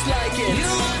 Podcast like it. You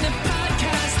want a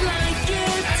podcast like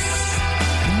it?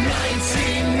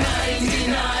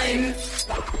 1999.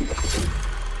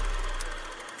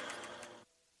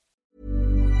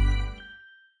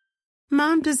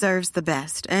 Mom deserves the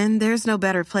best, and there's no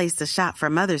better place to shop for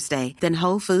Mother's Day than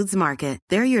Whole Foods Market.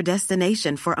 They're your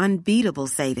destination for unbeatable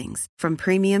savings, from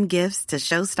premium gifts to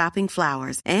show-stopping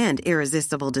flowers and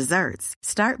irresistible desserts.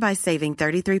 Start by saving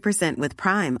 33% with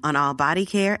Prime on all body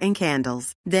care and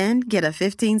candles. Then get a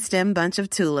 15-stem bunch of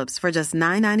tulips for just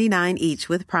 $9.99 each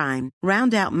with Prime.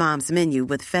 Round out Mom's menu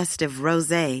with festive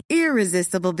rosé,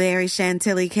 irresistible berry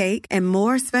chantilly cake, and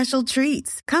more special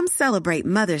treats. Come celebrate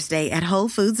Mother's Day at Whole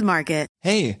Foods Market.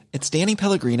 Hey, it's Danny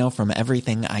Pellegrino from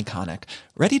Everything Iconic.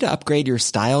 Ready to upgrade your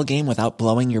style game without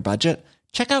blowing your budget?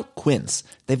 Check out Quince.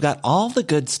 They've got all the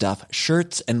good stuff,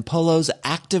 shirts and polos,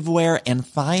 activewear, and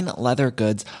fine leather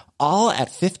goods, all at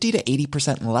 50 to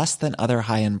 80% less than other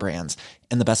high-end brands.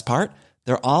 And the best part?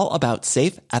 They're all about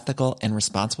safe, ethical, and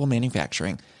responsible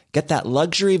manufacturing. Get that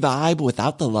luxury vibe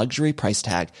without the luxury price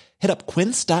tag. Hit up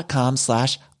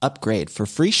quince.com/upgrade for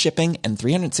free shipping and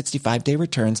 365-day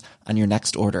returns on your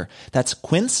next order. That's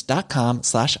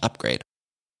quince.com/upgrade.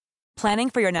 Planning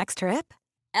for your next trip?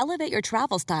 Elevate your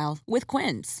travel style with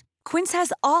Quince. Quince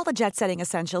has all the jet-setting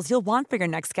essentials you'll want for your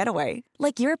next getaway,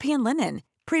 like European linen,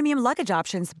 premium luggage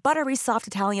options, buttery soft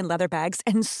Italian leather bags,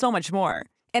 and so much more.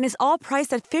 And is all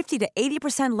priced at 50 to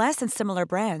 80% less than similar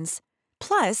brands.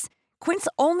 Plus, Quince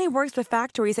only works with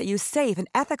factories that use safe and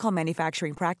ethical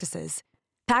manufacturing practices.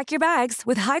 Pack your bags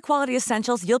with high-quality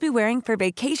essentials you'll be wearing for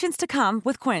vacations to come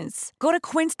with Quince. Go to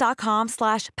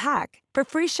quince.com/pack for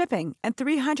free shipping and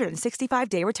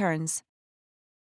 365-day returns.